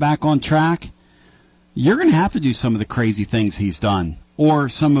like that back on track, you're going to have to do some of the crazy things he's done, or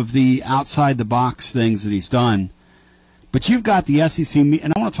some of the outside-the-box things that he's done. But you've got the SEC,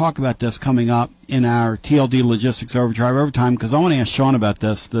 and I want to talk about this coming up in our TLD Logistics Overdrive Overtime, because I want to ask Sean about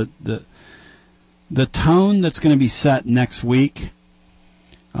this. The tone that's going to be set next week,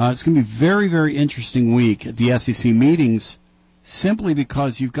 it's going to be a very, very interesting week at the SEC meetings, simply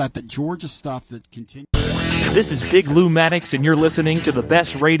because you've got the Georgia stuff that continues. This is Big Lou Maddox, and you're listening to the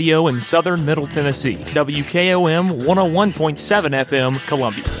best radio in southern Middle Tennessee, WKOM 101.7 FM,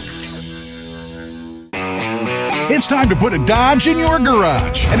 Columbia. It's time to put a Dodge in your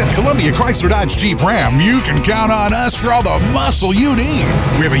garage. And at Columbia Chrysler Dodge Jeep Ram, you can count on us for all the muscle you need.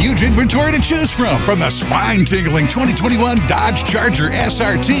 We have a huge inventory to choose from the spine-tingling 2021 Dodge Charger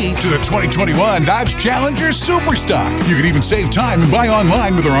SRT to the 2021 Dodge Challenger Superstock. You can even save time and buy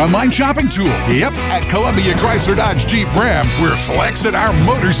online with our online shopping tool. Yep, at Columbia Chrysler Dodge Jeep Ram, we're flexing our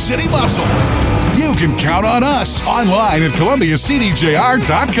Motor City muscle. You can count on us online at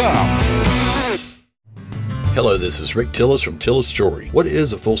ColumbiaCDJR.com. Hello, this is Rick Tillis from Tillis Jewelry. What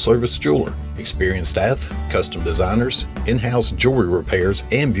is a full-service jeweler? Experienced staff, custom designers, in-house jewelry repairs,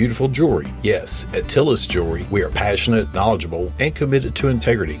 and beautiful jewelry. Yes, at Tillis Jewelry, we are passionate, knowledgeable, and committed to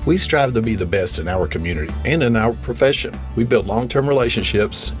integrity. We strive to be the best in our community and in our profession. We build long-term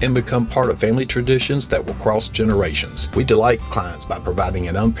relationships and become part of family traditions that will cross generations. We delight clients by providing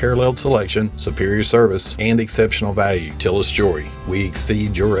an unparalleled selection, superior service, and exceptional value. Tillis Jewelry, we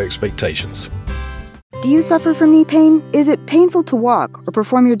exceed your expectations. Do you suffer from knee pain? Is it painful to walk or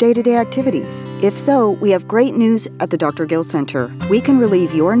perform your day-to-day activities? If so, we have great news at the Dr. Gill Center. We can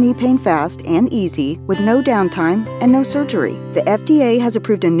relieve your knee pain fast and easy with no downtime and no surgery. The FDA has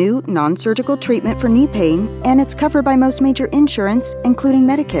approved a new non-surgical treatment for knee pain, and it's covered by most major insurance, including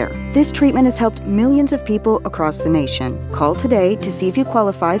Medicare. This treatment has helped millions of people across the nation. Call today to see if you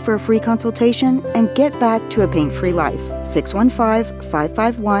qualify for a free consultation and get back to a pain-free life.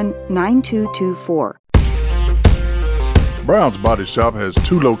 615-551-9224. Brown's Body Shop has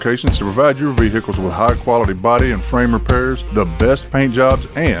 2 locations to provide your vehicles with high-quality body and frame repairs, the best paint jobs,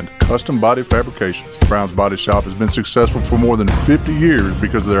 and custom body fabrications. Brown's Body Shop has been successful for more than 50 years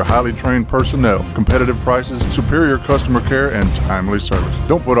because of their highly trained personnel, competitive prices, superior customer care, and timely service.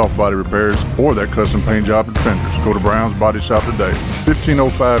 Don't put off body repairs or that custom paint job at Fenders. Go to Brown's Body Shop today,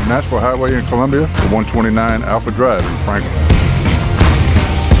 1505 Nashville Highway in Columbia, or 129 Alpha Drive in Franklin.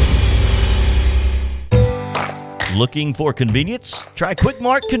 Looking for convenience? Try Quick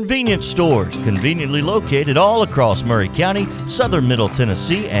Mart Convenience Stores, conveniently located all across Murray County, southern Middle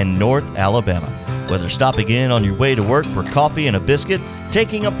Tennessee, and North Alabama. Whether stopping in on your way to work for coffee and a biscuit,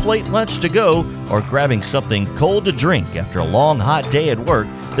 taking a plate lunch to go, or grabbing something cold to drink after a long, hot day at work,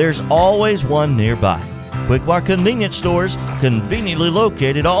 there's always one nearby. Quick Mart Convenience Stores, conveniently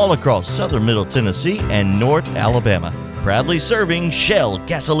located all across southern Middle Tennessee and North Alabama. Proudly serving Shell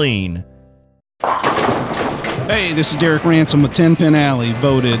gasoline. Hey, this is Derek Ransom with 10 Pin Alley,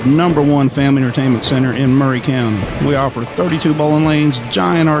 voted #1 family entertainment center in Murray County. We offer 32 bowling lanes,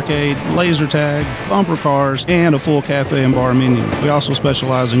 giant arcade, laser tag, bumper cars, and a full cafe and bar menu. We also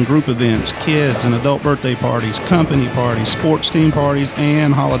specialize in group events, kids and adult birthday parties, company parties, sports team parties,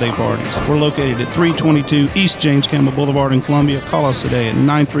 and holiday parties. We're located at 322 East James Campbell Boulevard in Columbia. Call us today at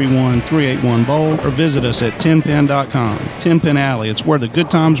 931-381-BOWL or visit us at 10pin.com. 10 Pin Alley, it's where the good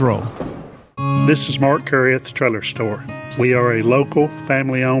times roll. This is Mark Curry at the Trailer Store. We are a local,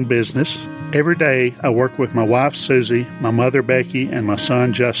 family-owned business. Every day, I work with my wife, Susie, my mother, Becky, and my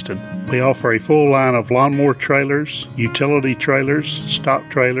son, Justin. We offer a full line of lawnmower trailers, utility trailers, stock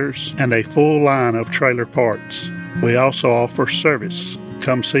trailers, and a full line of trailer parts. We also offer service.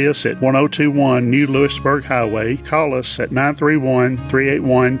 Come see us at 1021 New Lewisburg Highway. Call us at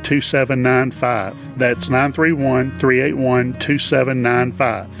 931-381-2795. That's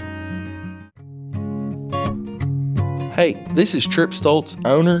 931-381-2795. Hey, this is Trip Stoltz,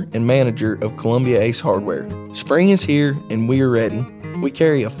 owner and manager of Columbia Ace Hardware. Spring is here and we are ready. We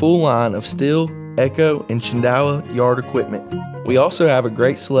carry a full line of Stihl, Echo, and Chindawa yard equipment. We also have a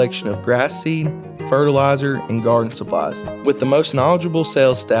great selection of grass seed, fertilizer, and garden supplies. With the most knowledgeable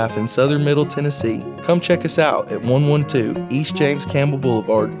sales staff in southern Middle Tennessee, come check us out at 112 East James Campbell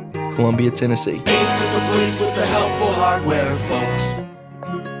Boulevard, Columbia, Tennessee. Ace is the place with the helpful hardware, folks.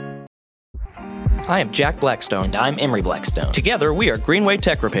 I am Jack Blackstone. And I'm Emery Blackstone. Together, we are Greenway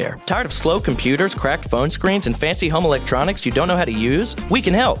Tech Repair. Tired of slow computers, cracked phone screens, and fancy home electronics you don't know how to use? We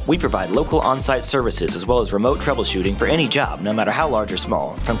can help. We provide local on-site services as well as remote troubleshooting for any job, no matter how large or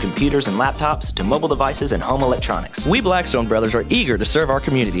small, from computers and laptops to mobile devices and home electronics. We Blackstone brothers are eager to serve our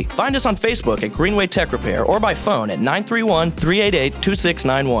community. Find us on Facebook at Greenway Tech Repair or by phone at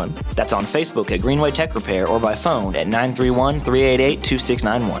 931-388-2691. That's on Facebook at Greenway Tech Repair or by phone at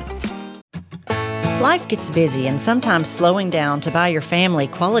 931-388-2691. Life gets busy, and sometimes slowing down to buy your family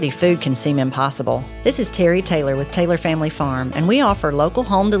quality food can seem impossible. This is Terry Taylor with Taylor Family Farm, and we offer local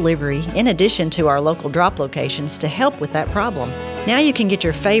home delivery in addition to our local drop locations to help with that problem. Now you can get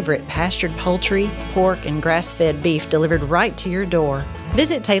your favorite pastured poultry, pork, and grass-fed beef delivered right to your door.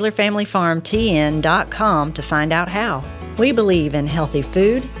 Visit TaylorFamilyFarmTN.com to find out how. We believe in healthy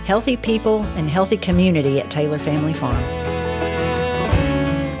food, healthy people, and healthy community at Taylor Family Farm.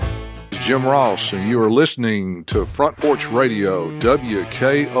 Jim Ross, and you are listening to Front Porch Radio,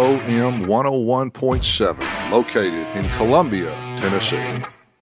 WKOM 101.7, located in Columbia, Tennessee.